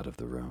shambled out of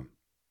the room.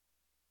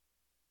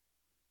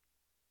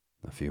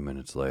 A few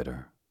minutes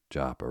later,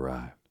 Jopp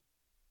arrived.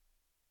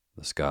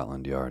 The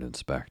Scotland Yard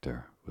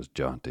inspector was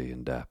jaunty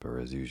and dapper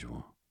as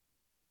usual.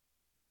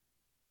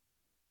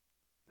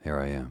 "Here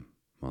I am,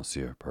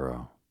 Monsieur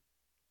Poirot.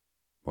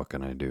 What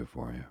can I do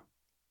for you?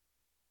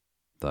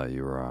 Thought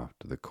you were off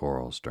to the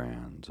coral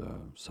strands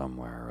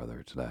somewhere or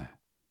other today."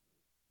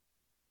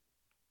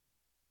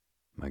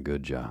 "My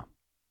good Jopp,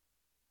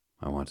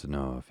 I want to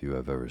know if you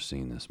have ever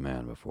seen this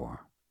man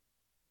before."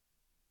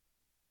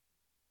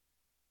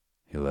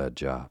 He led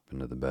Jopp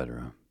into the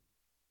bedroom.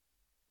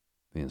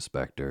 The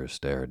inspector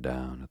stared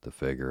down at the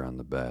figure on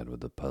the bed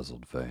with a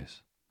puzzled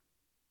face.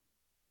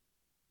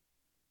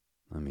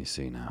 "Let me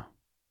see now.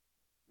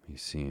 He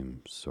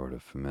seems sort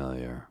of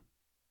familiar,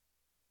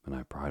 and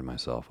I pride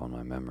myself on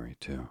my memory,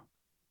 too.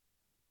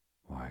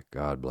 Why,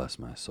 God bless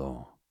my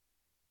soul,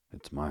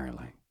 it's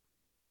Meyerling.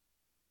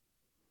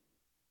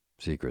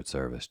 Secret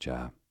Service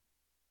chap,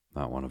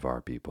 not one of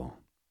our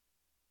people.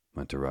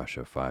 Went to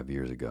Russia 5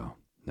 years ago,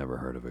 never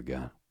heard of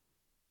again.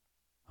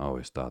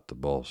 Always thought the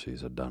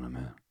Bolsheviks had done him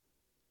in."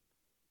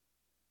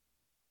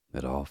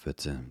 "It all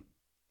fits in,"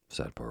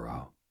 said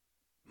Poirot,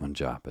 when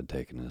Jopp had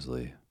taken his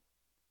leave,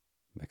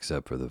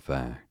 "except for the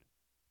fact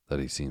that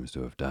he seems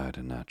to have died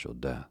a natural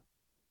death."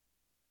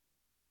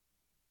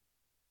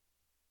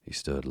 He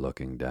stood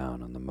looking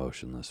down on the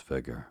motionless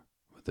figure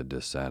with a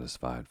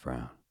dissatisfied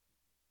frown.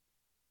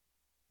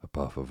 A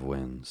puff of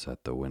wind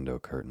set the window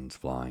curtains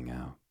flying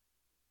out,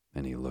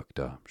 and he looked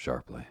up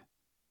sharply.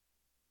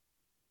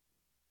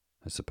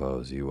 "I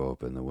suppose you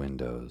opened the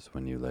windows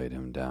when you laid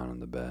him down on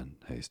the bed,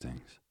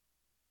 Hastings?"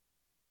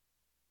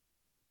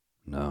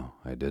 "No,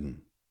 I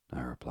didn't,"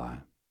 I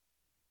replied.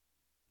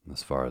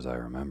 "As far as I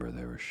remember,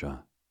 they were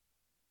shut."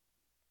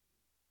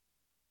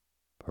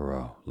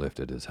 Poirot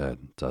lifted his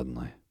head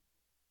suddenly.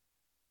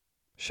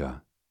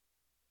 "Shut,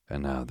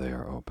 and now they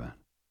are open.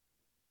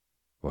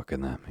 What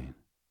can that mean?"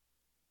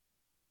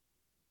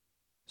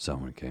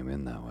 "Someone came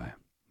in that way,"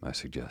 I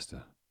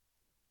suggested.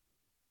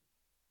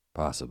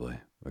 "Possibly,"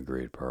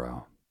 agreed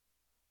Poirot,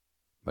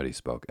 but he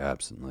spoke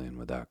absently and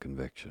without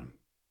conviction.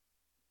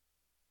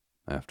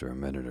 After a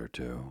minute or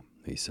two,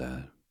 he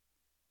said,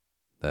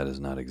 "That is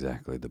not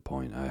exactly the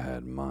point I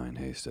had in mind,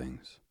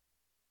 Hastings.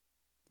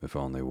 If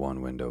only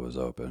one window was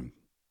open,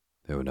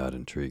 it would not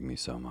intrigue me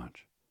so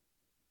much.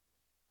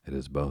 It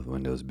is both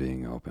windows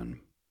being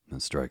open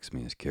that strikes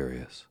me as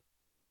curious."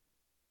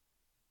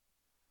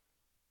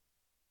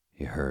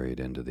 He hurried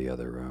into the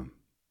other room.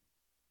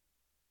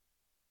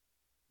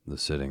 "The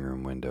sitting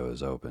room window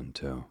is open,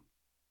 too.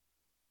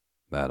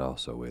 That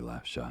also we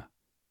left shut."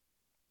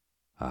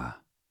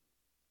 "Ah."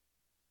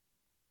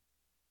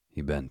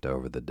 He bent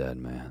over the dead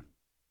man,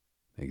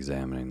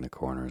 examining the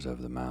corners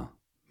of the mouth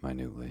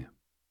minutely.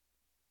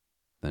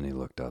 Then he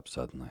looked up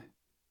suddenly.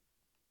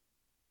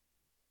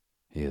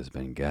 "He has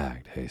been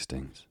gagged,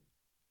 Hastings.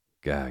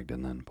 Gagged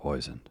and then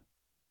poisoned."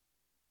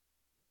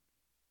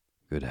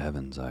 "Good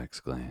heavens," I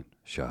exclaimed,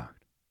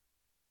 shocked.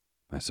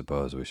 "I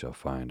suppose we shall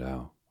find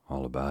out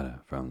all about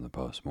it from the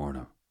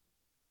post-mortem."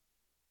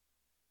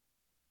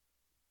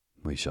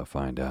 "We shall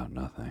find out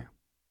nothing.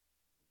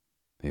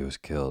 He was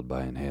killed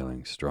by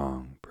inhaling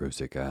strong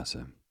prussic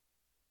acid.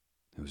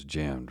 It was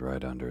jammed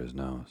right under his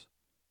nose.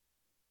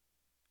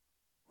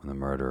 When the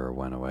murderer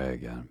went away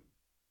again,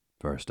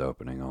 first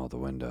opening all the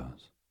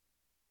windows,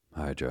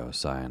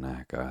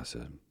 hydrocyanic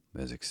acid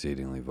is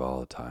exceedingly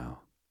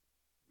volatile,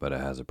 but it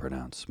has a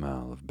pronounced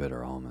smell of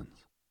bitter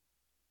almonds.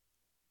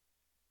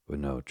 With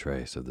no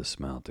trace of the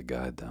smell to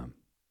guide them,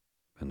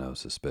 and no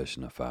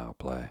suspicion of foul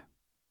play,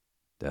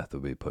 death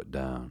would be put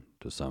down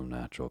to some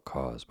natural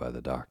cause by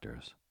the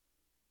doctors.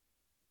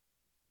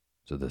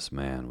 So this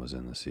man was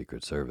in the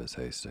Secret Service,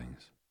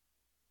 Hastings,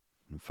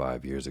 and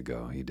 5 years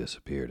ago he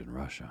disappeared in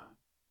Russia.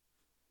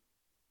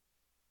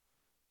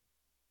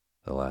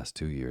 The last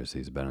 2 years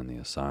he's been in the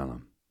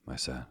asylum," I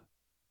said.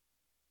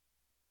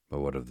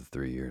 "But what of the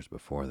 3 years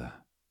before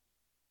that?"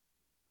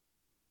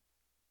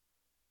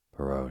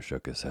 Poirot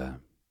shook his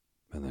head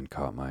and then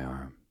caught my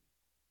arm.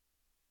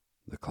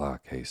 "The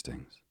clock,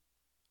 Hastings.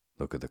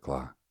 Look at the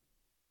clock."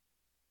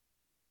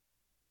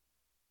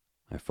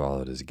 I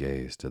followed his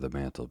gaze to the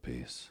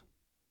mantelpiece.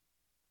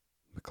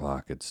 The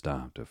clock had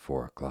stopped at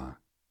 4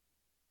 o'clock.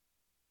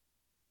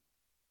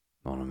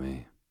 "Mon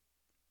ami,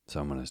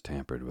 someone has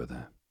tampered with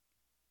it.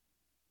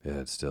 It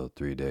had still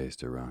 3 days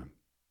to run.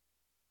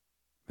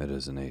 It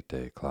is an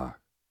 8-day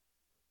clock.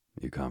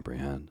 You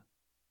comprehend?"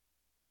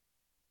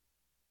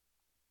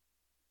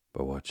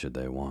 "But what should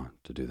they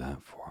want to do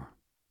that for?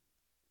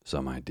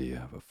 Some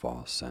idea of a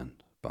false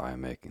scent by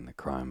making the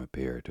crime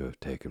appear to have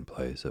taken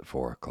place at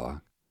 4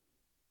 o'clock?"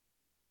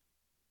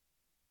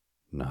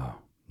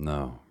 No,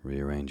 No,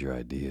 rearrange your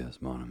ideas,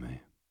 mon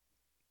ami.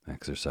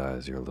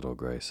 Exercise your little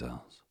gray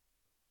cells.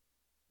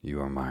 You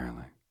are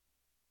Meyerling.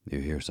 You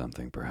hear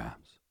something,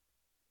 perhaps,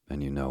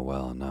 and you know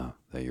well enough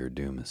that your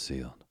doom is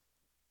sealed.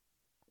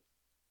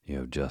 You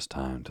have just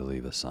time to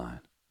leave a sign.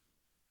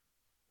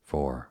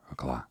 4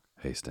 o'clock,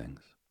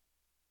 Hastings.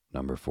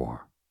 Number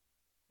 4,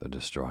 the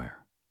Destroyer.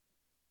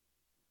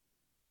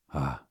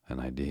 Ah, an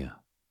idea.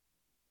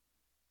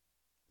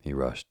 He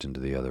rushed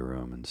into the other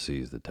room and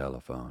seized the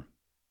telephone.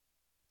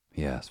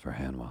 He asked for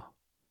Hanwell.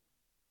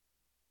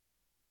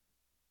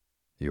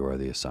 You are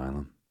the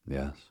asylum,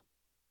 yes?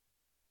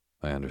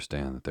 I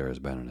understand that there has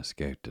been an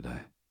escape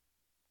today.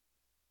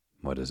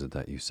 What is it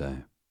that you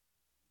say?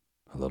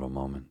 A little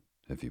moment,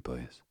 if you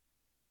please.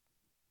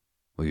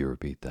 Will you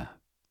repeat that?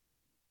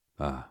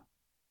 Ah,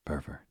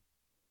 perfect.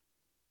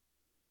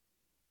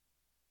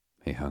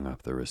 He hung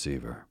up the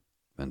receiver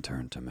and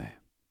turned to me.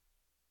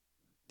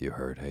 You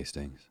heard,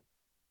 Hastings?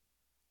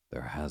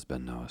 There has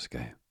been no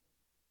escape.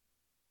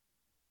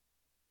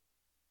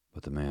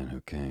 But the man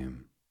who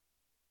came,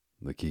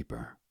 the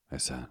keeper, I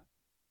said.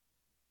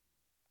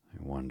 I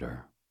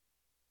wonder,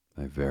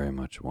 I very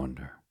much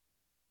wonder.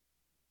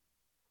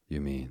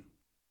 You mean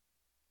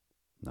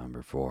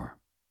number 4,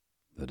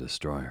 the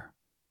Destroyer?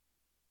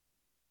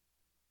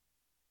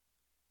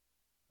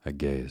 I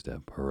gazed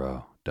at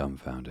Poirot,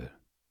 dumbfounded.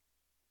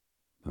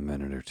 A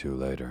minute or two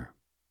later,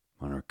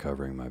 on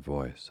recovering my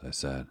voice, I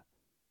said,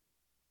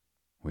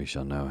 We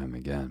shall know him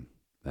again,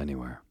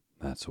 anywhere,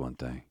 that's one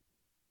thing.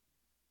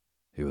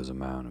 He was a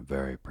man of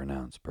very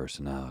pronounced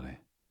personality.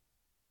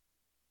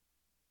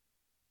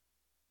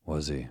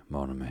 Was he,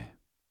 mon ami?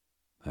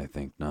 I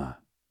think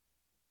not.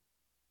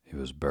 He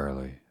was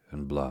burly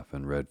and bluff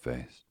and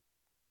red-faced,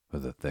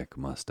 with a thick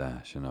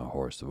mustache and a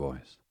hoarse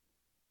voice.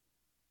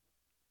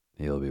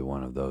 He'll be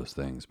one of those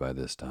things by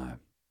this time.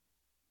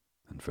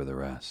 And for the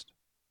rest,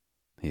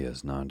 he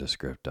has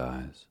nondescript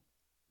eyes,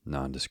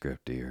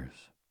 nondescript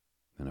ears,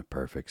 and a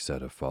perfect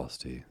set of false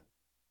teeth.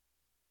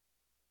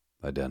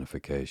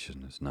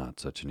 Identification is not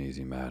such an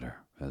easy matter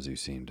as you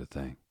seem to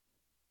think.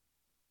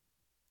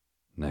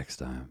 Next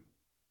time.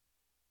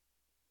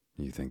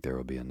 You think there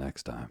will be a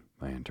next time,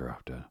 I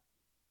interrupted.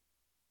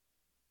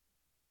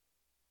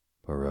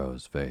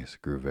 Poirot's face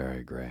grew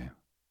very grave.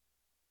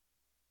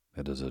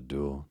 It is a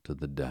duel to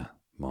the death,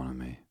 mon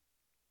ami.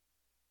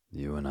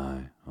 You and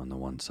I on the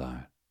one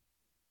side,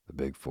 the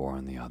big 4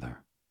 on the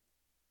other.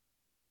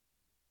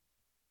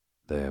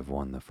 They have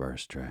won the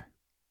first trick,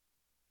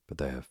 but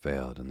they have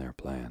failed in their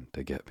plan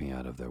to get me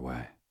out of their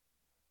way.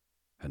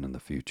 And in the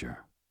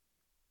future,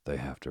 they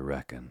have to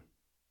reckon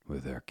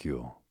with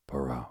Hercule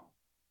Poirot.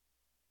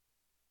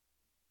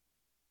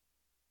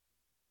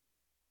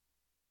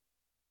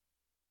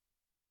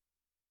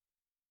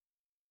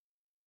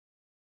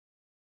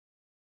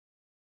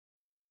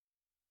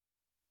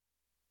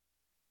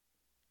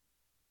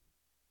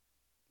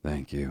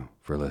 Thank you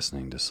for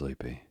listening to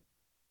Sleepy.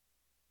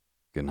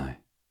 Good night.